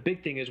hunt. But the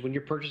big thing is when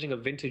you're purchasing a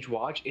vintage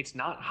watch, it's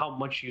not how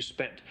much you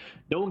spent.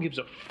 No one gives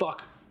a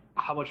fuck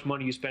how much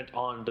money you spent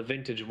on the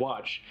vintage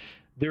watch.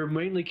 They're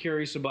mainly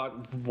curious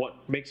about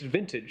what makes it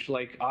vintage.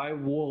 Like, I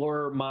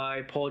wore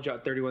my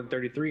Poljot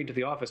 3133 into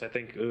the office, I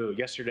think,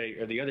 yesterday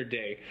or the other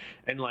day,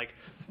 and like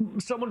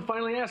someone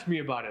finally asked me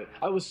about it.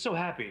 I was so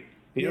happy.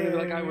 You know,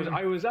 like I'm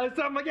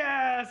like,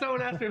 yeah,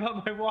 someone asked me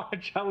about my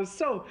watch. I was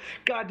so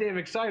goddamn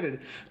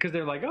excited because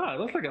they're like, oh, it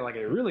looks like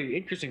a really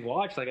interesting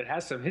watch. Like, it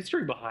has some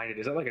history behind it.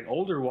 Is that like an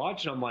older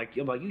watch? And I'm like,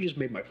 you just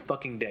made my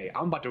fucking day.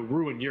 I'm about to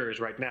ruin yours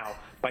right now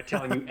by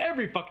telling you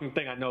every fucking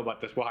thing I know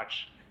about this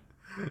watch.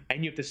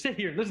 And you have to sit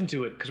here and listen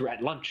to it because we're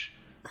at lunch.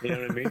 You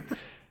know what I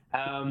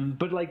mean?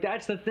 But like,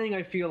 that's the thing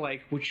I feel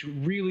like, which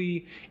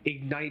really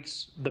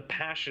ignites the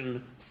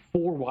passion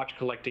for watch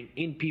collecting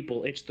in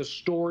people. It's the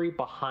story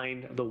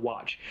behind the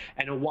watch.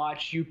 And a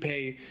watch you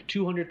pay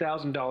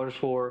 $200,000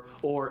 for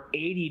or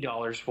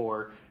 $80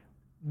 for,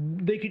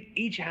 they could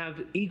each have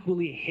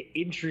equally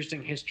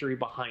interesting history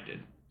behind it.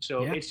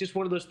 So it's just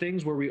one of those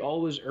things where we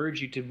always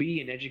urge you to be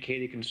an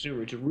educated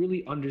consumer, to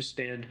really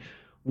understand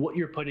what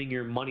you're putting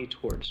your money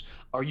towards.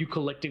 Are you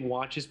collecting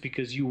watches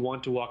because you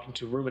want to walk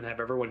into a room and have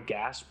everyone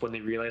gasp when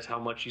they realize how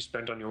much you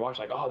spent on your watch?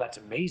 Like, oh, that's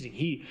amazing.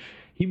 He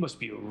must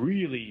be a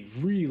really,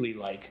 really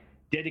like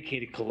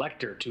dedicated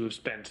collector to have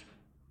spent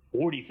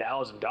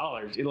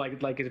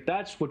 $40,000. Like if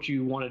that's what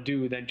you want to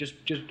do, then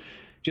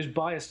just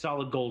buy a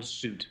solid gold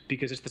suit,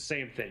 because it's the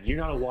same thing. You're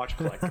not a watch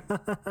collector.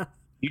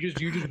 You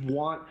just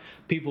want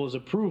people's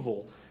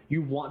approval.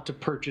 You want to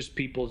purchase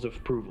people's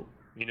approval.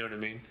 You know what I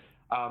mean?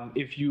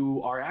 If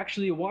you are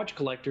actually a watch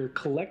collector,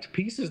 collect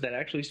pieces that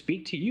actually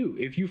speak to you.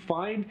 If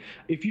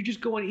you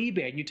just go on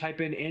eBay and you type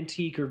in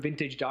antique or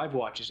vintage dive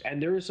watches,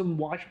 and there are some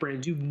watch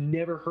brands you've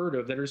never heard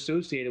of that are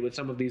associated with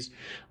some of these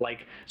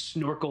like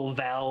snorkel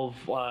valve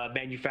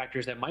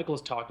manufacturers that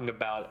Michael's talking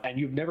about, and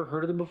you've never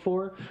heard of them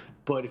before,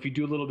 but if you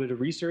do a little bit of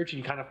research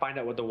and you kind of find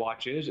out what the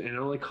watch is, and it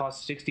only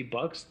costs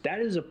 $60, that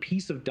is a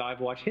piece of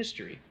dive watch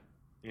history.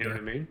 You know what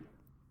I mean?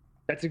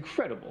 That's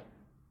incredible.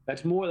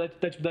 That's more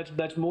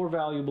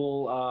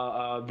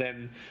valuable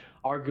than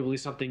arguably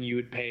something you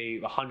would pay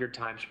 100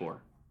 times for,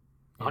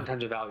 100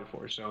 times of value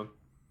for. So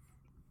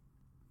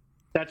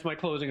that's my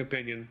closing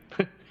opinion.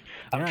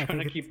 I'm trying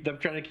to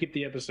keep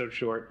the episode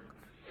short.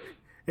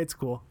 It's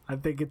cool. I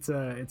think it's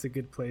a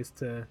good place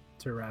to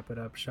wrap it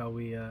up. Shall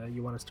we?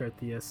 You want to start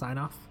the sign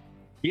off?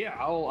 Yeah,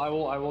 I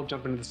will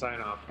jump into the sign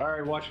off. All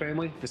right, watch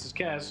family. This is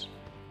Kaz.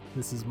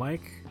 This is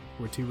Mike.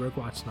 We're two rogue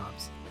watch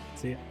snobs.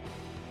 See ya.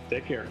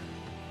 Take care.